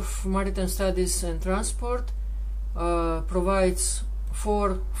Faculty of Maritime Studies and Transport provides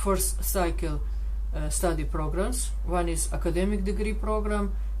 4 first cycle study programs. One is academic degree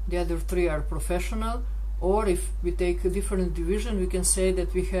program, the other 3 are professional, or if we take a different division, we can say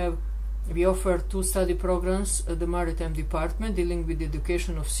that we offer 2 study programs at the Maritime Department dealing with the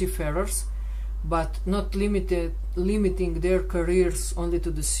education of seafarers, but not limiting their careers only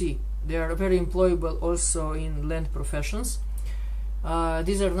to the sea. They are very employable also in land professions.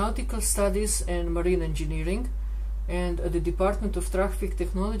 These are nautical studies and marine engineering, and at the Department of Traffic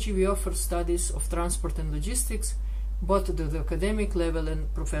Technology we offer studies of transport and logistics, both at the academic level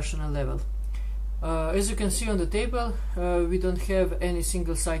and professional level. As you can see on the table, we don't have any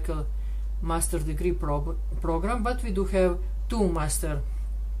single cycle master degree program, but we do have 2 master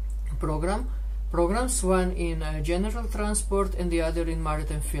programs, one in general transport and the other in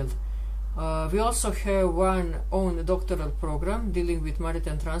maritime field. We also have one own doctoral program dealing with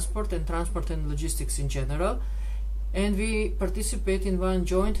maritime transport and logistics in general, and we participate in one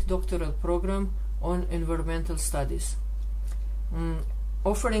joint doctoral program on environmental studies.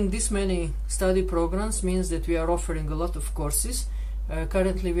 Offering this many study programs means that we are offering a lot of courses.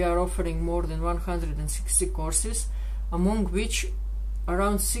 Currently we are offering more than 160 courses, among which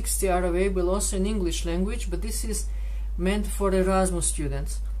around 60 are available also in English language, but this is meant for Erasmus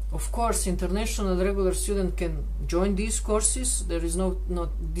students. Of course, international regular students can join these courses.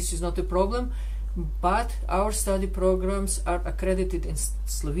 This is not a problem, but our study programs are accredited in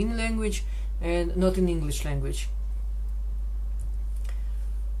Slovene language and not in English language.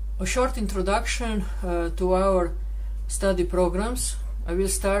 A short introduction to our study programs. I will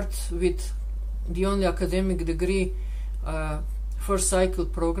start with the only academic degree first cycle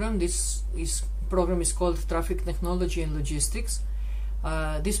program. This program is called Traffic Technology and Logistics.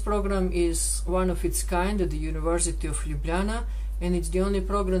 This program is one of its kind at the University of Ljubljana, and it's the only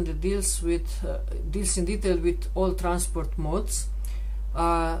program that deals in detail with all transport modes.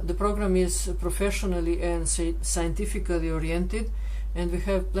 The program is professionally and scientifically oriented, and we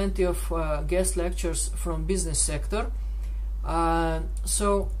have plenty of guest lectures from business sector.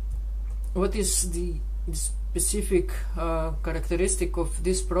 So what is the specific characteristic of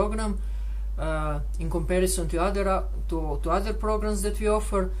this program? in comparison to other programs that we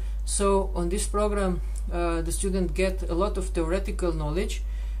offer. So on this program, the student get a lot of theoretical knowledge,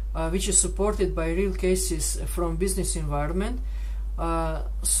 which is supported by real cases from business environment.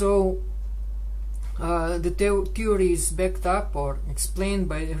 So the theory is backed up or explained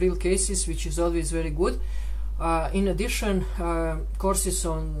by real cases, which is always very good. In addition, courses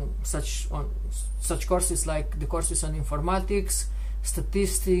on such courses like the courses on informatics,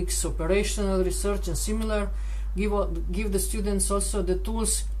 statistics, operational research, and similar give the students also the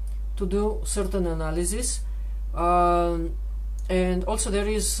tools to do certain analysis. And also there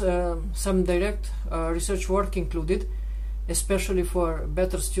is some direct research work included, especially for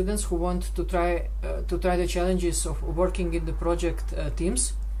better students who want to try the challenges of working in the project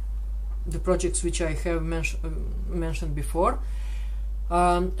teams, the projects which I have mentioned before.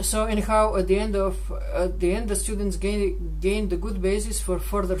 So anyhow, at the end, the students gain the good basis for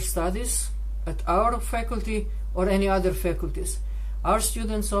further studies at our faculty or any other faculties. Our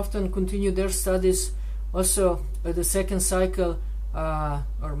students often continue their studies also at the second cycle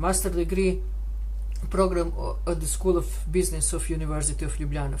or master degree program at the School of Business of University of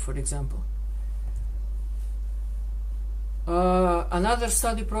Ljubljana, for example. Another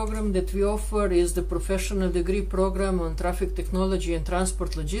study program that we offer is the professional degree program on traffic technology and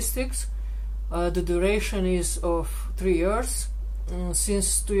transport logistics. The duration is of 3 years.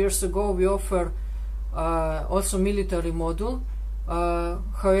 Since 2 years ago we offer also military module.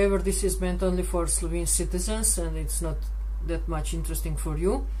 However, this is meant only for Slovene citizens and it's not that much interesting for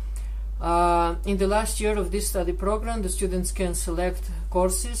you. In the last year of this study program, the students can select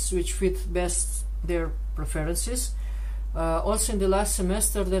courses which fit best their preferences. Also in the last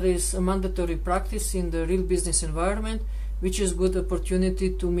semester there is a mandatory practice in the real business environment, which is good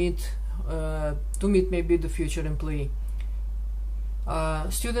opportunity to meet maybe the future employee.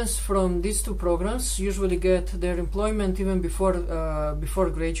 Students from these two programs usually get their employment even before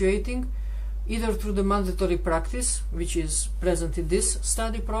graduating, either through the mandatory practice, which is present in this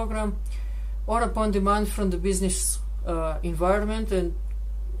study program, or upon demand from the business environment. And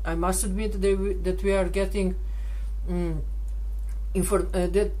I must admit that we are getting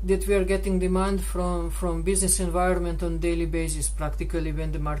that we are getting demand from business environment on daily basis, practically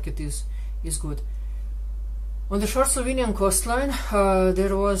when the market is good. On the short Slovenian coastline,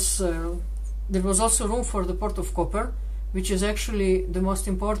 there was also room for the port of Koper, which is actually the most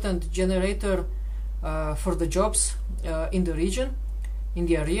important generator for the jobs in the region, in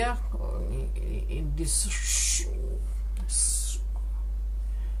the area, in this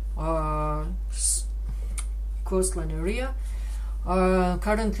coastline area.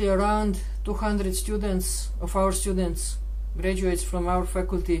 Currently around 200 students of our students, graduates from our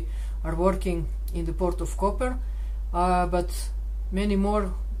faculty, are working in the port of Koper, but many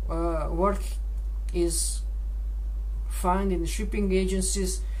more work is found in the shipping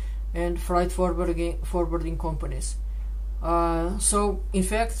agencies and freight forwarding companies. So in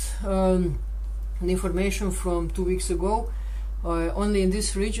fact, the information from 2 weeks ago, only in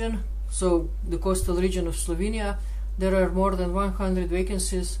this region, so the coastal region of Slovenia, there are more than 100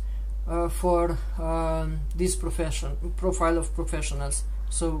 vacancies for this profile of professionals,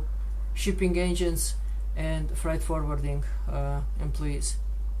 so shipping agents and freight forwarding employees.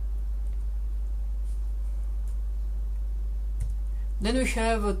 Then we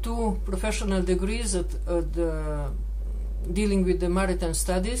have two professional degrees dealing with the maritime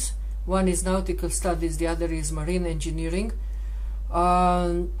studies. One is nautical studies, the other is marine engineering.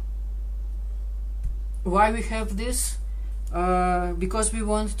 Why we have this? Because we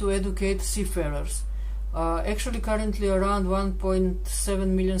want to educate seafarers. Actually, currently around 1.7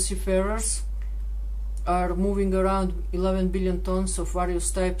 million seafarers are moving around 11 billion tons of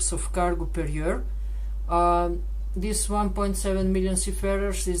various types of cargo per year. This 1.7 million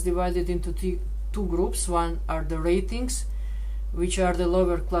seafarers is divided into two groups. One are the ratings, which are the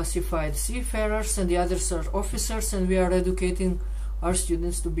lower classified seafarers, and the others are officers, and we are educating our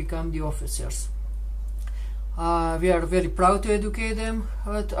students to become the officers. We are very proud to educate them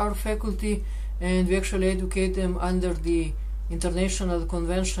at our faculty, and we actually educate them under the International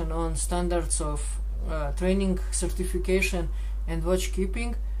Convention on Standards of Training, Certification and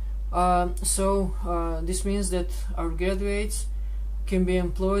Watchkeeping. So this means that our graduates can be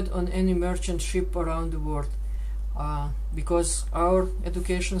employed on any merchant ship around the world, because our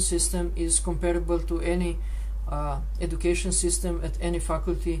education system is comparable to any education system at any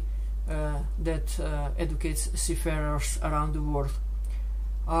faculty that educates seafarers around the world.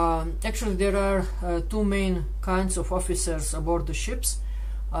 Actually, there are two main kinds of officers aboard the ships.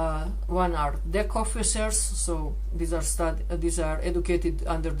 One are deck officers, so these are educated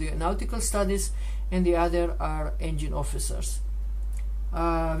under the nautical studies, and the other are engine officers.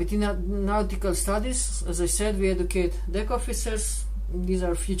 Within nautical studies, as I said, we educate deck officers. These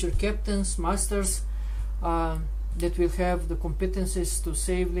are future captains, masters, that will have the competencies to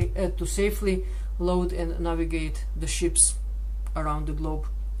safely load and navigate the ships around the globe.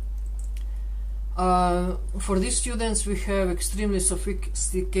 For these students, we have extremely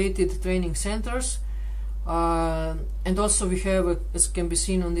sophisticated training centers, and also we have, as can be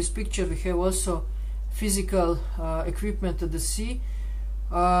seen on this picture, we have also physical equipment at the sea.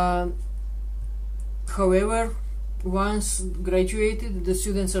 However, once graduated, the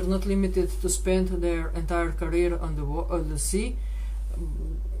students are not limited to spend their entire career on the sea.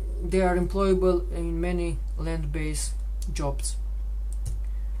 They are employable in many land-based jobs.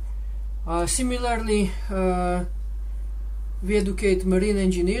 Similarly, we educate marine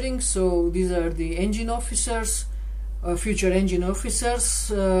engineering, so these are the engine officers, future engine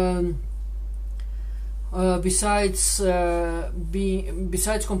officers. Besides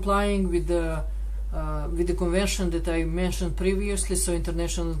complying with the convention that I mentioned previously, so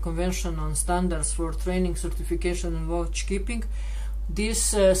International Convention on Standards for Training, Certification and Watchkeeping,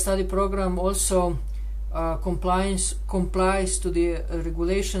 this study program also complies to the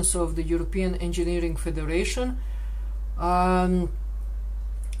regulations of the European Engineering Federation,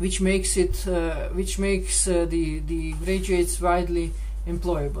 which makes the graduates widely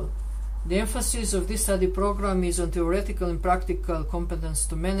employable. The emphasis of this study program is on theoretical and practical competence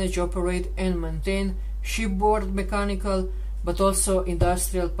to manage, operate and maintain shipboard mechanical but also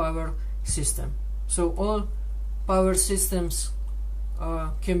industrial power system. So all power systems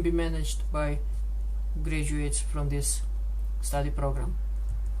can be managed by graduates from this study program.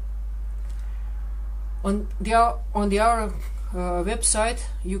 On our website,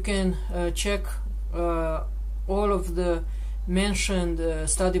 you can check all of the mentioned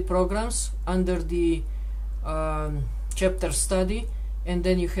study programs under the chapter study, and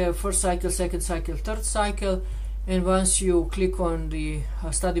then you have first cycle, second cycle, third cycle, and once you click on the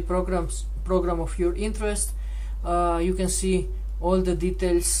study program of your interest, you can see all the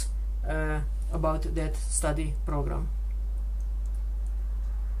details about that study program.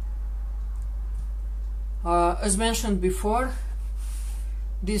 As mentioned before,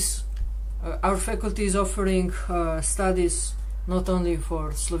 our faculty is offering studies not only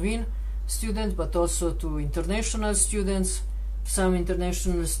for Slovene students but also to international students. Some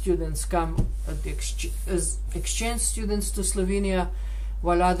international students come as exchange students to Slovenia,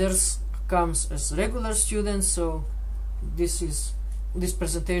 while others comes as regular students. So this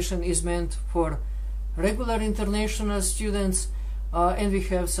presentation is meant for regular international students, and we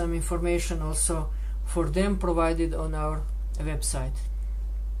have some information also for them provided on our website.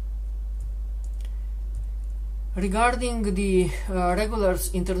 Regarding the regular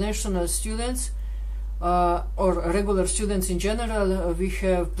international students or regular students in general, we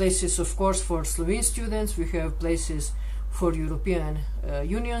have places, of course, for Slovene students, we have places for European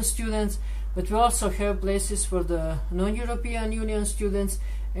Union students, but we also have places for the non-European Union students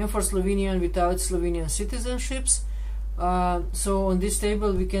and for Slovenian without Slovenian citizenships. So on this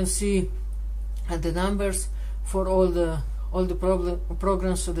table we can see the numbers for all the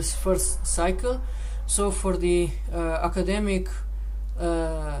programs of this first cycle. So for the academic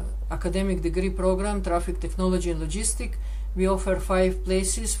degree program, Traffic Technology and Logistics, we offer 5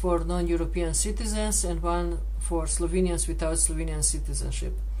 places for non-European citizens and 1 for Slovenians without Slovenian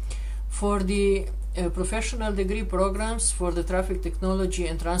citizenship. For the professional degree programs for the Traffic Technology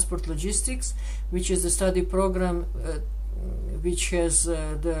and Transport Logistics, which is the study program which has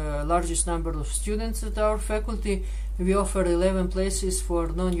the largest number of students at our faculty, we offer 11 places for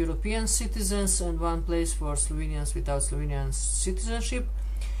non-European citizens and 1 place for Slovenians without Slovenian citizenship.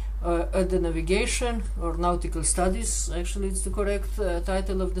 At the navigation or nautical studies, actually it's the correct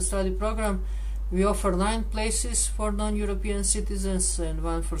title of the study program, we offer 9 places for non-European citizens and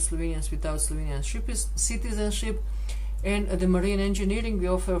 1 for Slovenians without Slovenian citizenship. And at the marine engineering, we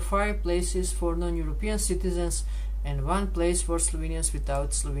offer 5 places for non-European citizens and 1 place for Slovenians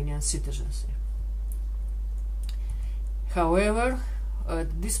without Slovenian citizenship. However,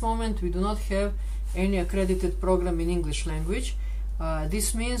 at this moment we do not have any accredited program in English language.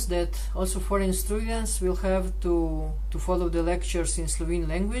 This means that also foreign students will have to follow the lectures in Slovene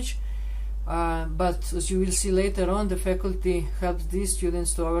language, but as you will see later on, the faculty helps these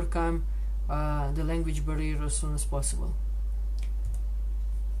students to overcome the language barrier as soon as possible.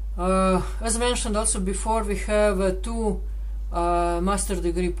 As mentioned also before, we have 2 master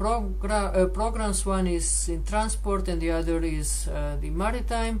degree programs. One is in transport and the other is the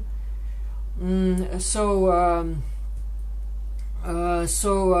maritime.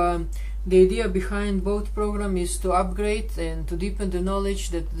 The idea behind both programs is to upgrade and to deepen the knowledge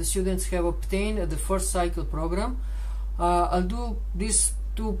that the students have obtained at the first cycle program. Although these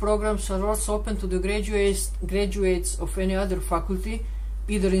two programs are also open to the graduates of any other faculty,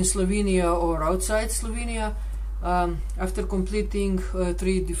 either in Slovenia or outside Slovenia, after completing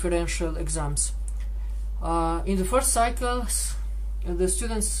 3 differential exams. In the first cycles, the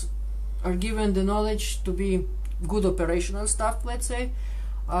students are given the knowledge to be good operational staff, let's say,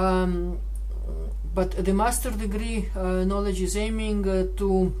 but the master degree knowledge is aiming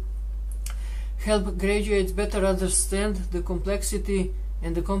to help graduates better understand the complexity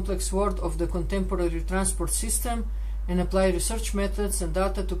and the complex world of the contemporary transport system and apply research methods and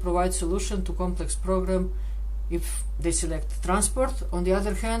data to provide solution to complex problem if they select transport. On the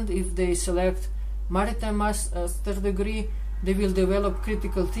other hand, if they select maritime master degree, they will develop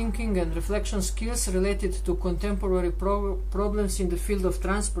critical thinking and reflection skills related to contemporary problems in the field of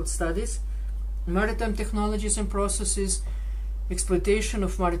transport studies, maritime technologies and processes, exploitation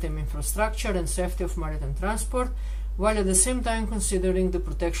of maritime infrastructure and safety of maritime transport, while at the same time considering the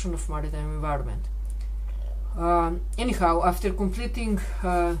protection of maritime environment. Anyhow, after completing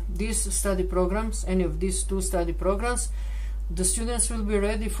these study programs, any of these 2 study programs, the students will be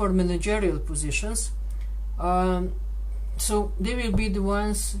ready for managerial positions. So they will be the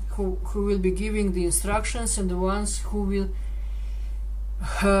ones who will be giving the instructions and the ones who will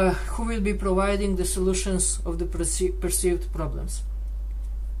be providing the solutions of the perceived problems.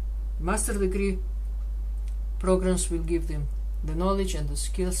 Master degree programs will give them the knowledge and the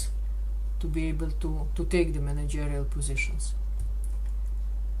skills to be able to take the managerial positions.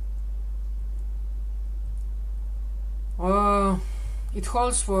 It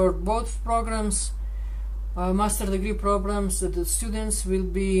holds for both programs, master degree programs, that the students will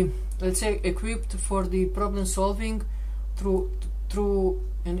be, let's say, equipped for the problem solving through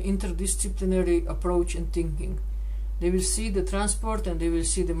an interdisciplinary approach and thinking. They will see the transport and they will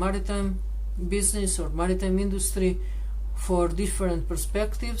see the maritime business or maritime industry for different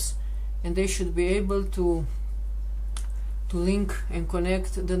perspectives, and they should be able to link and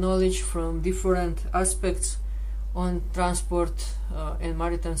connect the knowledge from different aspects on transport and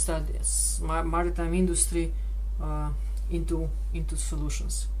maritime studies, maritime industry into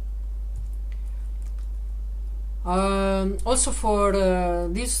solutions. Also for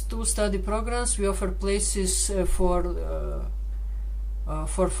these 2 study programs, we offer places for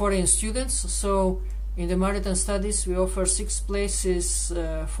foreign students. So in the maritime studies, we offer 6 places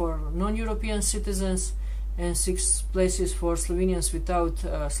for non-European citizens and 6 places for Slovenians without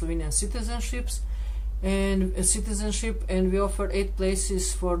Slovenian citizenships and citizenship, and we offer 8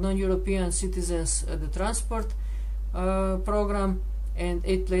 places for non-European citizens at the transport program, and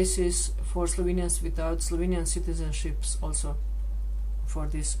 8 places for Slovenians without Slovenian citizenships also for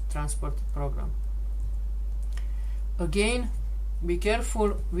this transport program. Again, be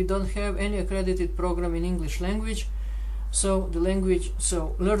careful, we don't have any accredited program in English language, so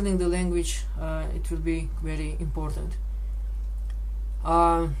learning the language it will be very important.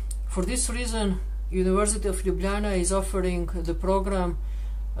 For this reason, University of Ljubljana is offering the program,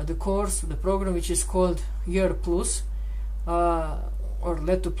 the program which is called Year Plus or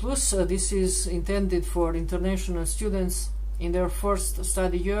Leto Plus. This is intended for international students in their first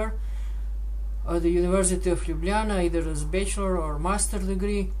study year at the University of Ljubljana, either as bachelor or master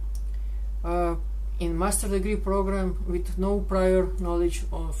degree. In master degree program with no prior knowledge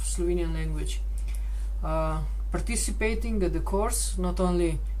of Slovenian language. Participating at the course not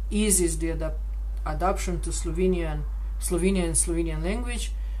only eases the adoption to Slovenian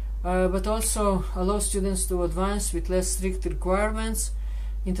language, but also allows students to advance with less strict requirements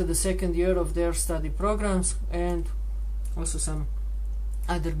into the second year of their study programs, and also some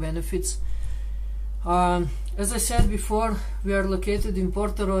other benefits. As I said before, we are located in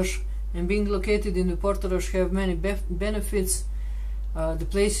Portorož, and being located in Portorož have many benefits. The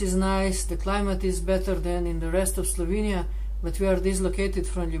place is nice, the climate is better than in the rest of Slovenia, but we are dislocated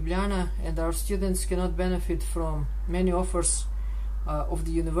from Ljubljana, and our students cannot benefit from many offers of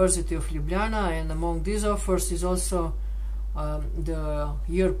the University of Ljubljana, and among these offers is also the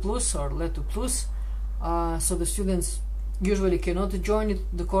Year Plus or Leto Plus. So the students usually cannot join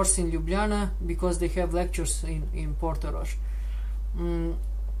the course in Ljubljana because they have lectures in Portorož.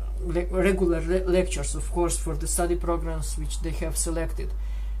 Regular lectures, of course, for the study programs which they have selected.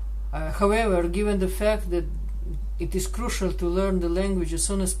 However, given the fact that it is crucial to learn the language as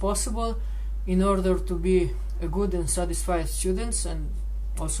soon as possible in order to be good and satisfied students and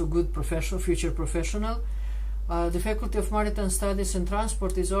also good future professional, the Faculty of Maritime Studies and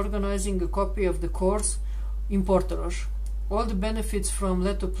Transport is organizing a copy of the course in Portorož. All the benefits from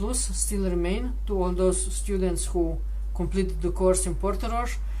Leto Plus still remain to all those students who completed the course in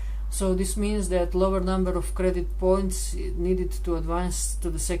Portorož. So this means that lower number of credit points needed to advance to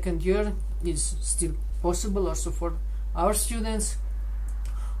the second year is still possible also for our students.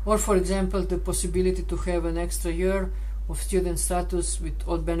 Or for example, the possibility to have an extra year of student status with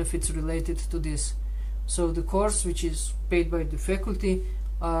all benefits related to this. So the course, which is paid by the faculty,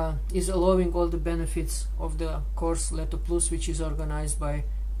 is allowing all the benefits of the course Leto Plus, which is organized by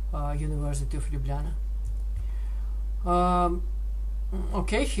University of Ljubljana.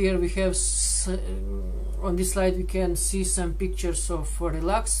 Okay, here we have, on this slide we can see some pictures of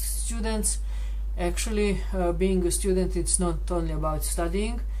relaxed students. Actually, being a student, it's not only about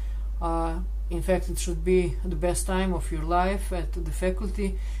studying. In fact, it should be the best time of your life at the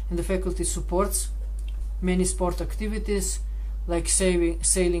faculty, and the faculty supports many sport activities like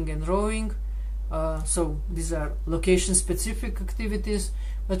sailing and rowing. So these are location-specific activities,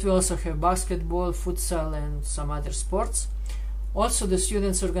 but we also have basketball, futsal, and some other sports. Also, the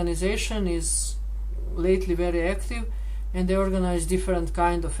students' organization is lately very active, and they organize different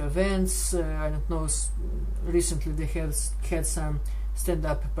kind of events. I don't know, recently they have had some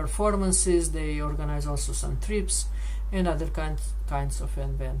stand-up performances. They organize also some trips and other kinds of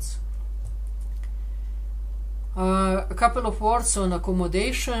events. A couple of words on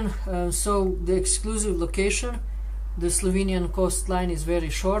accommodation. So the exclusive location, the Slovenian coastline, is very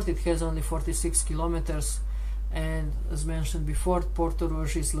short. It has only 46 kilometers, and as mentioned before,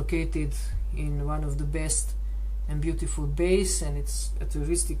 Portorož is located in one of the best and beautiful bays, and it's a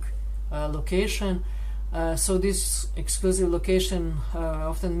touristic location. So this exclusive location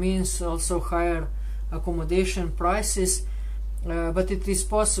often means also higher accommodation prices, but it is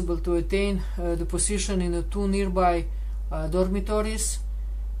possible to attain the position in the two nearby dormitories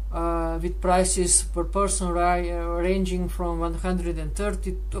with prices per person ranging from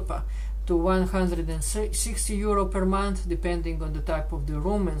 130 to 160 euro per month, depending on the type of the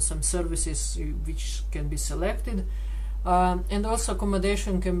room and some services which can be selected. And also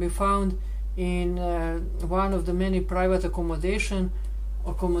accommodation can be found in one of the many private accommodations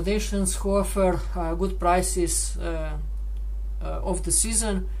who offer good prices of the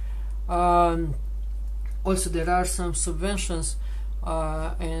season. Also there are some subventions,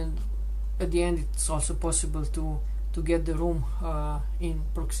 and at the end it's also possible to get the room in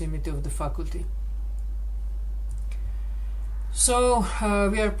proximity of the faculty. So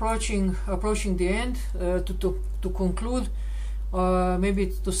we are approaching the end. To conclude,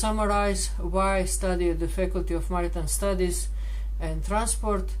 maybe to summarize why study at the Faculty of Maritime Studies and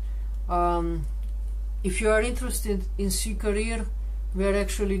Transport. If you are interested in sea career, we are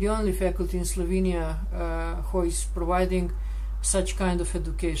actually the only faculty in Slovenia who is providing such kind of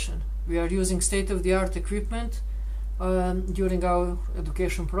education. We are using state-of-the-art equipment during our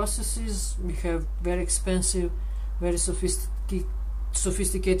education processes. We have very expensive, very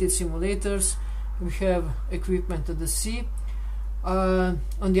sophisticated simulators. We have equipment at the sea. On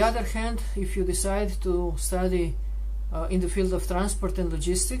the other hand, if you decide to study in the field of transport and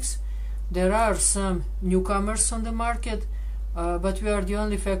logistics, there are some newcomers on the market, but we are the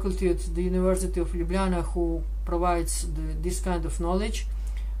only faculty at the University of Ljubljana who provides this kind of knowledge,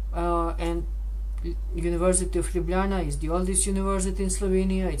 and University of Ljubljana is the oldest university in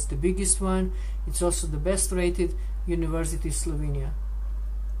Slovenia. It's the biggest one. It's also the best rated university in Slovenia.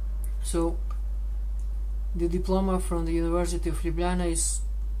 So the diploma from the University of Ljubljana is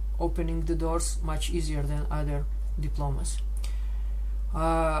opening the doors much easier than other diplomas.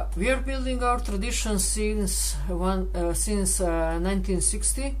 We are building our tradition since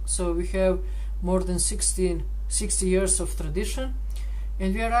 1960, so we have more than 60 years of tradition,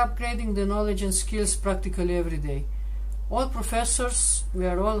 and we are upgrading the knowledge and skills practically every day. All professors, we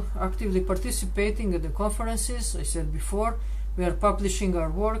are all actively participating at the conferences. I said before, we are publishing our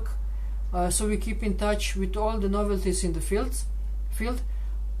work, so we keep in touch with all the novelties in the field.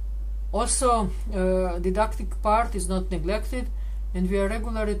 Also, didactic part is not neglected, and we are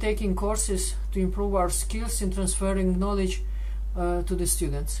regularly taking courses to improve our skills in transferring knowledge to the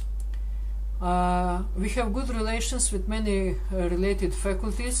students. We have good relations with many related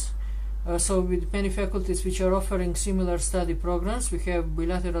faculties, so with many faculties which are offering similar study programs. We have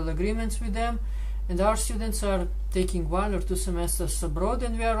bilateral agreements with them, and our students are taking 1 or 2 semesters abroad,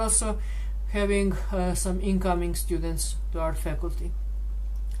 and we are also having some incoming students to our faculty.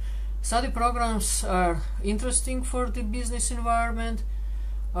 Study programs are interesting for the business environment.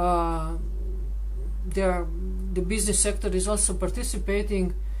 the business sector is also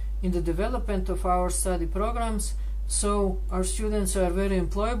participating in the development of our study programs. So our students are very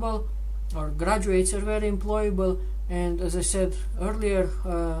employable, our graduates are very employable, and as I said earlier,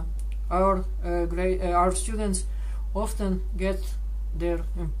 our students often get their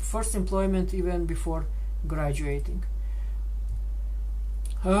first employment even before graduating.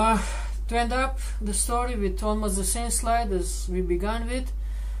 To end up the story with almost the same slide as we began with,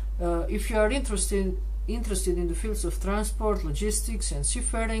 if you are interested in the fields of transport, logistics, and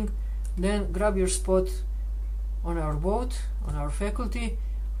seafaring, then grab your spot on our boat, on our faculty.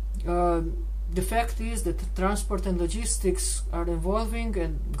 The fact is that transport and logistics are evolving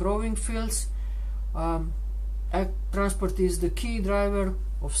and growing fields. Transport is the key driver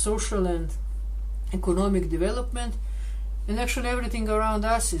of social and economic development, and actually everything around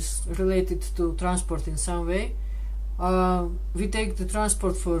us is related to transport in some way. We take the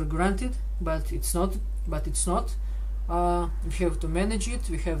transport for granted, but it's not. We have to manage it,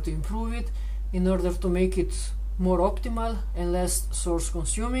 we have to improve it in order to make it more optimal and less source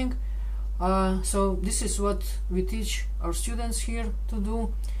consuming. So this is what we teach our students here to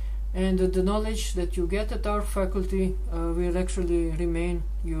do, and the knowledge that you get at our faculty will actually remain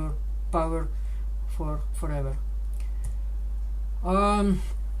your power for forever.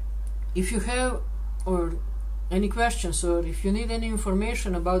 If you have any questions, or if you need any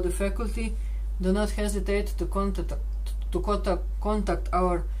information about the faculty, do not hesitate to contact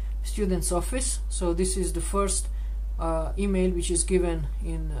our students' office. So this is the first email which is given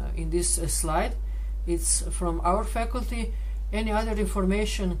in this slide. It's from our faculty. Any other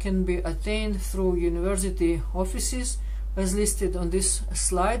information can be attained through university offices as listed on this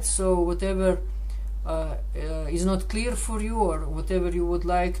slide. So whatever is not clear for you, or whatever you would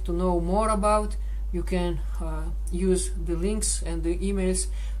like to know more about, you can use the links and the emails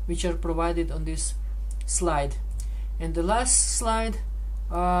which are provided on this slide. And the last slide,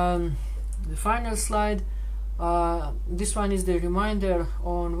 the final slide, this one is the reminder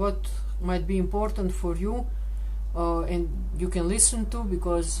on what might be important for you, and you can listen to,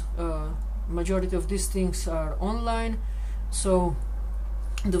 because majority of these things are online. So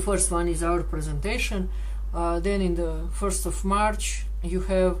the first one is our presentation. Then in the 1st of March you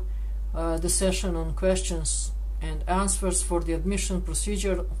have the session on questions and answers for the admission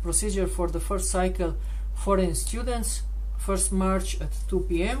procedure for the first cycle foreign students, 1st March at 2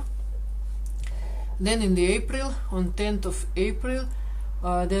 p.m. Then in the April, on 10th of April,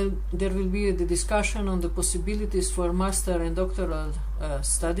 there will be the discussion on the possibilities for master and doctoral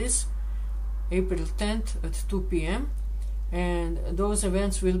studies, April 10th at 2 p.m. And those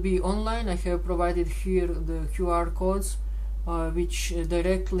events will be online. I have provided here the QR codes which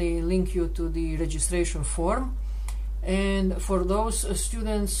directly link you to the registration form. And for those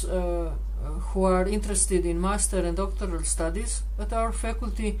students who are interested in master and doctoral studies at our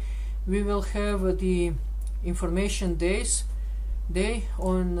faculty, we will have the information day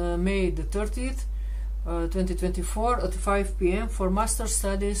on May the 30th, 2024 at 5 p.m. for master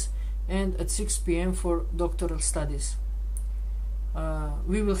studies and at 6 p.m. for doctoral studies.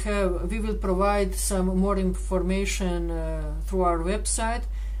 We will provide some more information through our website,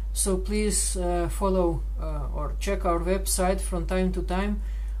 so please follow or check our website from time to time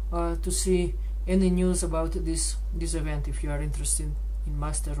to see any news about this event if you are interested in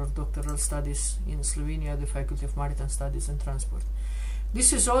master or doctoral studies in Slovenia, the Faculty of Maritime Studies and Transport.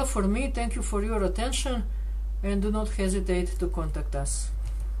 This is all for me. Thank you for your attention, and do not hesitate to contact us.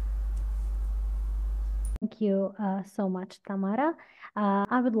 Thank you so much, Tamara.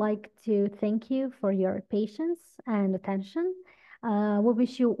 I would like to thank you for your patience and attention. We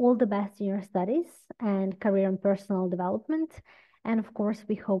wish you all the best in your studies and career and personal development. And of course,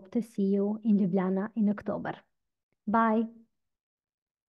 we hope to see you in Ljubljana in October. Bye.